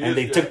and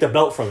they took the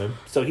belt from him.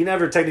 So he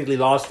never technically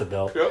lost the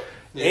belt. Yep.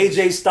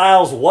 AJ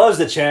Styles was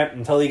the champ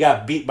until he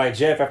got beat by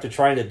Jeff after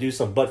trying to do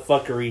some butt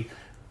fuckery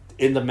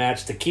in the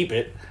match to keep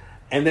it.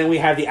 And then we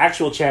have the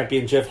actual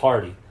champion, Jeff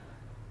Hardy.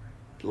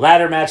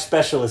 Ladder match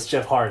specialist,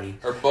 Jeff Hardy.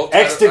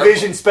 X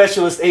Division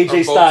specialist, AJ Are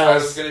both Styles.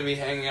 titles going to be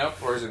hanging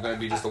up, or is it going to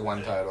be just the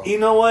one title? You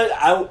know what?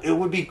 It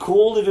would be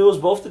cool if it was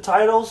both the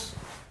titles,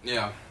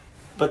 Yeah.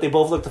 but they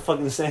both look the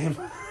fucking same.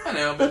 I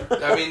know,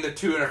 but I mean, the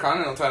 2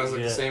 Intercontinental titles look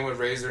Yeah. the same with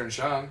Razor and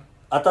Shawn.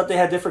 I thought they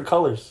had different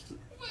colors.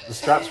 The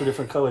straps were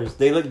different colors.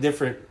 They look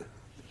different.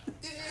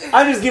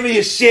 I'm just giving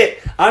you shit.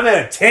 I'm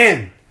at a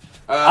 10.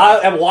 I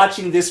am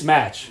watching this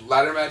match.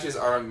 Ladder matches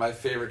are my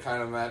favorite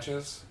kind of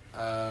matches.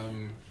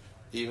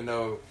 Even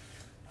though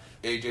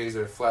AJ's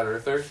a flat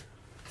earther.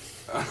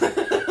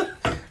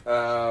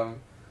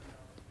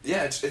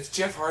 Yeah, it's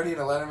Jeff Hardy in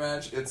a ladder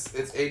match. It's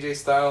AJ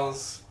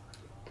Styles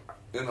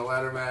in a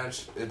ladder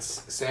match.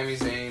 It's Sami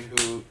Zayn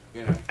who,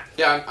 you know.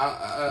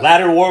 Yeah,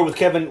 Ladder war with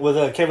Kevin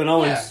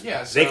Owens.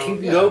 Yeah. So, they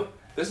can go.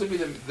 This would be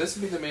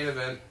the main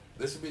event.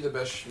 This would be the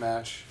best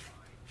match.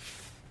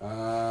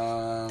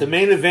 The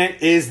main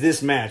event is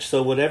this match.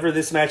 So whatever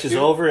this match is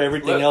over,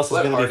 everything else is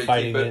going to be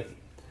fighting it.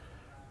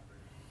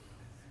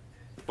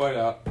 Why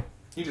not?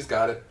 You just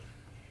got it.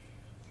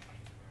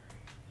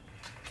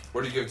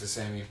 What do you give it to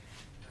Sammy?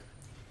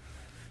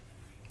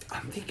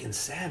 I'm thinking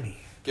Sammy.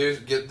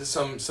 Get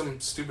some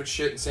stupid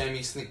shit in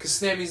Sammy, because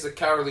Sammy's a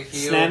cowardly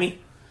heel. Sammy?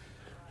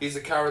 He's a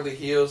cowardly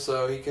heel,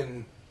 so he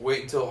can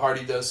wait until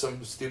Hardy does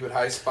some stupid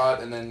high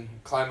spot and then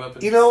climb up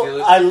and steal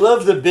it. I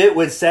love the bit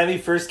when Sammy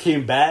first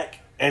came back,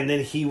 and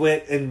then he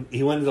went into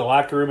the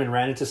locker room and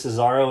ran into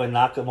Cesaro and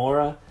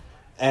Nakamura,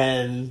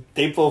 and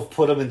they both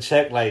put him in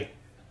check, like,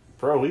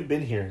 bro, we've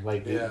been here.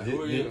 Like,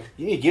 who are you?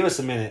 You need to give us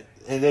a minute.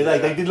 And they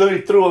they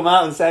literally threw him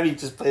out, and Sammy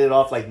just played it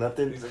off like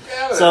nothing. He's like,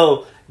 yeah,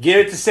 so give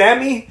it to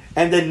Sammy,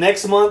 and then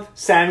next month,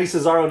 Sammy,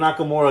 Cesaro,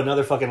 Nakamura,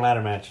 another fucking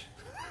ladder match.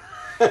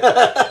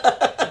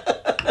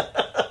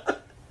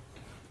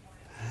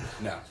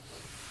 No,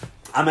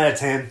 I'm at a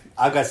 10.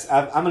 I'm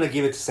gonna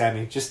give it to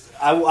Sammy. Just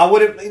I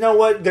wouldn't. You know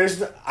what?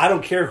 I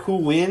don't care who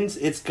wins.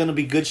 It's gonna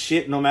be good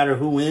shit no matter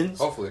who wins.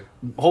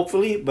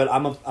 Hopefully, but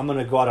I'm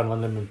gonna go out on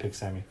London and pick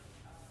Sammy.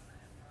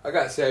 I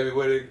got Sammy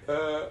winning.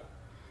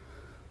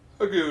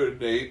 I'll give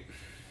it an 8.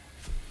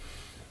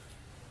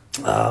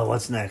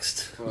 What's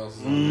next? What else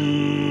is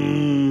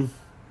on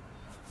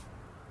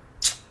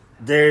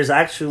There's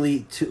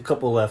actually a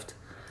couple left.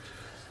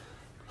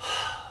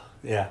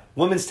 Yeah,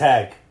 women's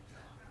tag,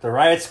 the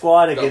Riot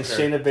Squad against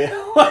Shayna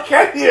Baszler. I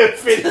can't even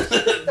finish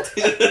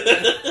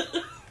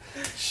it.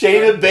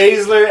 Shayna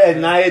Baszler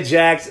and Nia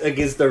Jax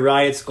against the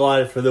Riot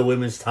Squad for the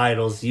women's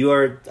titles. You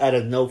are at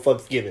a no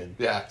fucks given.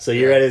 Yeah. So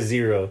you're at a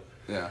 0.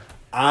 Yeah.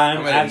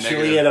 I'm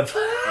actually at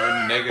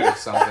a negative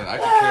something. I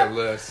could care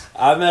less.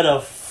 I'm at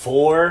a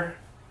 4.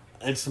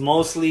 It's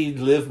mostly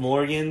Liv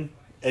Morgan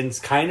and it's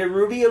kind of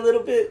Ruby a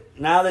little bit.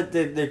 Now that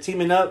they're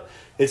teaming up,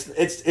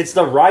 it's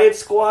the Riot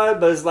Squad,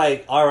 but it's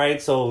like, all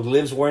right, so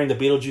Liv's wearing the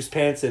Beetlejuice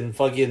pants and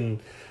fucking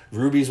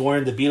Ruby's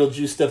wearing the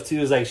Beetlejuice stuff too.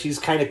 It's like she's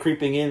kind of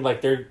creeping in,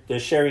 like they're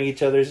sharing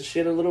each other's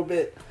shit a little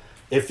bit.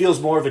 It feels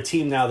more of a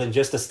team now than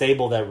just a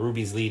stable that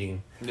Ruby's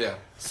leading. Yeah.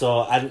 So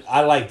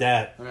I like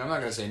that. I mean, I'm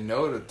not gonna say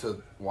no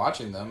to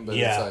watching them, but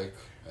yeah. It's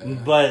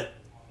like. But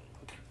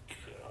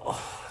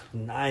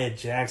Nia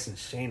Jax and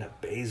Shayna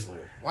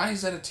Baszler. Why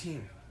is that a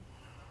team?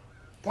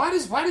 Why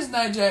does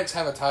Nia Jax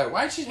have a title?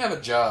 Why does she have a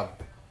job?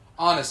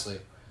 Honestly,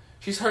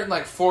 she's hurting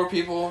like 4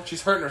 people.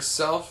 She's hurting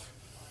herself.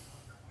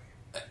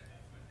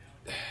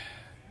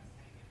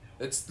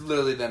 It's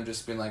literally them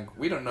just being like,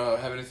 we don't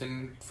have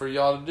anything for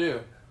y'all to do.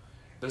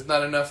 There's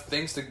not enough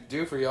things to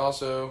do for y'all,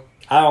 so...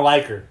 I don't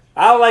like her.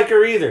 I don't like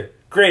her either.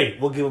 Great,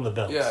 we'll give them the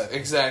belts. Yeah,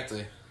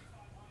 exactly.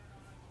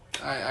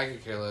 I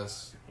could care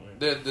less.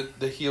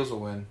 The heels will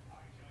win.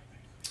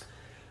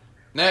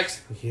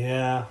 Next.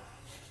 Yeah.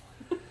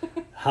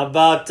 How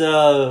about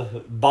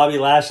Bobby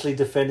Lashley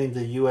defending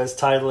the U.S.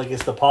 title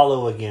against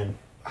Apollo again?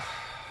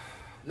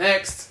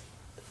 Next.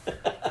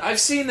 I've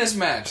seen this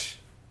match.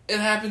 It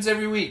happens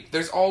every week.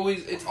 It's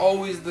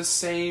always the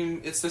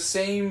same. It's the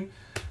same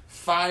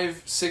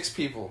 5-6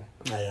 people.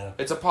 Yeah.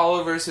 It's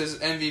Apollo versus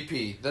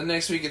MVP. The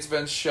next week it's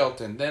Vince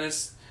Shelton. Then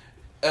it's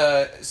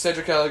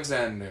Cedric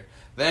Alexander.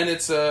 Then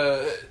it's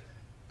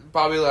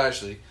Bobby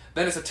Lashley.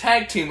 Then it's a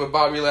tag team with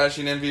Bobby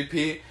Lashley and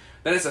MVP.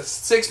 Then it's a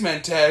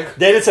 6-man tag.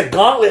 Then it's a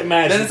gauntlet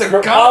match. Then it's a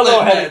Apollo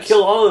gauntlet match. had to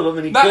kill all of them,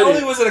 and he Not couldn't.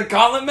 only was it a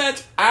gauntlet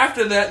match,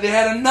 after that they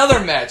had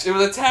another match. It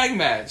was a tag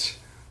match.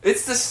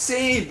 It's the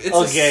same. It's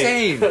the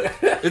same.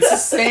 It's the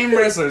same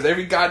wrestlers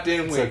every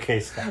goddamn week. It's okay,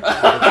 Scott.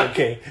 It's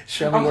okay.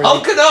 I'm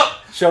hulking up.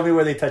 Show me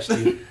where they touched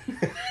you.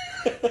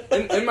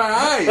 in my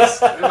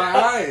eyes. In my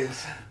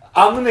eyes.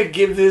 I'm gonna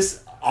give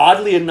this.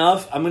 Oddly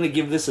enough, I'm gonna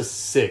give this a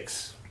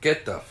 6.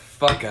 Get the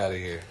fuck out of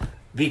here.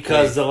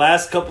 Because the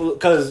last couple.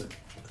 Because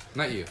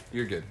not you.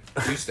 You're good.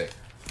 You stay.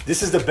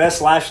 This is the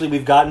best Lashley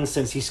we've gotten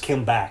since he's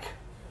come back.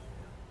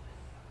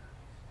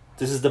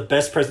 This is the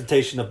best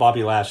presentation of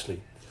Bobby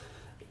Lashley.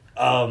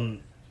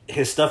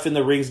 His stuff in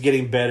the ring's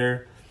getting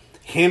better.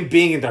 Him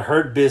being in the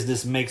Hurt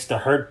Business makes the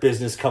Hurt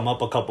Business come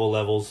up a couple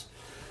levels.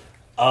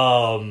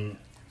 And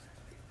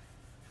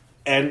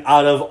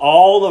out of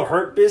all the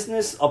Hurt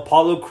Business,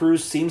 Apollo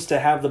Crews seems to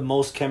have the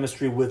most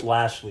chemistry with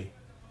Lashley.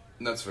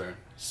 That's fair.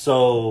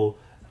 So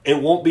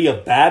it won't be a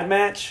bad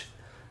match.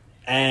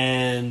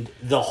 And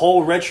the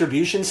whole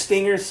Retribution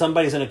stinger,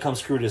 somebody's going to come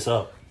screw this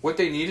up. What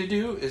they need to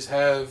do is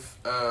have...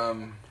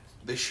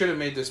 they should have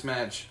made this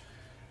match...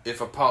 If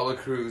Apollo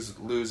Crews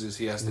loses,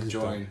 he has to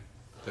join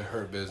the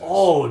Hurt Business.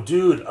 Oh,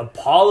 dude,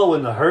 Apollo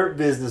in the Hurt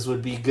Business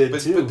would be good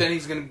too. But then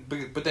he's gonna.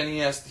 But then he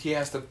has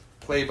to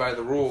play by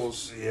the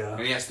rules. Yeah.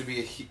 And he has to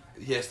be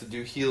he has to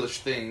do heelish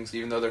things,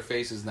 even though they're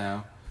faces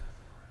now.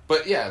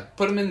 But yeah,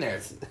 put him in there.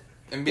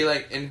 And be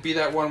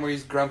that one where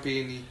he's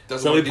grumpy and he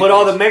doesn't. So we put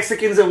all the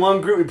Mexicans in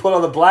one group, we put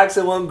all the blacks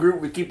in one group,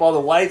 we keep all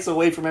the whites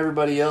away from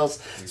everybody else.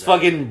 Exactly. It's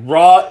fucking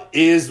Raw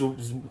is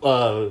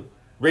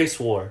race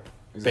war,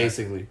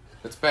 basically.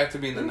 It's back to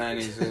being the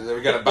 90s.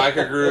 We got a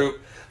biker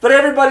group. But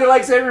everybody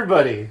likes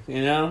everybody,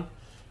 you know?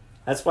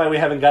 That's why we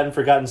haven't gotten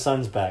Forgotten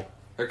Sons back.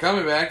 They're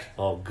coming back.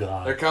 Oh,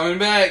 God. They're coming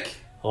back.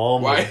 Oh,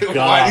 my God.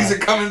 Why is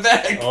it coming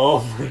back? Oh,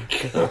 my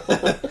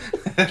God.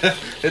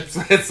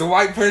 It's a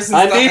white person.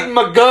 I need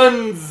my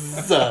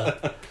guns.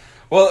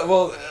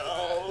 Well,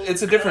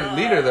 it's a different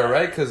leader, though,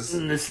 right? Because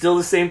it's still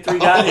the same three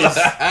guys.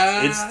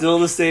 It's still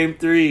the same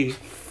three.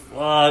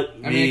 Fuck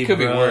me, I mean, it could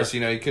be worse.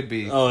 You know, it could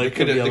be. Oh, it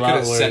could be a lot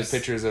worse. They could have sent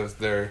pictures of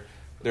their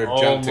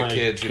junk to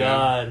kids. You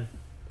know.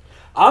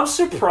 I'm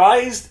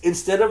surprised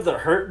instead of the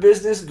Hurt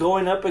Business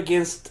going up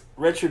against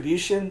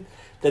Retribution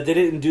that they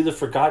didn't do the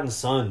Forgotten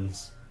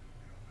Sons.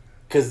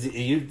 Because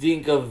you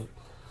think of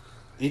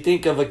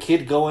a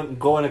kid going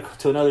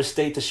to another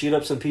state to shoot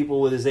up some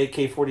people with his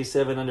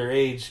AK-47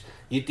 underage.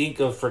 You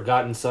think of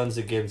Forgotten Sons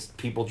against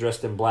people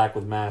dressed in black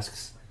with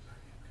masks.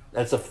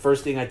 That's the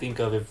first thing I think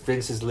of if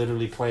Vince is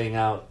literally playing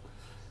out.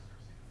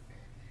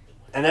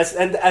 And I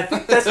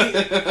think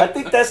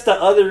that's the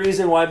other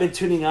reason why I've been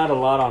tuning out a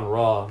lot on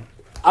Raw.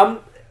 And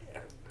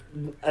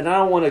I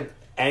don't want to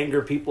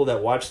anger people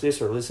that watch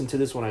this or listen to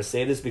this when I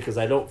say this because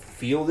I don't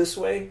feel this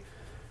way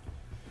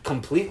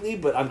completely,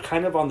 but I'm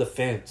kind of on the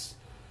fence.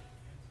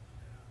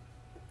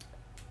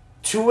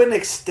 To an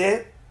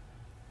extent,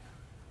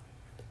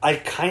 I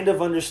kind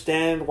of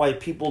understand why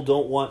people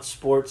don't want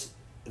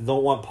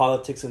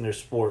politics in their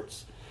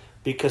sports.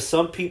 Because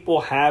some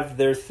people have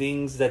their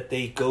things that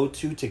they go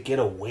to get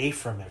away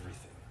from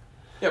everything.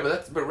 Yeah,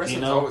 but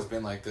wrestling's always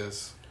been like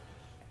this.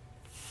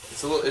 It's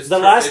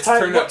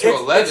turned up to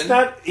 11. It's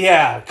not,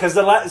 yeah,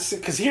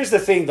 because here's the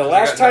thing: the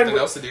last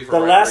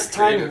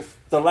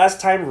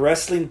time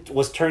wrestling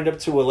was turned up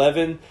to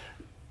 11,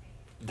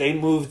 they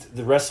moved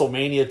the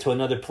WrestleMania to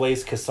another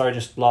place because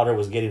Sergeant Slaughter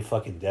was getting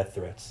fucking death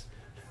threats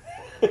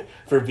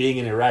for being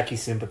an Iraqi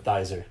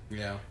sympathizer.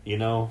 Yeah, you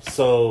know,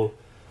 so.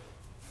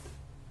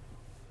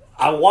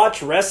 I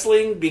watch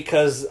wrestling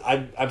because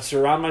I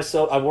surround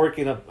myself. I work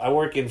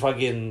in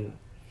fucking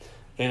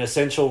an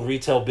essential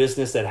retail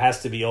business that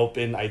has to be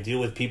open. I deal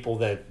with people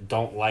that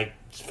don't like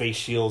face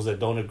shields, that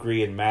don't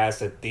agree in masks,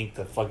 that think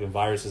the fucking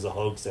virus is a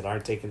hoax, that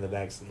aren't taking the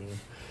vaccine.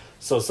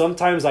 So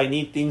sometimes I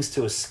need things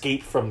to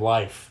escape from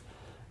life,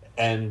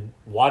 and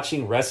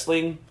watching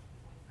wrestling,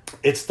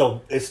 it's the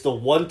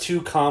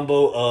 1-2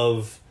 combo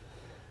of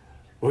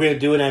we're gonna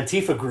do an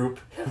Antifa group,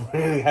 we're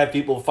gonna have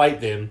people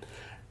fight them.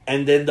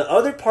 And then the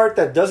other part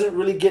that doesn't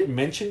really get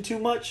mentioned too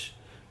much,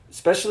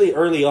 especially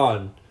early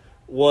on,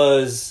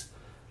 was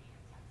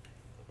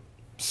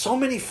so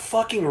many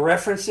fucking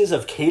references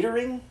of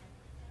catering.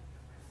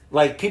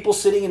 Like people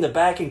sitting in the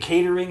back and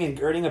catering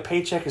and earning a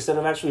paycheck instead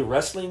of actually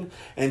wrestling.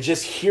 And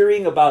just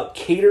hearing about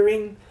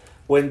catering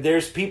when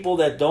there's people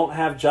that don't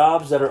have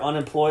jobs, that are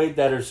unemployed,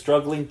 that are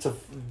struggling to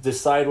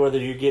decide whether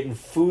you're getting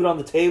food on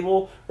the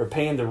table or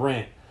paying the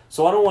rent.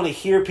 So I don't want to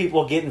hear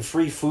people getting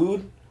free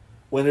food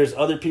when there's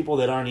other people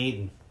that aren't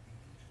eating.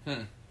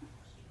 And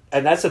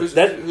that's who's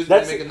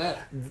making that?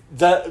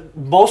 The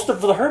most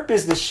of the Hurt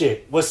Business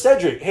shit was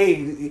Cedric.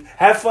 Hey,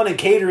 have fun in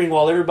catering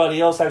while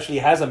everybody else actually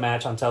has a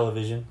match on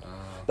television.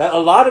 That a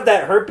lot of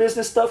that Hurt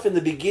Business stuff in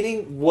the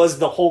beginning was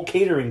the whole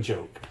catering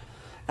joke.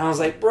 And I was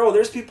like, bro,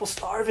 there's people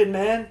starving,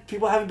 man.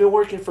 People haven't been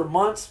working for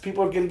months.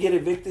 People are gonna get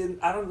evicted.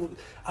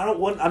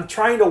 I'm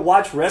trying to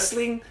watch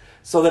wrestling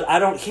so that I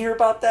don't hear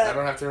about that. I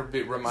don't have to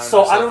remind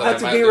so I don't have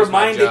to be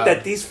reminded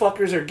that these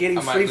fuckers are getting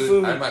free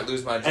food. I might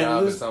lose my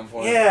job at some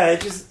point. Yeah,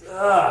 it just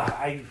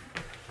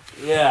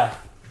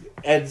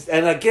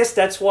and I guess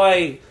that's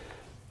why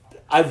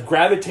I've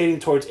gravitating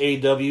towards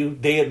AEW.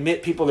 They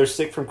admit people are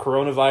sick from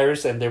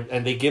coronavirus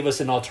and they give us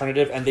an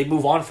alternative and they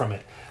move on from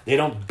it. They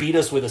don't beat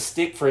us with a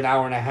stick for an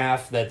hour and a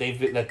half that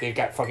they've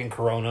got fucking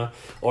corona.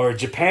 Or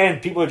Japan,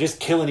 people are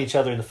just killing each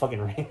other in the fucking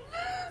ring.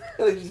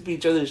 They just beat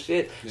each other's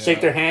shit,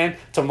 shake their hand.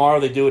 Tomorrow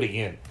they do it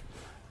again.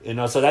 You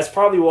know, so that's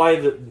probably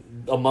why,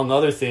 among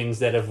other things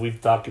that we've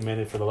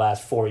documented for the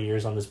last 4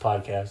 years on this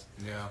podcast,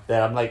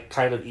 that I'm like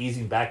kind of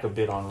easing back a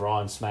bit on Raw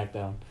and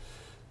SmackDown.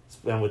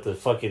 And with the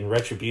fucking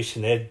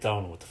Retribution, they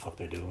don't know what the fuck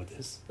they're doing with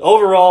this.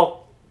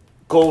 Overall,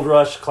 Gold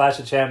Rush, Clash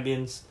of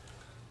Champions.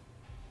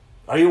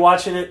 Are you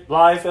watching it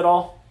live at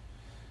all?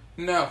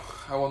 No,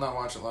 I will not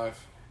watch it live.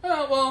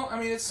 Well, I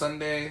mean, it's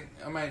Sunday.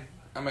 I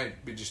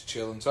might be just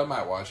chilling, so I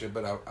might watch it,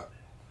 but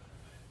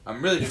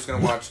I'm really just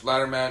going to watch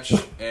ladder match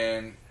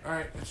and...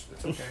 Alright,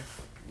 it's okay.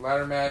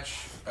 Ladder match,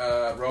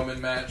 Roman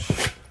match.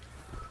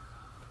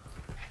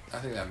 I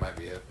think that might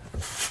be it.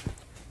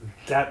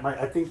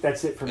 I think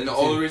that's it for me. And the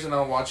only reason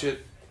I'll watch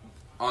it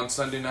on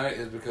Sunday night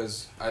is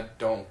because I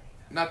don't...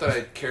 Not that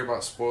I care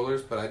about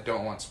spoilers, but I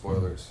don't want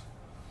spoilers.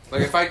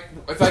 Like, if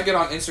I get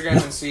on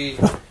Instagram and see...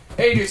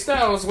 AJ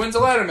Styles wins a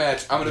ladder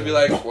match. I'm gonna be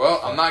like, well,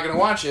 I'm not gonna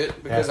watch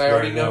it because I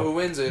already know who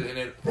wins it, and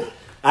it.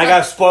 I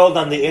got spoiled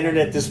on the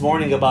internet this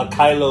morning about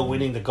Kylo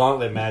winning the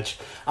gauntlet match.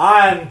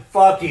 I'm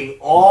fucking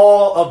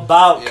all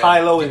about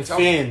Kylo and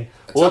Finn.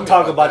 We'll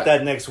talk about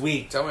that next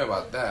week. Tell me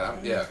about that. I'm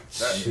in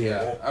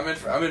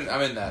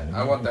that.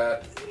 I want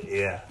that.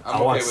 Yeah, I'm I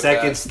okay want with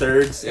seconds, that.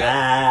 thirds. Yeah.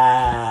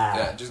 Ah.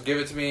 Yeah, just give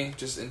it to me.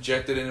 Just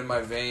inject it into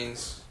my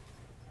veins.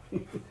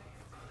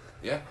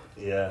 Yeah.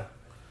 Yeah.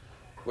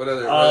 What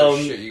other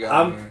shit you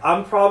got? in here?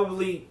 I'm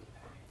probably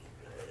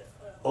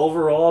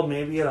overall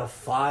maybe at a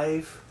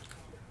 5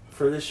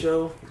 for this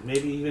show,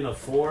 maybe even a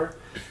 4.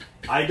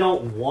 I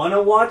don't want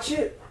to watch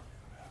it.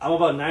 I'm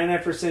about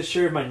 99%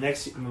 sure if my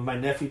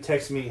nephew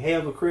texts me, "Hey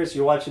Uncle Chris,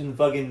 you're watching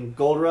fucking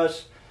Gold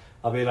Rush,"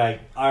 I'll be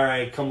like, "All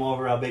right, come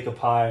over. I'll bake a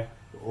pie.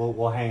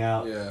 We'll hang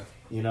out." Yeah.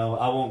 You know,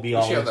 I won't be You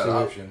all should have into that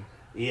it. option.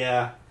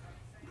 Yeah.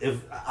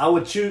 If I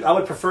would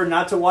prefer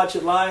not to watch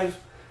it live.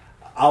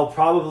 I'll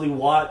probably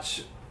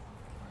watch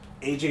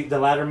AJ the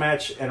ladder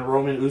match and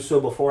Roman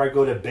Uso before I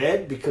go to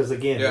bed because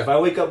again, if I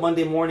wake up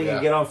Monday morning and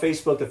get on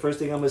Facebook, the first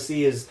thing I'm gonna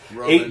see is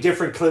Roman, 8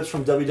 different clips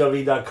from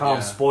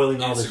WWE.com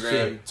spoiling all this shit.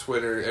 Instagram,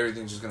 Twitter,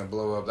 everything's just gonna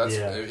blow up. That's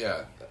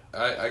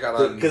I got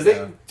on because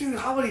dude,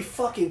 how many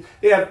fucking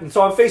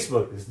So on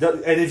Facebook,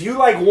 and if you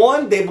like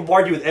one, they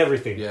bombard you with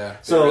everything. Yeah.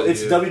 So really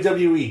it's do.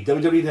 WWE,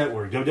 WWE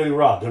Network, WWE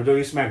Raw,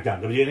 WWE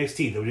SmackDown,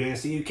 WNXT,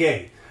 WNXT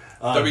UK,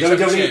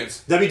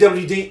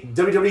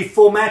 WWE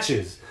full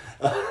matches.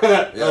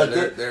 They're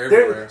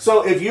everywhere.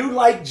 So if you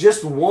like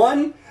just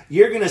one,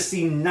 you're gonna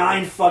see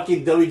 9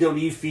 fucking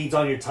WWE feeds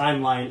on your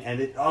timeline,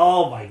 and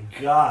oh my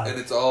god! And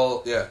it's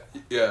all yeah.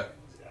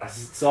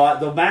 So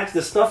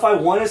the stuff I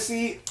want to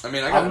see, I'm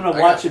gonna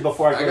watch it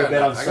before I go to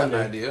bed on Sunday. I got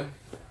an idea.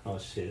 Oh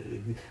shit!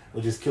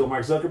 We'll just kill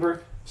Mark Zuckerberg.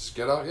 Just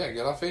get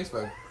off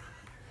Facebook.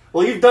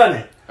 Well, you've done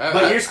it,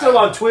 but you're still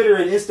on Twitter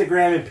and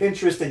Instagram and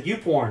Pinterest and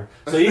YouPorn,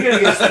 so you're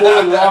gonna get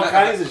spoiled with all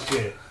kinds of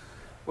shit.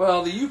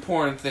 Well, the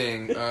YouPorn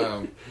thing,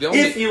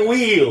 if you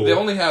will, they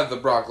only have the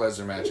Brock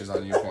Lesnar matches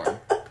on YouPorn.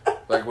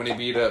 Like when he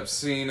beat up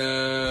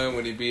Cena,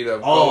 when he beat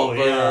up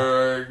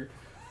Goldberg,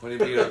 when he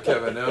beat up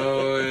Kevin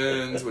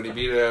Owens, when he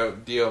beat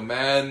up Dio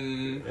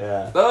Madden.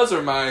 Yeah, those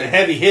are my the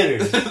heavy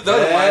hitters.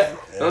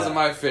 those are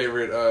my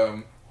favorite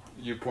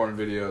YouPorn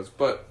videos.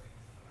 But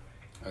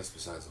that's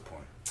besides the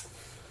point.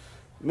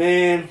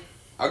 Man,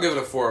 I'll give it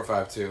a 4 or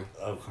 5 too.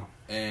 Okay,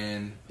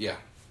 and yeah,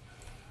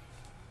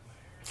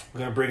 we're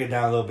gonna bring it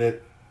down a little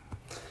bit.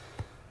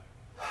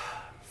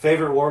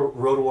 Favorite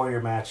Road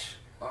Warrior match?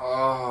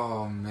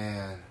 Oh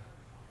man.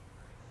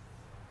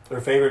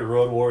 Or favorite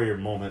Road Warrior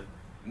moment?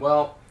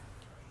 Well,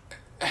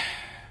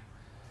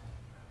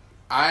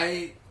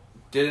 I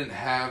didn't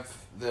have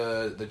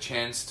the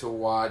chance to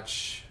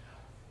watch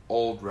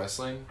old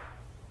wrestling.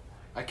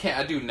 I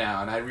do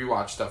now, and I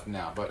rewatch stuff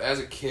now. But as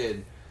a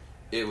kid,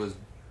 it was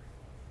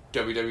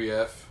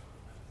WWF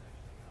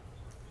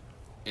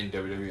in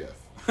WWF.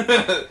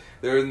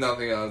 There was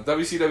nothing else.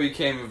 WCW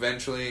came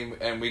eventually,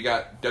 and we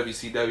got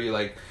WCW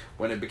like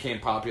when it became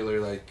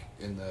popular, like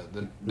in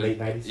the late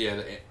 90s. Yeah,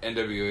 the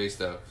NWA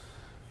stuff.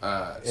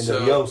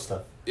 NWO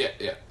stuff.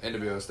 Yeah,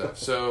 NWO stuff.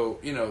 So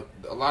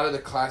a lot of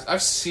the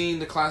I've seen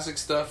the classic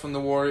stuff from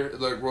the Warrior,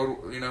 like Road.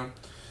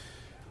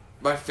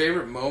 My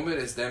favorite moment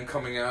is them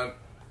coming out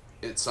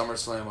at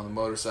SummerSlam on the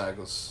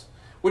motorcycles,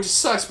 which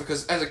sucks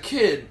because as a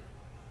kid,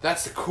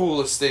 that's the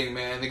coolest thing,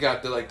 man. They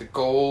got the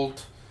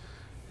gold.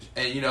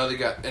 And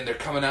they're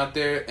coming out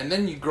there, and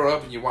then you grow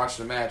up and you watch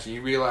the match, and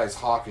you realize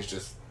Hawk is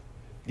just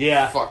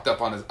fucked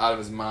up out of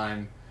his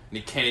mind, and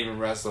he can't even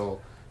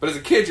wrestle. But as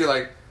a kid, you're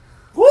like,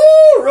 "Woo,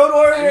 Road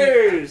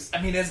Warriors!"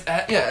 I mean, as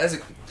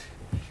a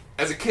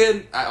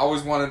kid, I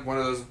always wanted one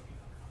of those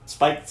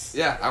spikes.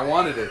 Yeah, I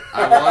wanted it.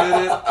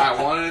 I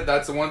wanted it.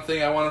 That's the one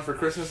thing I wanted for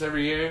Christmas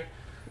every year.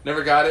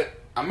 Never got it.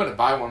 I'm gonna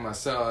buy one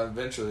myself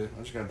eventually.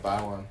 I'm just gonna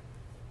buy one.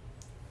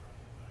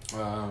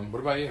 What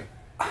about you?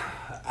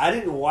 I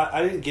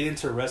didn't get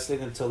into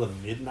wrestling until the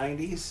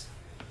mid-90s.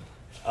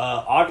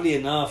 Oddly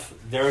enough,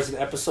 there was an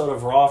episode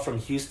of Raw from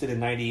Houston in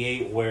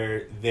 '98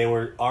 where they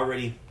were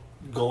already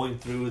going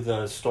through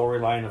the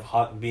storyline of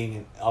Hawk being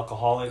an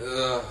alcoholic.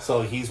 Ugh.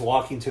 So he's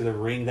walking to the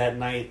ring that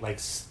night,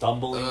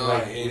 stumbling. I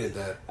hated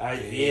that. I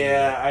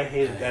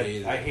hated that.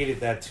 I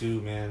hated that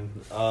too, man.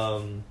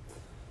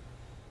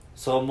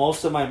 So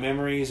most of my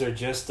memories are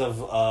just of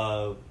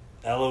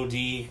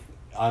LOD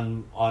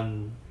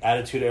on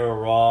Attitude Era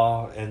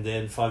Raw, and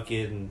then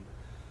fucking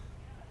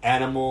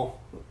Animal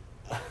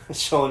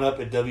showing up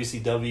at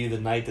WCW the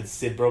night that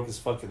Sid broke his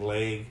fucking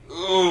leg.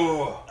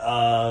 Ooh.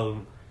 That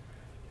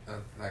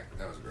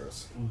was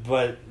gross.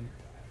 But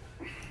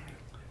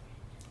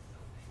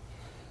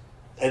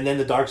and then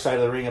the Dark Side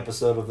of the Ring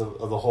episode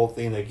of the whole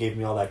thing that gave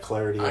me all that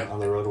clarity on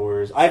the Road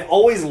Warriors. I've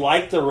always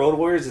liked the Road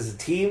Warriors as a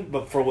team,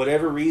 but for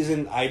whatever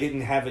reason, I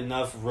didn't have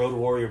enough Road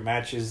Warrior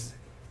matches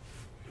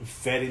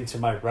fed into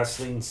my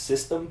wrestling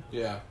system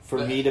for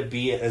me to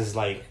be as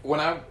when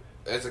I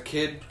as a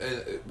kid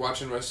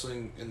watching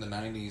wrestling in the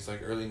 90s,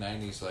 early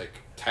 90s,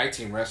 tag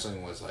team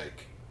wrestling was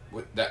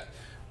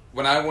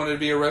when I wanted to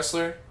be a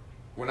wrestler,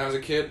 when I was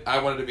a kid, I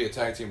wanted to be a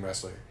tag team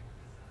wrestler.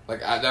 Like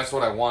that's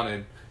what I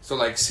wanted. So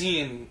like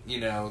seeing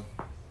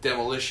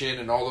Demolition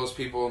and all those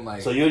people and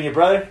like. So you and your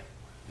brother?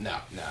 No.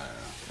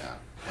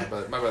 My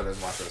brother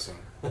doesn't watch wrestling.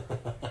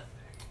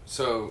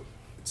 So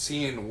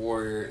seeing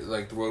Warrior,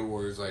 like the Road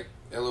Warriors, like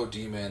LOD,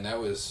 man, that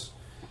was.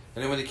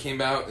 And then when they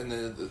came out in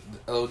the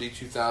LOD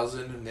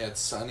 2000 and they had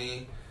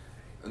Sunny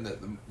and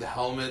the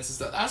helmets and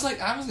stuff, I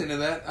was into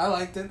that. I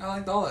liked it. I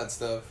liked all that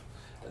stuff.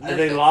 And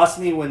they lost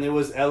me when it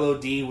was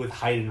LOD with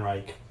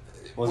Heidenreich.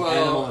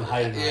 Animal and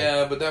Heidenreich.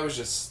 Yeah, but that was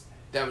just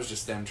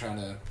them trying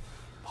to.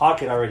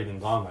 Hawk had already been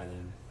gone by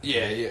then.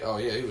 Yeah. Oh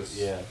yeah, he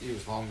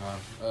was long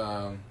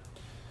gone.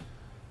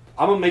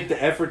 I'm gonna make the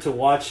effort to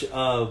watch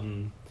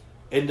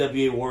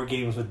NWA War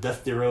Games with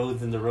Dusty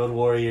Rhodes and the Road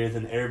Warriors,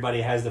 and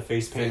everybody has the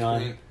face paint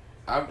on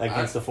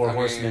against the Four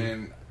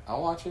Horsemen.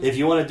 I'll watch it. If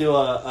you want to do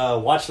a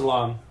watch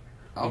along,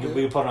 we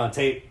can put it on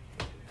tape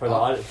for the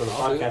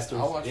podcasters.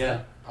 I'll watch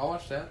that. I'll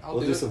watch that.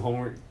 We'll do some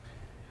homework.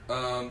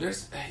 But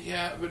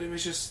it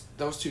was just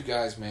those two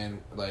guys,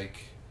 man. Like,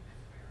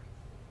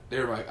 they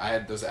were I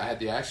had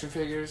the action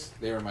figures.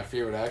 They were my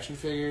favorite action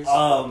figures.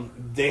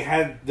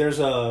 There's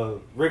a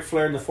Ric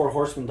Flair and the Four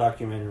Horsemen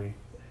documentary,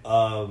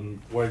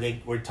 where they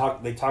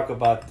talk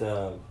about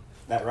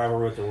that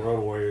rivalry with the Road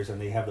Warriors, and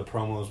they have the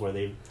promos where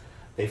they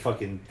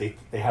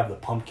have the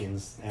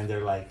pumpkins, and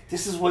they're like,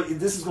 this is what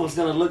it's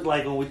gonna look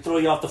like when we throw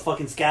you off the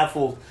fucking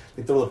scaffold.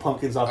 They throw the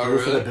pumpkins off the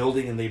roof of the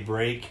building and they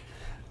break.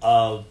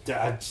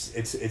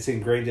 It's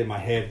ingrained in my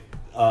head.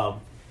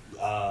 Hawks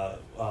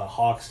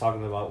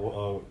talking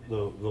about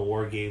the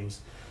War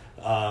Games.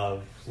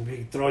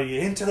 We throw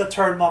you into the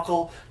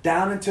turnbuckle,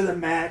 down into the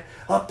mat,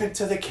 up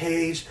into the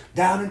cage,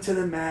 down into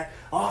the mat,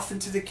 off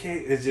into the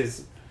cage. It's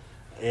just,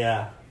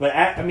 yeah. But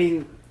I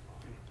mean,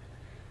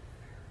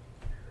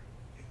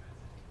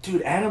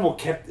 dude, Animal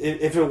kept.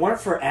 If it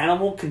weren't for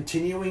Animal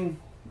continuing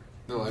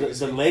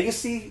the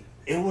legacy,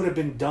 it would have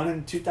been done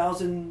in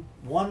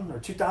 2001 or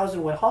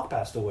 2000 when Hawk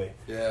passed away.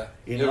 Yeah,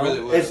 it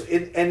really was.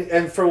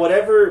 And for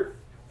whatever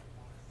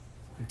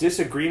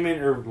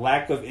disagreement or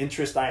lack of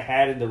interest I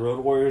had in the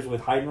Road Warriors with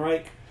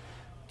Heidenreich,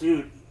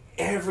 dude,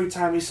 every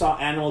time you saw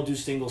Animal do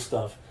single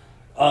stuff,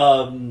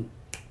 I mean,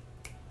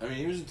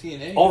 he was in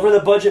TNA. Over the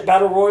budget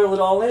battle royal at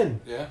All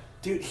In. Yeah.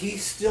 Dude, he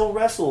still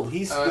wrestled.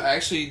 He's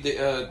actually,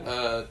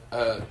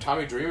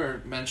 Tommy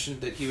Dreamer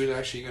mentioned that he was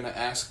actually going to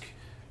ask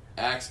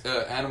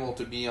Animal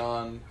to be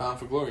on Bound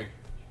for Glory.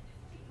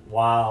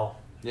 Wow.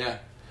 Yeah.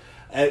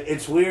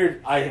 It's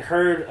weird. I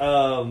heard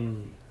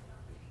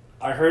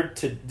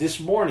this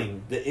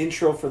morning the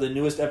intro for the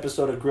newest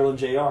episode of Grill and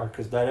JR,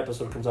 because that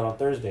episode comes out on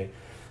Thursday.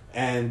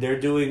 And they're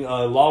doing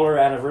a Lawler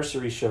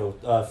anniversary show,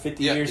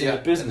 50 years in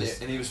the business.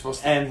 And he was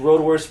supposed to. And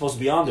Road Warriors supposed to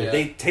be on there. Yeah.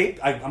 They taped.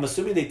 I'm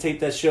assuming they taped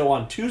that show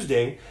on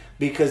Tuesday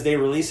because they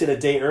release it a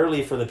day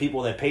early for the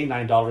people that pay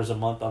 $9 a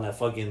month on that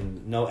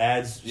fucking no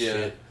ads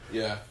shit.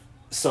 Yeah.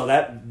 So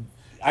that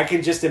I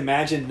can just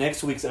imagine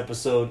next week's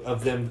episode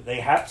of them.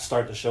 They have to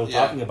start the show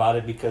talking about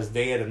it because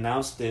they had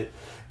announced it.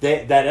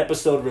 That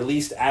episode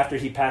released after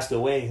he passed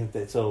away.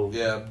 So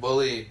yeah,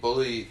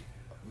 Bully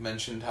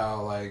mentioned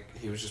how like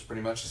he was just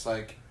pretty much just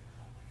like.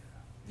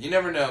 You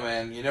never know,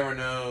 man. You never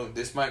know.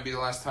 This might be the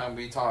last time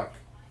we talk.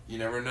 You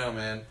never know,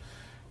 man.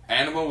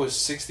 Animal was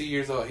 60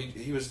 years old.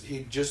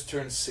 He just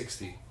turned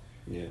 60.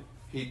 Yeah.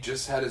 He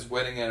just had his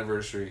wedding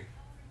anniversary.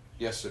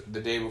 The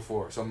day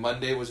before. So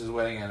Monday was his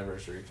wedding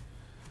anniversary.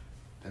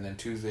 And then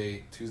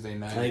Tuesday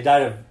night. And he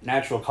died of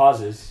natural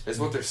causes. That's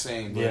what they're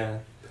saying. But, yeah.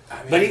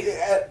 I mean,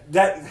 but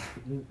that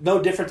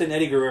no different than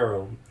Eddie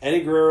Guerrero.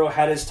 Eddie Guerrero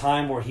had his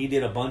time where he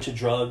did a bunch of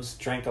drugs,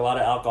 drank a lot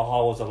of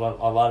alcohol, was a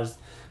lot of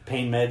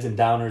pain meds and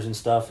downers and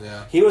stuff.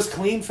 Yeah. He was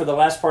clean for the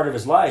last part of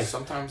his life.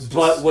 Sometimes,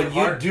 but when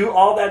you do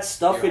all that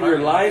stuff in your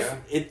life,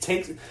 it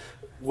takes.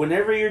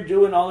 Whenever you're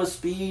doing all the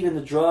speed and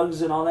the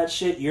drugs and all that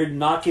shit, you're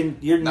knocking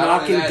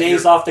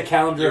days off the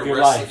calendar of your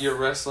life. You're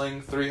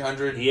wrestling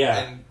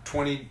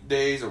 320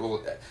 days.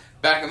 Or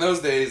back in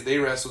those days, they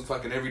wrestled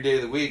fucking every day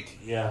of the week.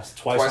 Yeah,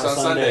 twice on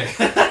Sunday.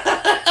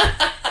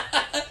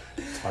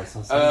 Twice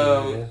on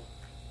Sunday.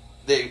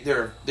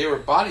 They were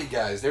body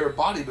guys. They were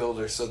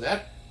bodybuilders. So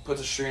that puts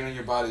a strain on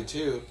your body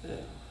too. Yeah.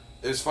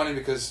 It was funny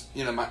because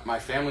my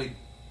family,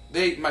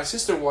 my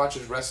sister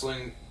watches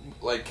wrestling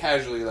like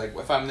casually. Like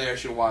if I'm there,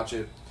 she'll watch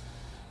it.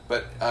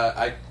 But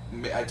I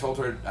told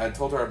her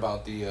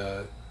about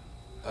the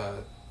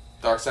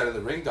Dark Side of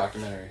the Ring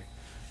documentary.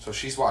 So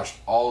she's watched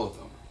all of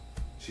them.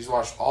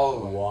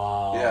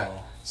 Wow. Yeah.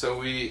 So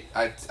I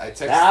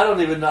texted. I don't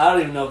even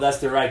know if that's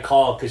the right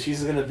call because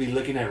she's gonna be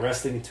looking at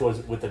wrestling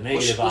with the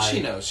negative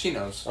eye. She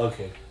knows.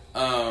 Okay.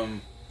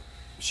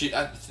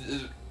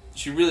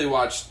 She really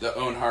watched the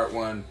Owen Hart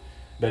one,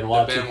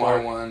 Benoit the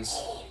Benoit ones,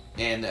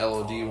 and the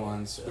LOD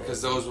ones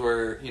because those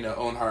were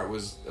Owen Hart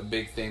was a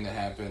big thing that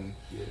happened,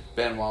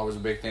 Benoit was a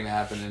big thing that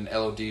happened, and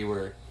LOD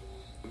were,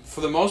 for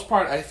the most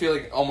part, I feel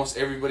like almost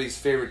everybody's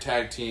favorite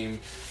tag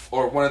team,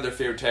 or one of their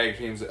favorite tag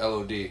teams,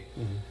 LOD.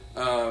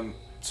 Mm-hmm.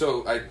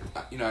 So I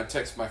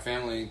texted my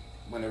family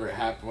whenever it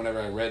happened, whenever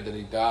I read that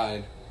he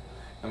died,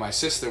 And my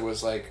sister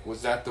was like,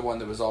 was that the one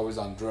that was always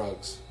on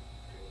drugs?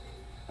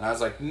 And I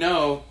was like,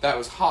 no, that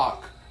was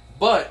Hawk.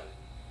 But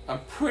I'm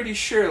pretty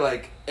sure,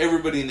 like,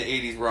 everybody in the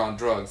 80s were on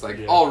drugs. Like,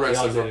 all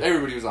wrestlers,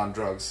 everybody was on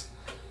drugs.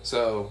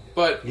 So,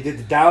 but... You did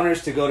the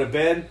downers to go to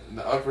bed.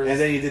 The uppers. And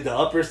then you did the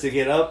uppers to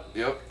get up.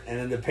 Yep.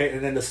 And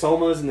then the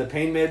somas and the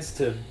pain meds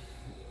to...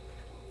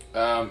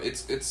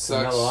 It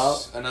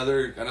sucks.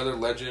 Another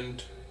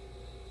legend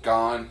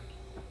gone.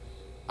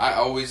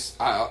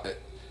 The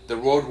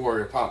Road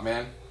Warrior pop,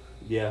 man.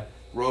 Yeah.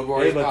 Road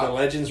Warrior pop. But the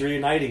legends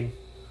reuniting.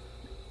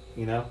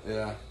 You know?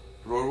 Yeah.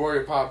 Road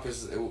Warrior pop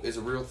is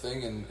a real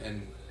thing,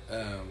 and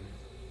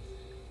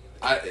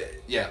like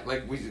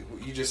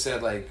you just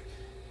said, like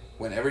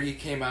whenever he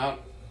came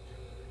out,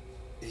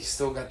 he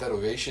still got that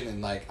ovation,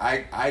 and like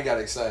I got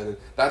excited.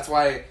 That's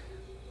why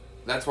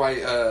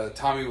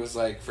Tommy was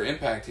like, for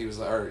Impact he was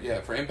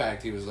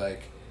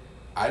like,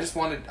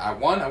 I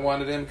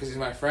wanted him because he's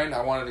my friend.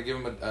 I wanted to give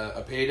him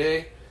a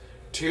payday.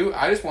 2,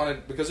 I just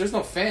wanted, because there's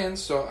no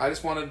fans, so I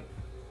just wanted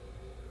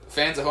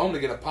fans at home to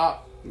get a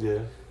pop. Yeah.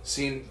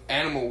 Seeing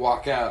Animal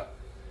walk out,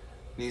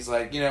 and he's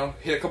like,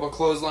 hit a couple of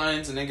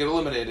clotheslines and then get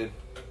eliminated.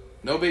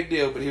 No big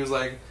deal, but he was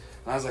like,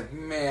 I was like,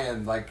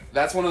 man, like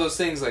that's one of those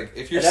things. Like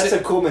if you're, that's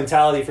a cool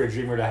mentality for a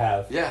Dreamer to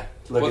have. Yeah.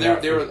 Well,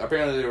 they were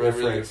apparently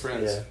really good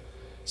friends. Yeah.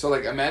 So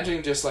like,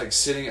 imagine just like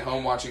sitting at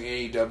home watching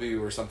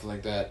AEW or something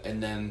like that,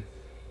 and then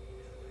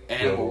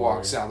Animal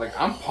walks out. Like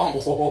I'm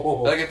pumped.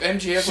 Like if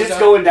MJF was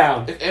going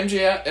down. If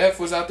MJF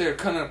was out there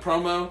cutting a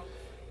promo,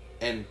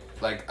 and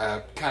like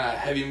kind of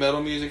heavy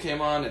metal music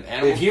came on, and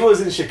Animal. If he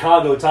was in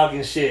Chicago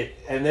talking shit,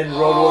 and then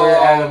Road Warrior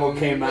Animal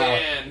came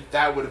out,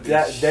 that would have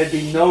been there'd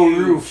be no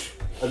roof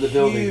of the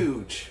building.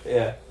 Huge.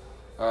 Yeah.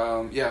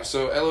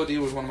 So LOD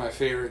was one of my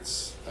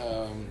favorites.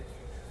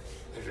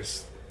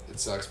 It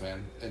sucks,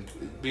 man, and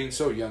being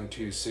so young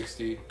too,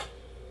 60.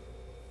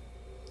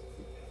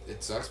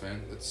 It sucks,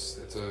 man. It's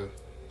a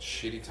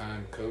shitty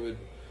time. COVID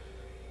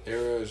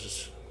era is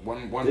just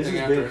one thing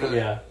after another.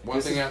 Yeah.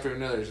 One thing after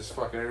another is just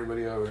fucking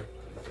everybody over.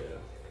 Yeah.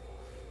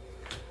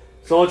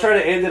 So we'll try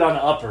to end it on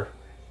the upper,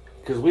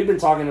 because we've been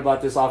talking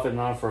about this off and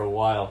on for a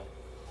while,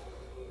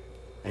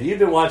 and you've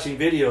been watching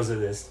videos of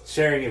this,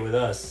 sharing it with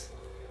us.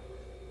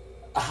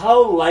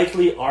 How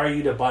likely are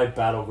you to buy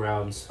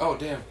Battlegrounds? Oh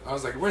damn! I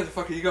was like, where the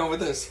fuck are you going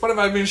with this? What have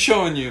I been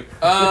showing you?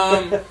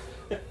 What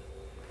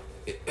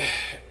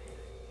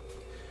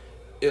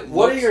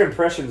are your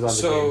impressions on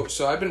the game?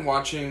 So I've been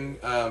watching.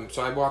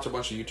 So I watch a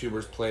bunch of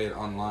YouTubers play it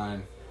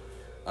online.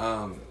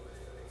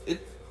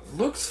 It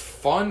looks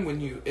fun when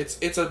you. It's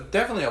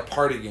definitely a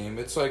party game.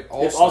 It's like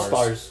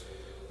All-Stars.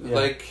 Yeah.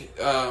 Like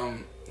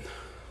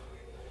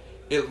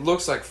it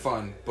looks like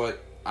fun,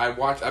 but I've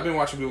been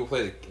watching people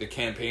play the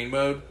campaign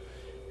mode,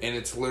 and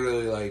it's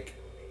literally like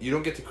you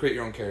don't get to create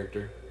your own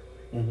character.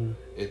 Mm-hmm.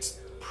 It's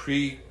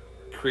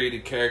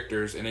pre-created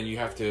characters, and then you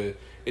have to.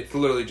 It's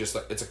literally just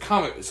like it's a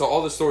comic. So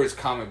all the story is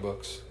comic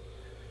books.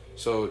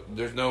 So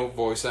there's no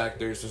voice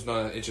actors. There's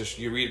no. It's just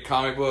you read a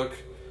comic book,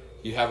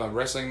 you have a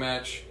wrestling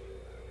match.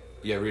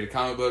 You read a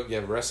comic book, you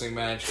have a wrestling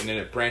match, and then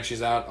it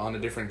branches out onto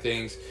different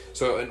things.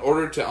 So in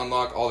order to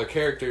unlock all the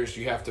characters,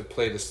 you have to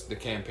play the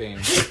campaign.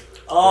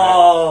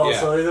 Oh, right? Yeah.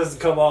 So it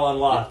doesn't come all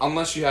unlocked.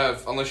 Unless you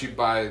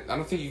buy. I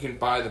don't think you can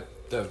buy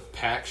the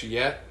packs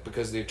yet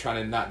because they're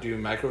trying to not do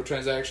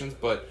microtransactions,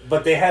 but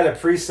they had a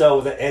pre-sale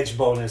with an Edge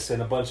bonus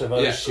and a bunch of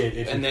other shit.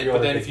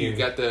 If you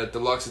got the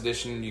deluxe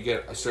edition, you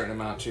get a certain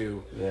amount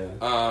too.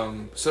 Yeah.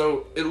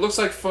 So it looks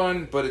like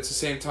fun, but at the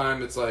same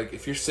time, it's like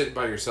if you're sitting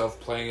by yourself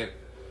playing it,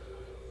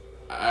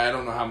 I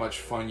don't know how much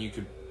fun you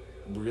could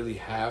really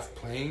have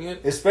playing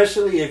it.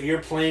 Especially if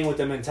you're playing with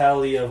the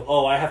mentality of,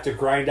 I have to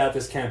grind out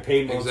this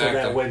campaign mode so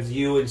that when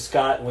you and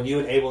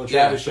Abel and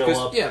Travis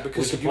show up,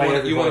 because you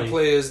want to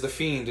play as the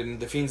Fiend, and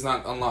the Fiend's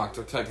not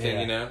unlocked type thing,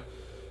 you know.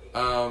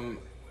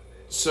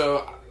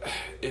 So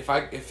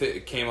if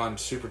it came on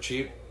super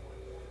cheap,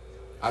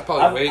 I'd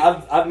probably wait.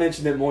 I've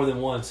mentioned it more than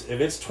once.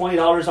 If it's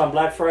 $20 on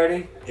Black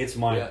Friday, it's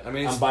mine. Yeah, I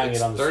mean, I'm buying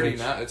it on the 30 Switch.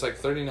 now. It's like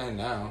 $39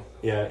 now.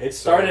 Yeah, it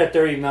started at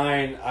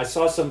 $39. I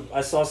saw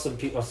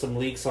some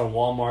leaks on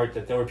Walmart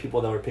that there were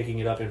people that were picking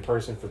it up in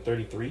person for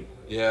 $33.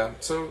 Yeah,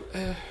 so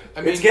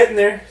I mean, it's getting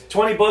there.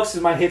 $20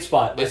 is my hit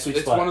spot. It's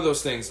one of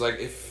those things. Like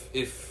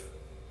if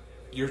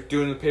you're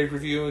doing the pay per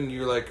view and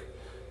you're like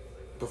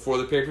before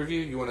the pay per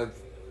view, you want to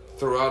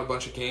throw out a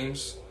bunch of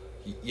games.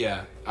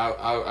 Yeah,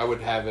 I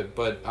would have it,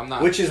 but I'm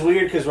not. Which is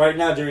weird because right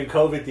now during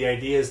COVID, the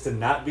idea is to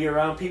not be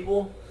around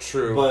people.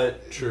 True,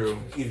 but true.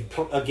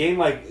 A game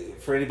like,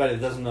 for anybody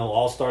that doesn't know,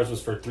 All Stars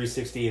was for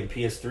 360 and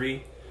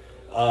PS3.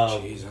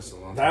 Jeez, that's a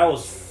long time. That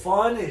was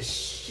fun as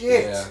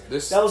shit. Yeah,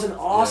 that was an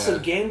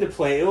awesome game to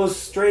play. It was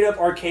straight up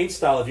arcade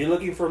style. If you're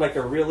looking for like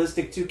a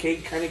realistic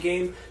 2K kind of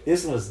game,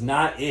 this was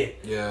not it.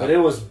 Yeah, but it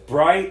was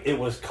bright. It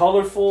was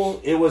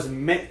colorful. It was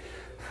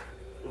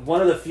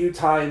one of the few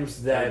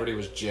times that everybody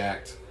was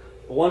jacked.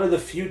 One of the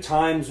few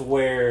times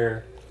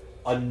where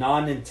a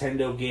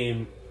non-Nintendo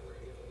game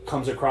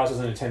comes across as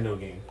a Nintendo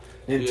game.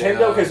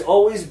 Nintendo has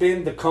always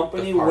been the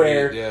company The party,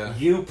 where yeah.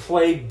 you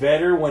play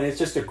better when it's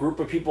just a group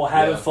of people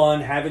having Yeah.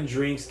 fun, having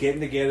drinks, getting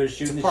together,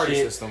 shooting It's a party the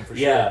shit. system for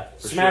Yeah, sure.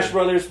 For Smash sure.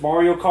 Brothers,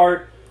 Mario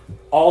Kart,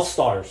 All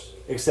Stars.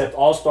 Except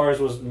All Stars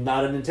was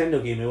not a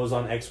Nintendo game; it was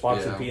on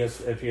Xbox and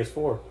PS4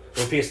 or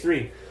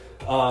PS3.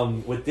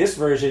 With this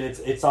version,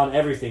 it's on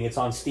everything. It's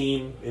on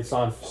Steam. It's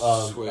on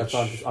Switch.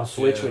 It's on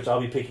Switch, Yeah. which I'll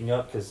be picking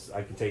up because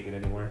I can take it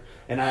anywhere,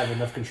 and I have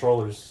enough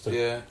controllers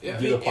to Yeah.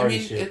 do the party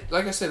shit.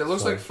 Like I said, it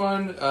looks So- like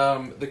fun.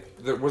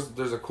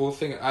 There's a cool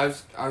thing. I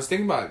was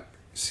thinking about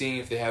seeing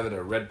if they have it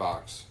at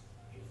Redbox.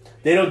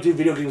 They don't do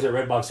video games at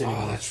Redbox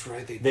anymore. Oh, that's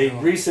right. They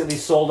don't. recently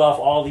sold off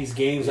all these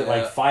games at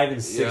Yeah. like $5 and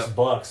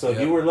 $6. So if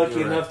Yeah, you were lucky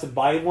you're enough right. to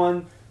buy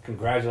one,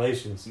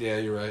 congratulations. Yeah,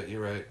 you're right.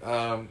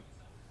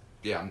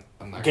 Yeah,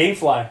 I'm not.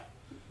 GameFly,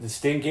 the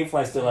Steam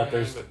GameFly still out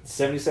there. Yeah, but-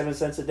 77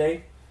 cents a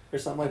day or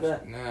something like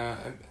that. Nah,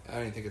 I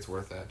don't think it's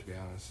worth that, to be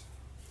honest.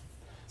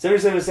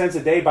 77 cents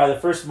a day. By the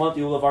first month,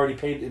 you will have already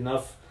paid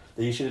enough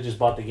that you should have just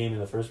bought the game in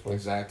the first place.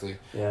 Exactly.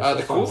 Yeah, so The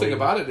that's cool thing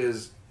unbelievable. about it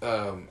is,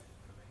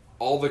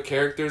 all the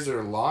characters that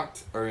are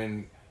locked are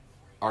in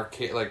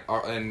arcade,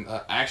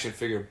 action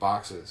figure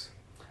boxes.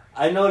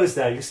 I noticed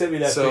that. You sent me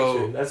that So-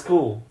 picture. That's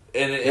cool.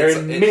 And They're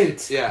in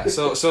mint. Yeah.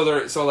 So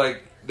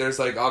there's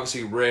like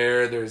obviously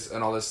rare.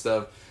 And all this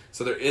stuff.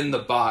 So they're in the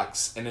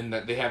box, and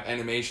then they have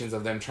animations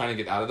of them trying to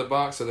get out of the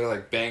box. So they're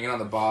like banging on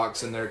the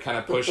box, and they're kind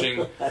of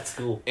pushing. That's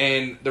cool.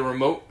 And the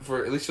remote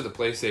for at least for the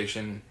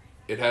PlayStation,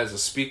 it has a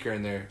speaker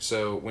in there.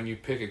 So when you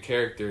pick a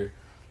character,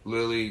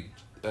 literally,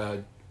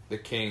 the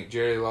King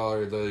Jerry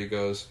Lawler literally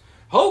goes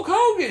Hulk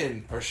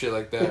Hogan or shit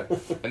like that,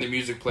 and the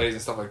music plays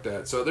and stuff like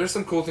that. So there's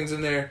some cool things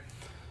in there.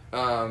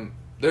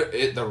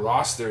 The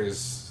roster is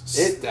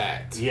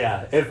stacked.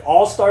 Yeah, if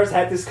All Stars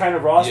had this kind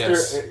of roster,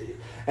 Yes.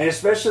 and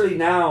especially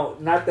now,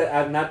 not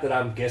that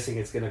I'm guessing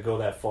it's gonna go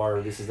that far.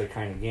 Or this is the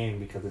kind of game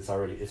because it's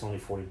only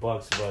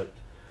 $40, but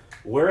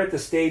we're at the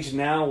stage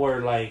now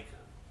where like,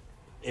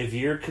 if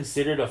you're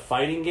considered a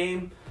fighting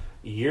game,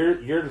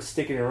 you're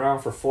sticking around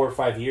for 4 or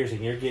 5 years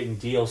and you're getting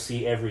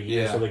DLC every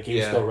year, Yeah, so the game's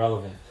yeah. still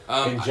relevant.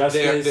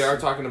 They are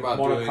talking about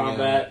Mortal doing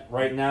Kombat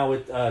right now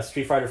with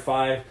Street Fighter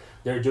V.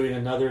 They're doing a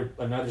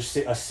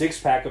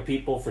 6-pack of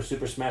people for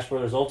Super Smash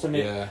Bros.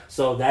 Ultimate. Yeah.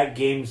 So that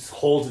game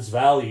holds its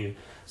value.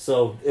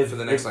 So for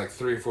the next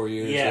 3 or 4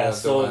 years. yeah.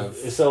 they'll have-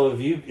 So if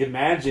you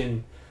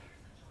imagine,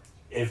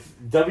 if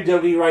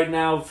WWE right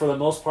now for the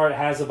most part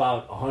has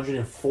about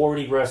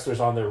 140 wrestlers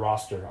on their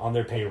roster, on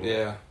their payroll.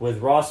 Yeah. With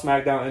Raw,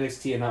 SmackDown,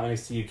 NXT, and now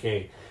NXT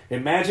UK.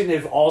 Imagine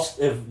if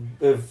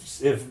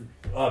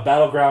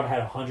Battleground had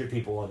 100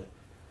 people on it.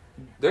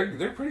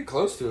 They're pretty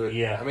close to it.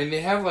 Yeah. I mean,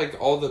 they have like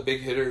all the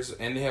big hitters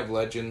and they have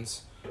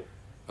legends.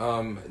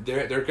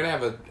 They're gonna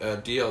have a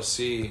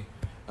DLC.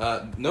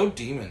 No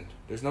Demon.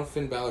 There's no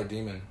Finn Balor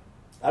Demon.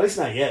 At least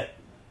not yet.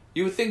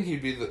 You would think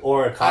he'd be the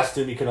Or a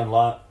costume you can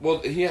unlock. Well,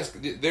 he has.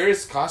 There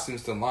is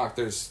costumes to unlock.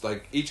 There's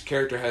like each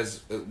character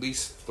has at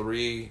least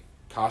 3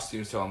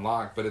 costumes to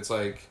unlock, but it's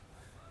like,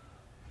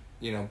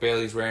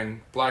 Bailey's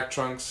wearing black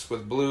trunks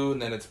with blue,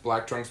 and then it's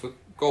black trunks with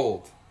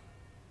gold.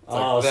 It's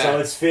like Oh, that. so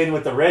it's Finn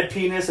with the red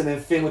penis, and then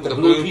Finn with the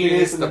blue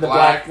penis, and then the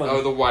black one.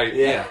 Oh, the white.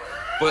 Yeah. Yeah.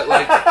 But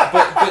like,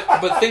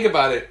 but think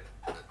about it.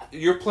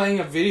 You're playing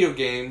a video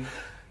game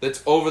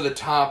that's over the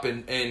top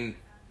and and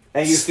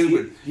you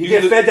stupid. You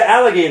get fed to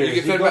alligators. You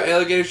get fed by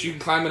alligators. You can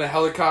climb in a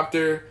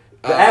helicopter.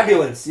 The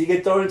ambulance. You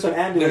get thrown into an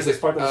ambulance There's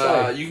as part of the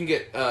side. you can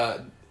get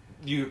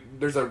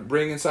there's a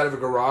ring inside of a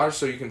garage,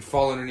 so you can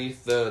fall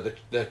underneath the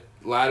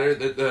ladder,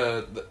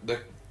 the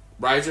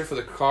riser for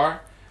the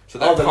car. So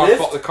that the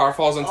lift? the car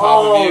falls on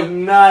top of you.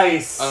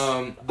 Nice.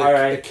 All All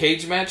right. The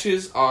cage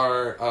matches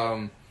are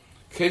a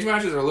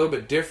little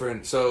bit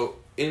different. So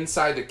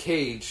inside the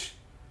cage,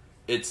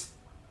 it's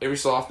every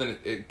so often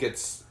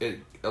it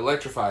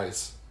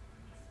electrifies,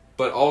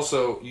 but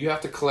also you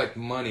have to collect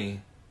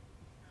money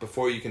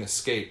before you can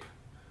escape.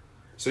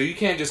 So you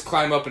can't just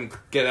climb up and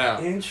get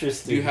out.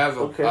 Interesting. You have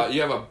a Okay.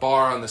 you have a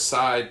bar on the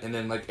side, and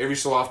then like every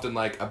so often,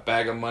 like a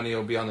bag of money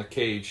will be on the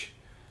cage.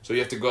 So you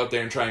have to go up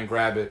there and try and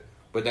grab it.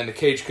 But then the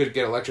cage could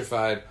get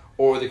electrified,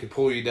 or they could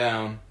pull you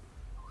down,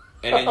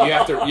 and then you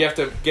have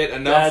to get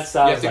enough. That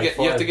sounds you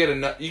have to get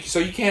enough. So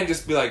you can't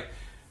just be like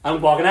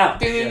I'm walking out.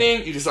 ding ding Yeah.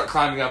 ding. You just start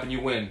climbing up and you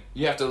win.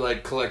 You have to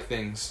like collect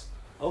things.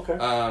 Okay.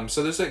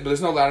 So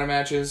there's no ladder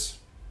matches.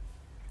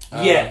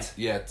 Yet.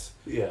 Yet.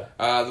 Yeah.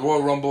 The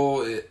Royal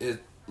Rumble is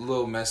a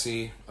little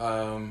messy.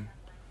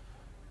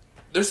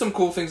 There's some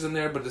cool things in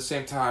there, but at the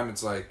same time,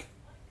 it's like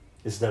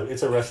It's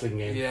a wrestling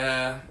game.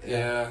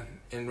 yeah.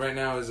 And right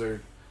now is there.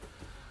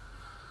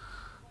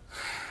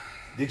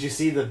 Did you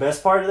see the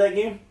best part of that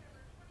game?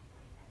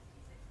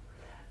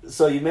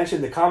 So you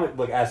mentioned the comic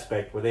book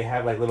aspect where they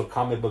have like little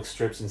comic book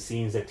strips and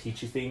scenes that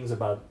teach you things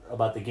about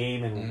the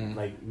game and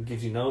like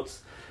gives you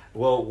notes.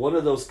 Well, one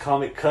of those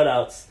comic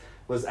cutouts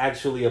was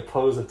actually a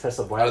pose of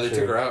Tessa Blanchard. Oh, they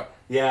took her out.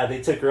 Yeah,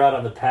 they took her out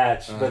on the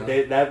patch, but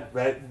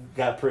that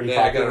got pretty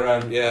Yeah, popular. got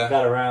around, yeah.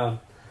 Got around.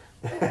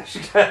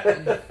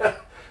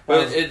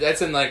 But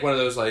that's in like one of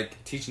those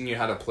like teaching you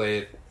how to play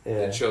it. Yeah.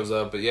 It shows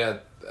up, but yeah,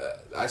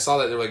 I saw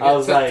that they're like, I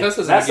was like,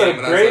 Tesla's that's in the a game,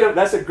 and I was great like,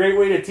 that's a great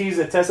way to tease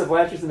that Tessa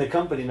Blanchard's in the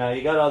company now.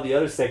 You got all the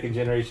other second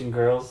generation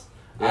girls.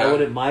 I Yeah.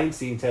 wouldn't mind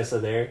seeing Tessa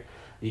there.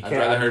 You I'd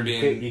can't. rather her you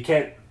being- can't- You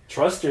can't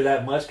trust her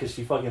that much because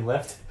she fucking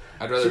left.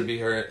 I'd rather be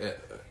her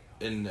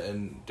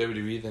in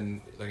WWE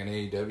than like an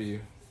AEW.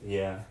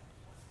 Yeah.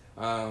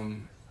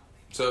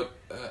 So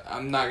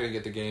I'm not gonna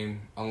get the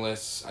game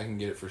unless I can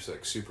get it for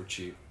like super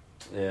cheap,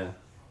 Yeah.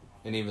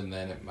 and even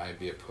then it might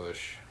be a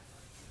push.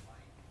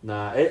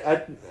 Nah,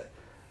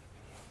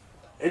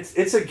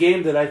 it's a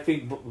game that I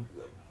think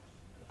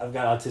I've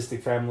got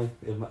autistic family,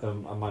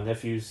 my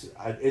nephews.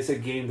 It's a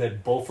game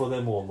that both of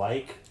them will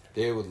like.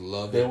 They would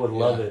love it. They would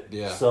love it.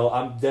 Yeah. So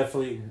I'm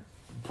definitely,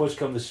 push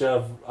come to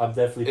shove, I'm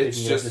definitely It's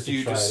picking it up just to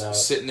you try it just out.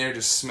 sitting there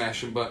just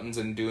smashing buttons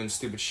and doing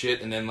stupid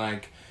shit, and then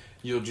like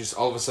you'll just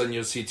all of a sudden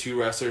you'll see two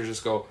wrestlers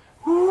just go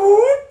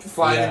whoop,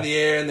 flying Yeah. in the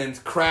air and then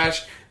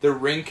crash. The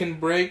ring can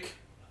break.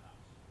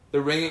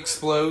 The ring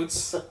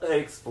explodes. It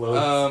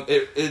explodes.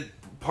 It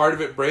part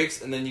of it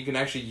breaks, and then you can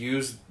actually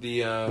use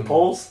the the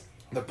poles?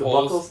 The The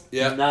poles. buckles?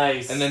 Yeah.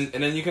 Nice. And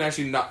then you can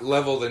actually not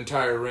level the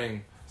entire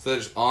ring, so they're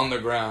just on the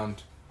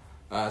ground.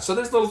 So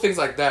there's little things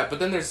like that, but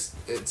then there's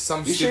some.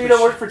 You stupid sure you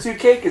don't work for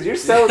 2K? Because you're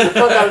selling the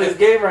fuck out of this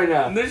game right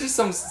now. And there's just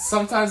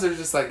sometimes there's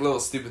just like little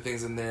stupid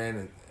things in there,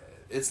 and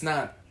it's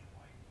not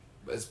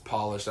as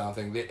polished. I don't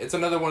think it's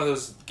another one of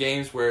those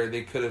games where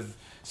they could have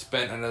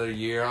spent another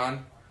year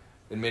on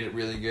and made it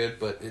really good,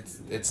 but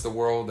it's the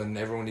world, and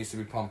everyone needs to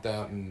be pumped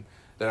out, and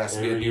there has to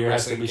be a Every new year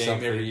has to wrestling be game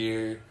something. every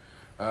year.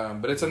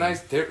 But it's a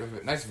nice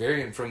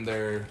variant from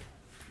the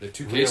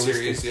 2K Realistic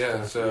series, yeah.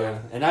 stuff, So yeah.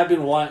 And I've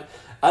been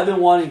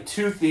wanting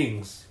two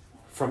things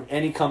from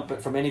any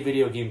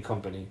video game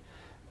company.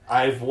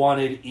 I've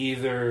wanted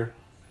either.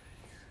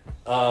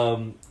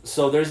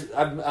 So there's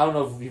I don't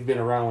know if you've been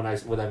around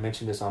when I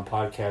mentioned this on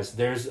podcast.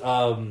 There's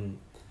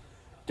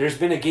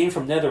been a game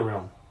from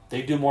NetherRealm.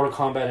 They do Mortal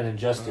Kombat and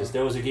Injustice.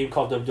 There was a game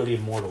called WWE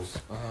Immortals,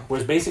 where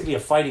it's basically a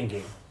fighting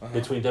game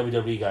between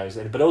WWE guys,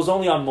 but it was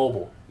only on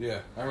mobile. yeah,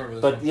 I remember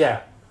this. But one.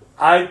 yeah,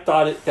 I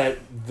thought that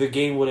the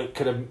game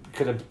could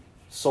have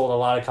sold a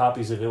lot of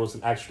copies if it was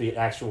an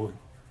actual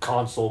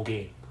console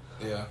game.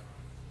 Yeah.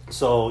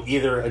 So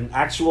either an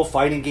actual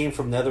fighting game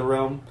from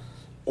NetherRealm,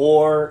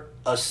 or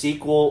a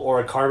sequel or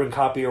a carbon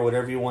copy or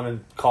whatever you want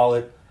to call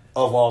it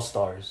of All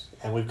Stars,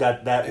 and we've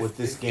got that with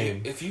this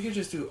game. If you could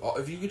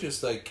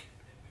just like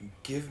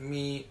give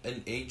me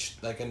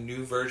a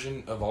new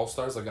version of All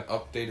Stars, like an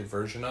updated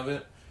version of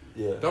it.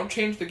 Yeah. Don't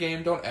change the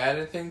game. Don't add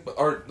anything,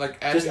 or like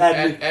add Just new,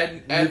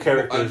 add new a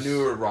characters.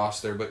 newer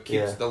roster, but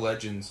keeps Yeah. the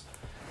legends.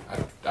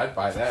 I'd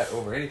buy that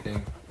over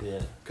anything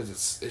Yeah. because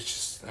it's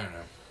just I don't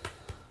know.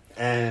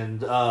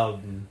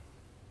 And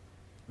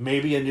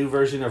maybe a new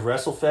version of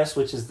WrestleFest,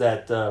 which is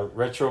that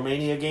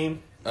Retromania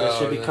game that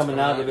should be that's coming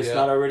out if it's yeah.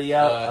 not already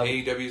out.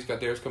 AEW's got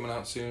theirs coming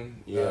out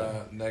soon.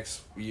 Yeah.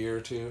 Next year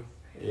or two.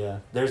 Yeah,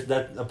 there's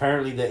that.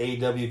 Apparently, the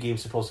AEW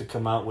game's supposed to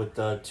come out with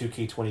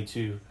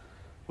 2K22,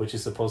 which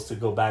is supposed to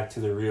go back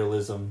to the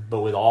realism, but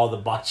with all the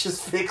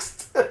botches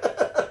fixed.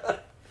 I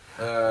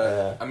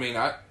mean,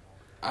 I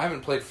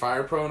haven't played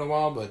Fire Pro in a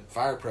while, but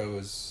Fire Pro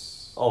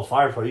is Oh,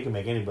 Fire Pro, you can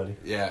make anybody.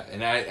 yeah,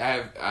 and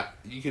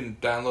you can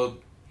download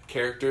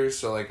characters.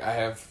 So like I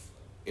have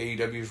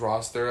AEW's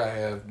roster, I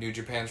have New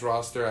Japan's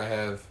roster, I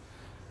have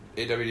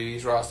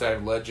AWWE's roster, I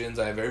have Legends,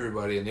 I have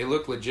everybody, and they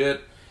look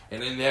legit.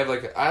 And then they have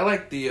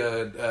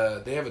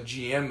they have a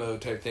GM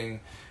mode type thing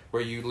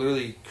where you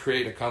literally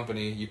create a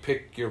company, you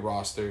pick your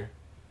roster,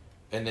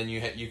 and then you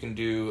can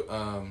do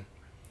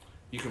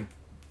you can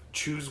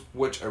choose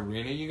which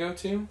arena you go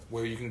to,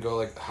 where you can go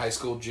like high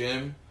school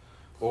gym,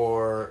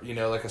 or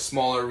like a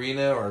small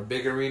arena or a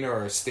big arena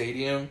or a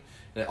stadium,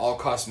 and it all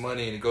costs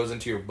money and it goes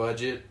into your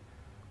budget,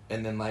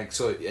 and then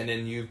and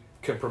then you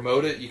can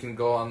promote it. You can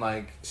go on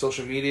like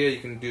social media, you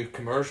can do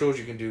commercials,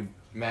 you can do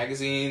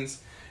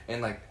magazines,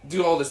 and like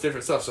do all this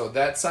different stuff. So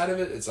that side of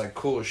it, it's like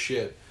cool as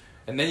shit.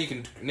 And then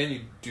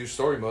you do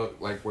story mode,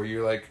 like where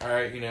you're like, all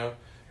right,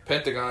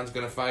 Pentagon's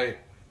gonna fight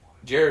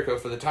Jericho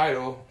for the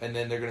title, and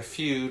then they're gonna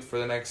feud for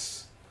the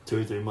next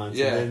 2 or 3 months.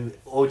 Yeah. And then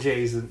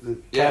OJ's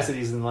and Yeah.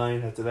 Cassidy's in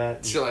line after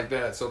that. shit like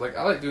that. So like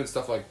I like doing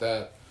stuff like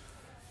that.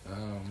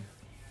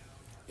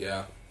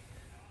 Yeah.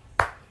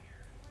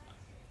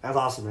 That's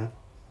awesome, man.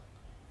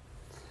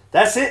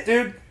 That's it,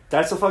 dude.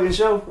 That's the fucking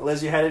show.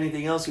 Unless you had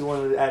anything else you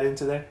wanted to add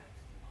into there.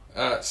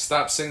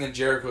 Stop singing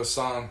Jericho's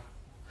song.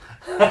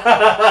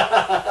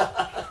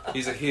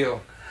 He's a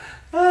heel.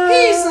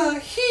 He's a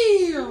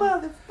heel,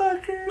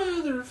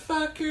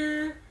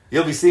 motherfucker.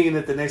 You'll be singing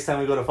it the next time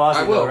we go to Fosse,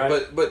 I will,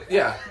 right? but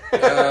yeah.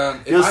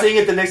 You'll sing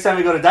it the next time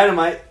we go to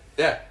Dynamite.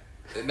 Yeah,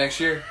 next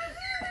year.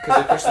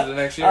 Because they pushed it to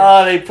next year.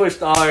 Oh, they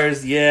pushed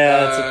ours.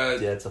 Yeah,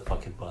 it's a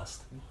fucking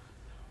bust.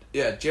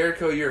 Yeah,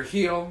 Jericho, you're a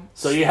heel.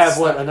 So you have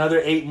another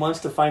 8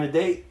 months to find a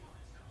date?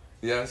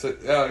 Yeah. So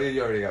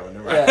you already got one.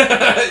 Never mind.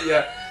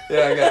 Yeah.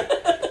 yeah, I got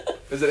it.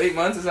 Is it 8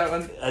 months? Is that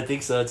when? I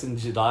think so. It's in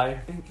July. I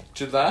think.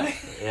 July?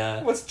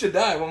 Yeah. What's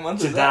July? What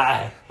month is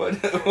July. that? What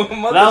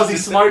month That was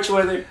is the Smarch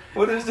weather.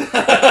 What is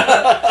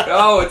that?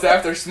 Oh, it's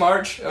after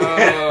Smarch?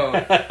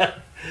 Oh.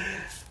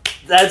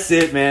 That's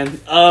it,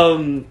 man.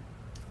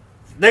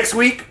 Next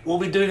week we'll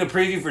be doing a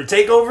preview for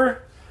Takeover.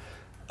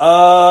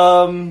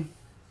 I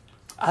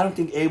don't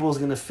think Abel's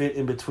gonna fit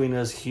in between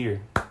us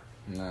here.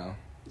 No.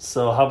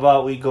 So how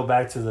about we go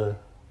back to the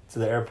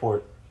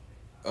airport?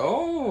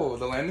 Oh,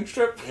 the landing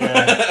strip?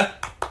 Yeah.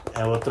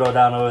 And we'll throw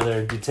down over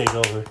there and do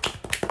Takeover.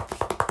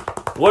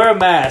 Wear a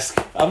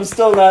mask. I'm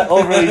still not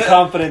overly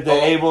confident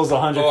that Abel's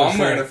 100%. Oh, I'm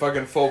wearing a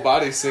fucking full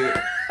body suit.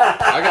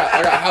 I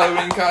got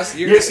Halloween costume.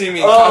 You're gonna see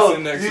me in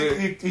costume next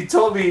week. You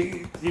told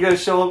me you're gonna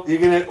show up.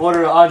 You're gonna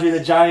order Andre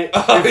the Giant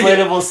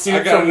inflatable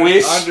suit from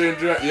Wish.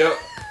 Yep.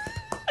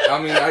 I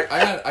mean,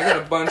 I got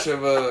a bunch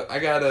of I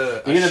got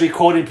a. You're gonna be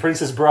quoting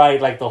Princess Bride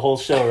like the whole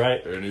show,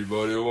 right?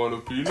 Anybody want a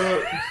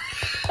peanut?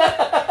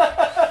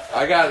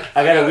 I got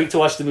a week to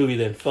watch the movie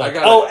then. Fuck.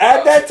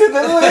 Add that to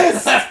the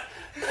list.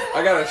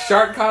 I got a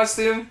shark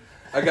costume.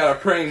 I got a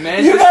praying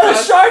mantis. You got a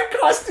shark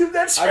costume.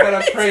 That's right. I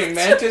got a praying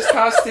mantis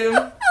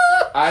costume.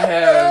 I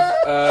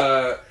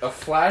have a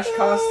Flash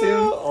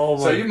costume. Oh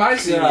my so you might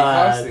see me in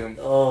costume.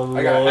 Oh,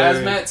 I got a Lord.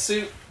 hazmat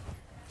suit.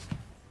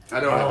 I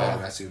don't have a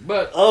hazmat suit,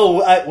 but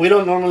we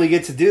don't normally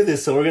get to do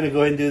this, so we're gonna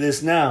go ahead and do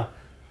this now.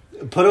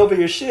 Put over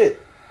your shit.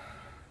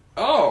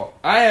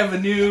 I have a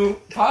new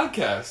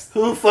podcast.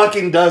 Who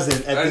fucking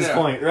doesn't at this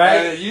point, right? I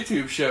had a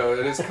YouTube show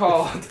that is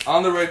called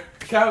On the Red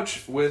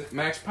Couch with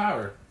Max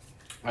Power.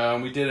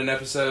 We did an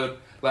episode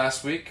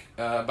last week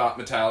about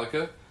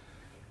Metallica.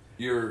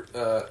 Your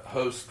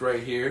host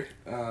right here,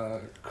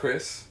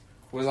 Chris,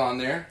 was on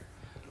there.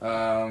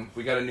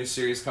 We got a new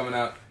series coming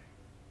out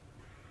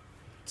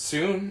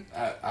soon,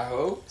 I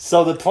hope.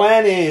 So the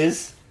plan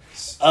is,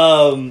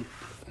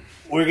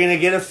 we're gonna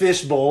get a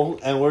fishbowl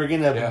and we're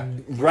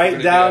gonna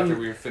write down. After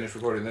we finish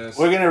recording this,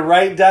 we're gonna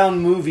write down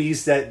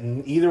movies that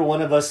either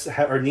one of us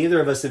or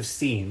neither of us have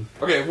seen.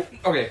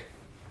 Okay.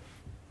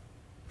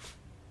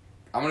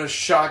 I'm gonna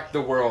shock the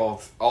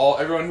world.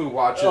 Everyone who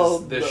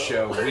watches this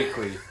show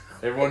weekly.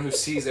 Everyone who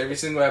sees every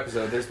single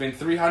episode. There's been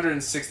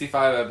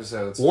 365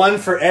 episodes. One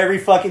for every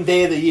fucking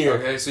day of the year.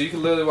 Okay, so you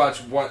can literally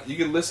watch one. You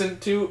can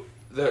listen to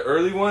the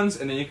early ones,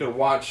 and then you can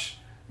watch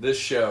this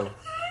show.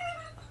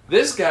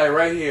 This guy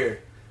right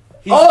here.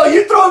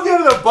 You throwing me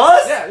under the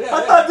bus? Yeah.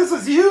 I thought this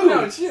was you.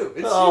 No, it's you.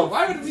 It's you.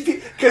 Why would it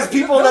be? Because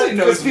people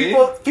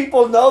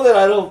know that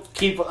I don't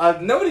keep.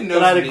 Nobody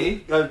knows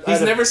me.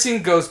 He's never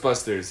seen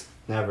Ghostbusters.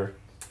 Never.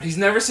 He's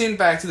never seen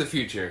Back to the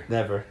Future.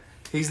 Never.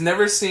 He's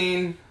never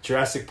seen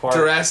Jurassic Park.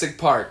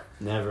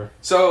 Never.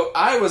 So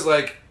I was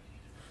like,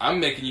 I'm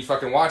making you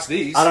fucking watch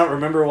these. I don't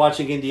remember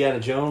watching Indiana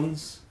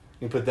Jones.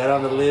 You can put that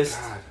on the list.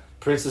 God.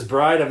 Princess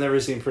Bride. I've never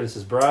seen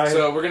Princess Bride.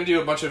 So we're gonna do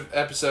a bunch of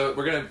episodes.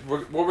 What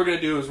we're gonna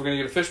do is we're gonna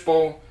get a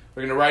fishbowl.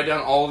 We're gonna write down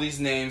all these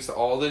names to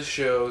all these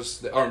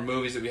shows or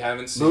movies that we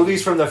haven't seen.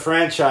 Movies from the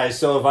franchise.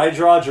 So if I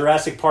draw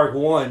Jurassic Park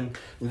 1,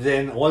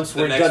 then once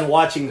we're done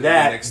watching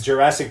that,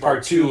 Jurassic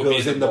Park 2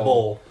 goes in the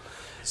bowl.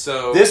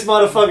 So this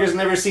motherfucker's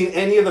never seen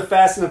any of the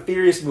Fast and the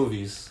Furious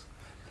movies.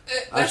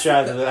 I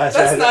tried to make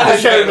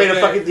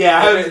a fucking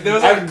I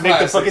make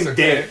the fucking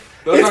dent.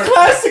 It's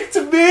classic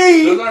to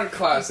me. Those aren't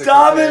classics.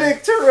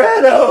 Dominic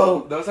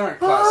Toretto. Those aren't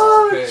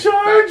classics.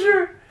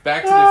 Charger.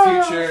 Back to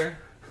the Future.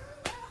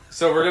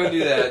 So we're gonna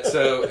do that.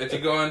 So if you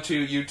go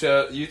onto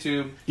YouTube, go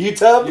to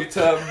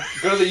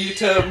the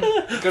YouTube.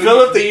 Fill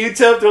up the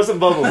YouTube. Throw some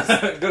bubbles.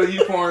 Go to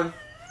YouPorn.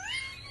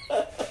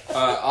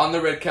 On the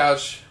Red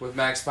Couch with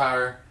Max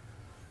Power.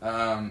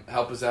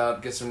 Help us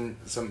out. Get some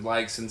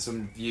likes and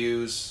some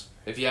views.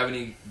 If you have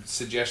any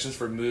suggestions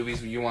for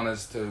movies you want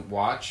us to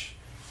watch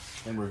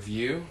and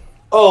review.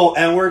 Oh,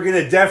 and we're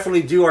gonna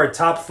definitely do our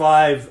top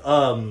 5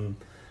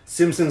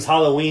 Simpsons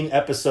Halloween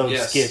episode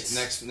skits.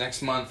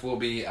 Next month will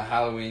be a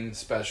Halloween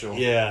special.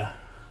 Yeah.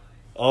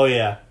 Oh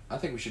yeah. I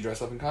think we should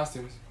dress up in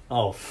costumes.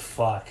 Oh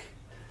fuck.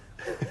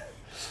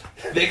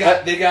 They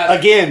got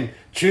again.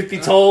 Truth be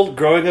told,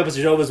 growing up as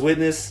a Jehovah's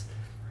Witness,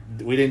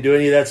 we didn't do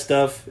any of that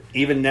stuff.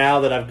 Even now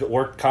that I've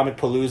worked Comic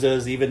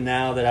Paloozas, even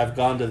now that I've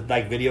gone to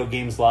like video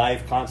games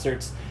live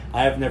concerts,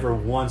 I have never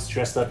once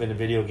dressed up in a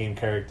video game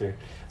character.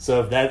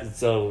 So if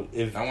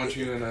I want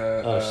you in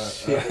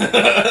shit.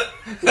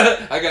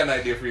 I got an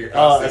idea for your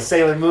costume. A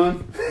Sailor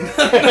Moon?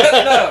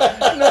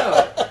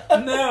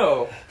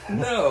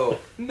 No,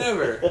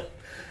 never.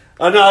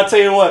 Oh no! I'll tell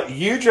you what.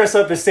 You dress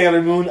up as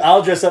Sailor Moon.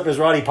 I'll dress up as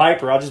Roddy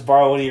Piper. I'll just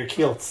borrow one of your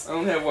kilts. I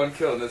only have one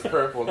kilt, and it's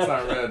purple. It's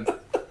not red.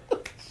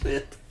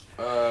 Shit.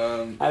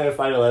 I gotta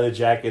find a leather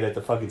jacket at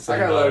the fucking $7. I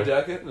got a leather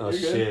jacket. Oh You're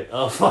shit! Good.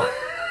 Oh fuck!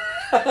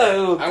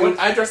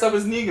 I dressed up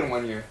as Negan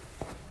one year.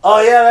 Oh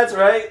yeah, that's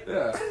right.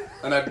 Yeah,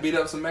 and I beat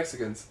up some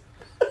Mexicans.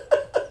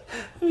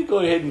 Let me go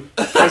ahead and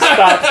press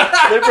stop.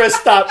 Let me press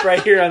stop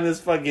right here on this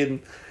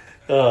fucking.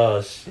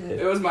 Oh shit!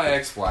 It was my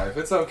ex-wife.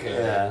 It's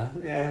okay.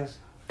 Yeah.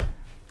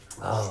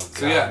 Oh, God.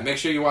 So yeah, make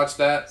sure you watch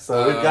that.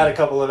 So we've got a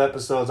couple of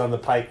episodes on the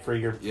pike for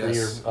your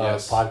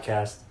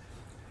podcast.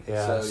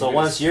 Yeah. So you're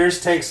once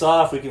yours takes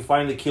off, we can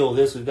finally kill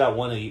this. We've got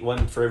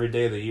one for every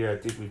day of the year. I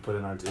think we put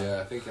in our time.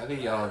 Yeah, I think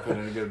y'all are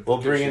putting in a good. We'll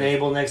good bring in shape.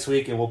 Abel next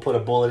week, and we'll put a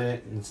bullet in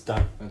it, and it's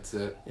done. That's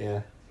it.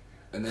 Yeah.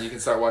 And then you can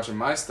start watching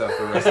my stuff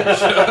for the rest of the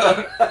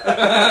show.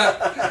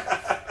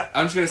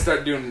 I'm just gonna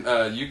start doing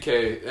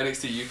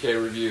NXT UK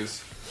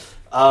reviews.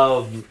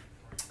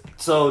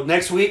 So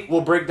next week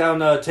we'll break down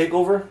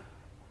Takeover,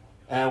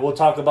 and we'll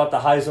talk about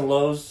the highs and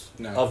lows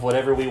of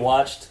whatever we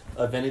watched,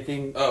 of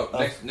anything.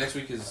 Next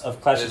week is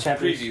Clash of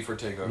Champions. preview for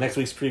Takeover. Next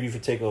week's preview for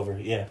Takeover.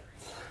 Yeah.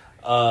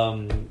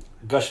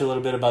 Gush a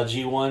little bit about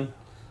G1.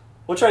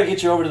 We'll try to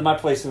get you over to my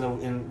place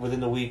within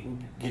the week.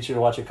 Get you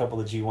to watch a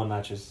couple of G1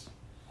 matches.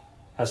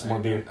 Have some more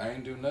beer. I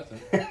ain't doing nothing.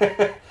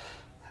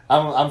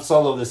 I'm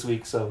solo this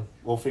week, so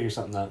we'll figure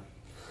something out.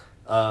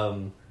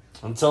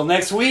 Until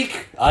next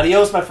week,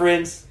 adios, my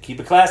friends. Keep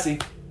it classy.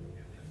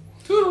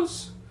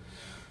 Toodles.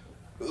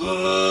 What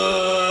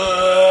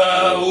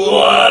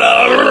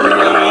a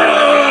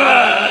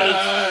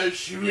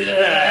rush!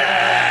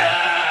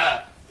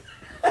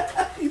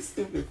 You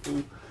stupid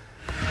fool.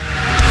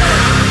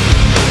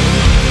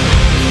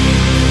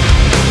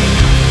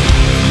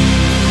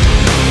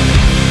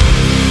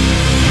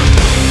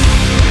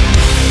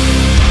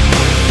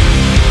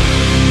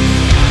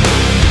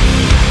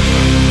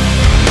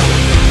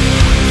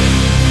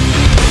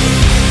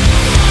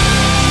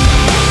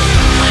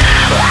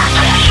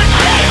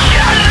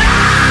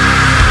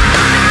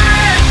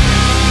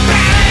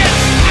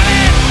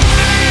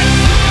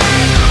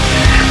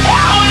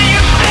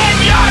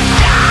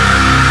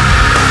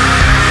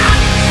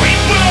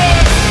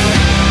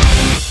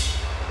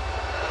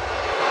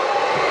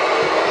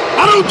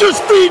 I don't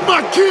just feed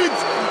my kids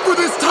for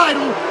this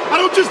title. I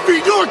don't just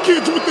feed your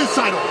kids with this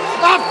title.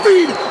 I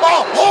feed a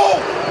whole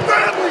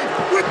family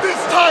with this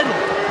title.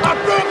 My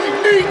family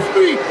needs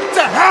me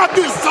to have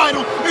this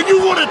title, and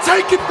you want to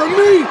take it from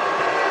me?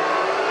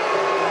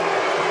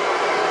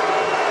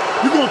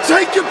 You're going to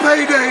take your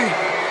payday.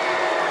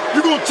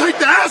 You're going to take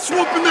the ass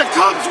whooping that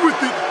comes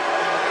with it.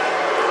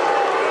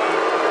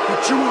 But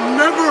you will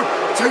never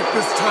take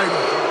this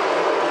title.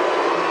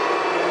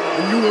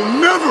 And you will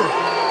never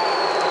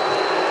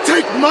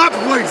take my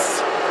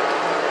place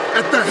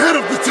at the head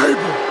of the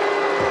table.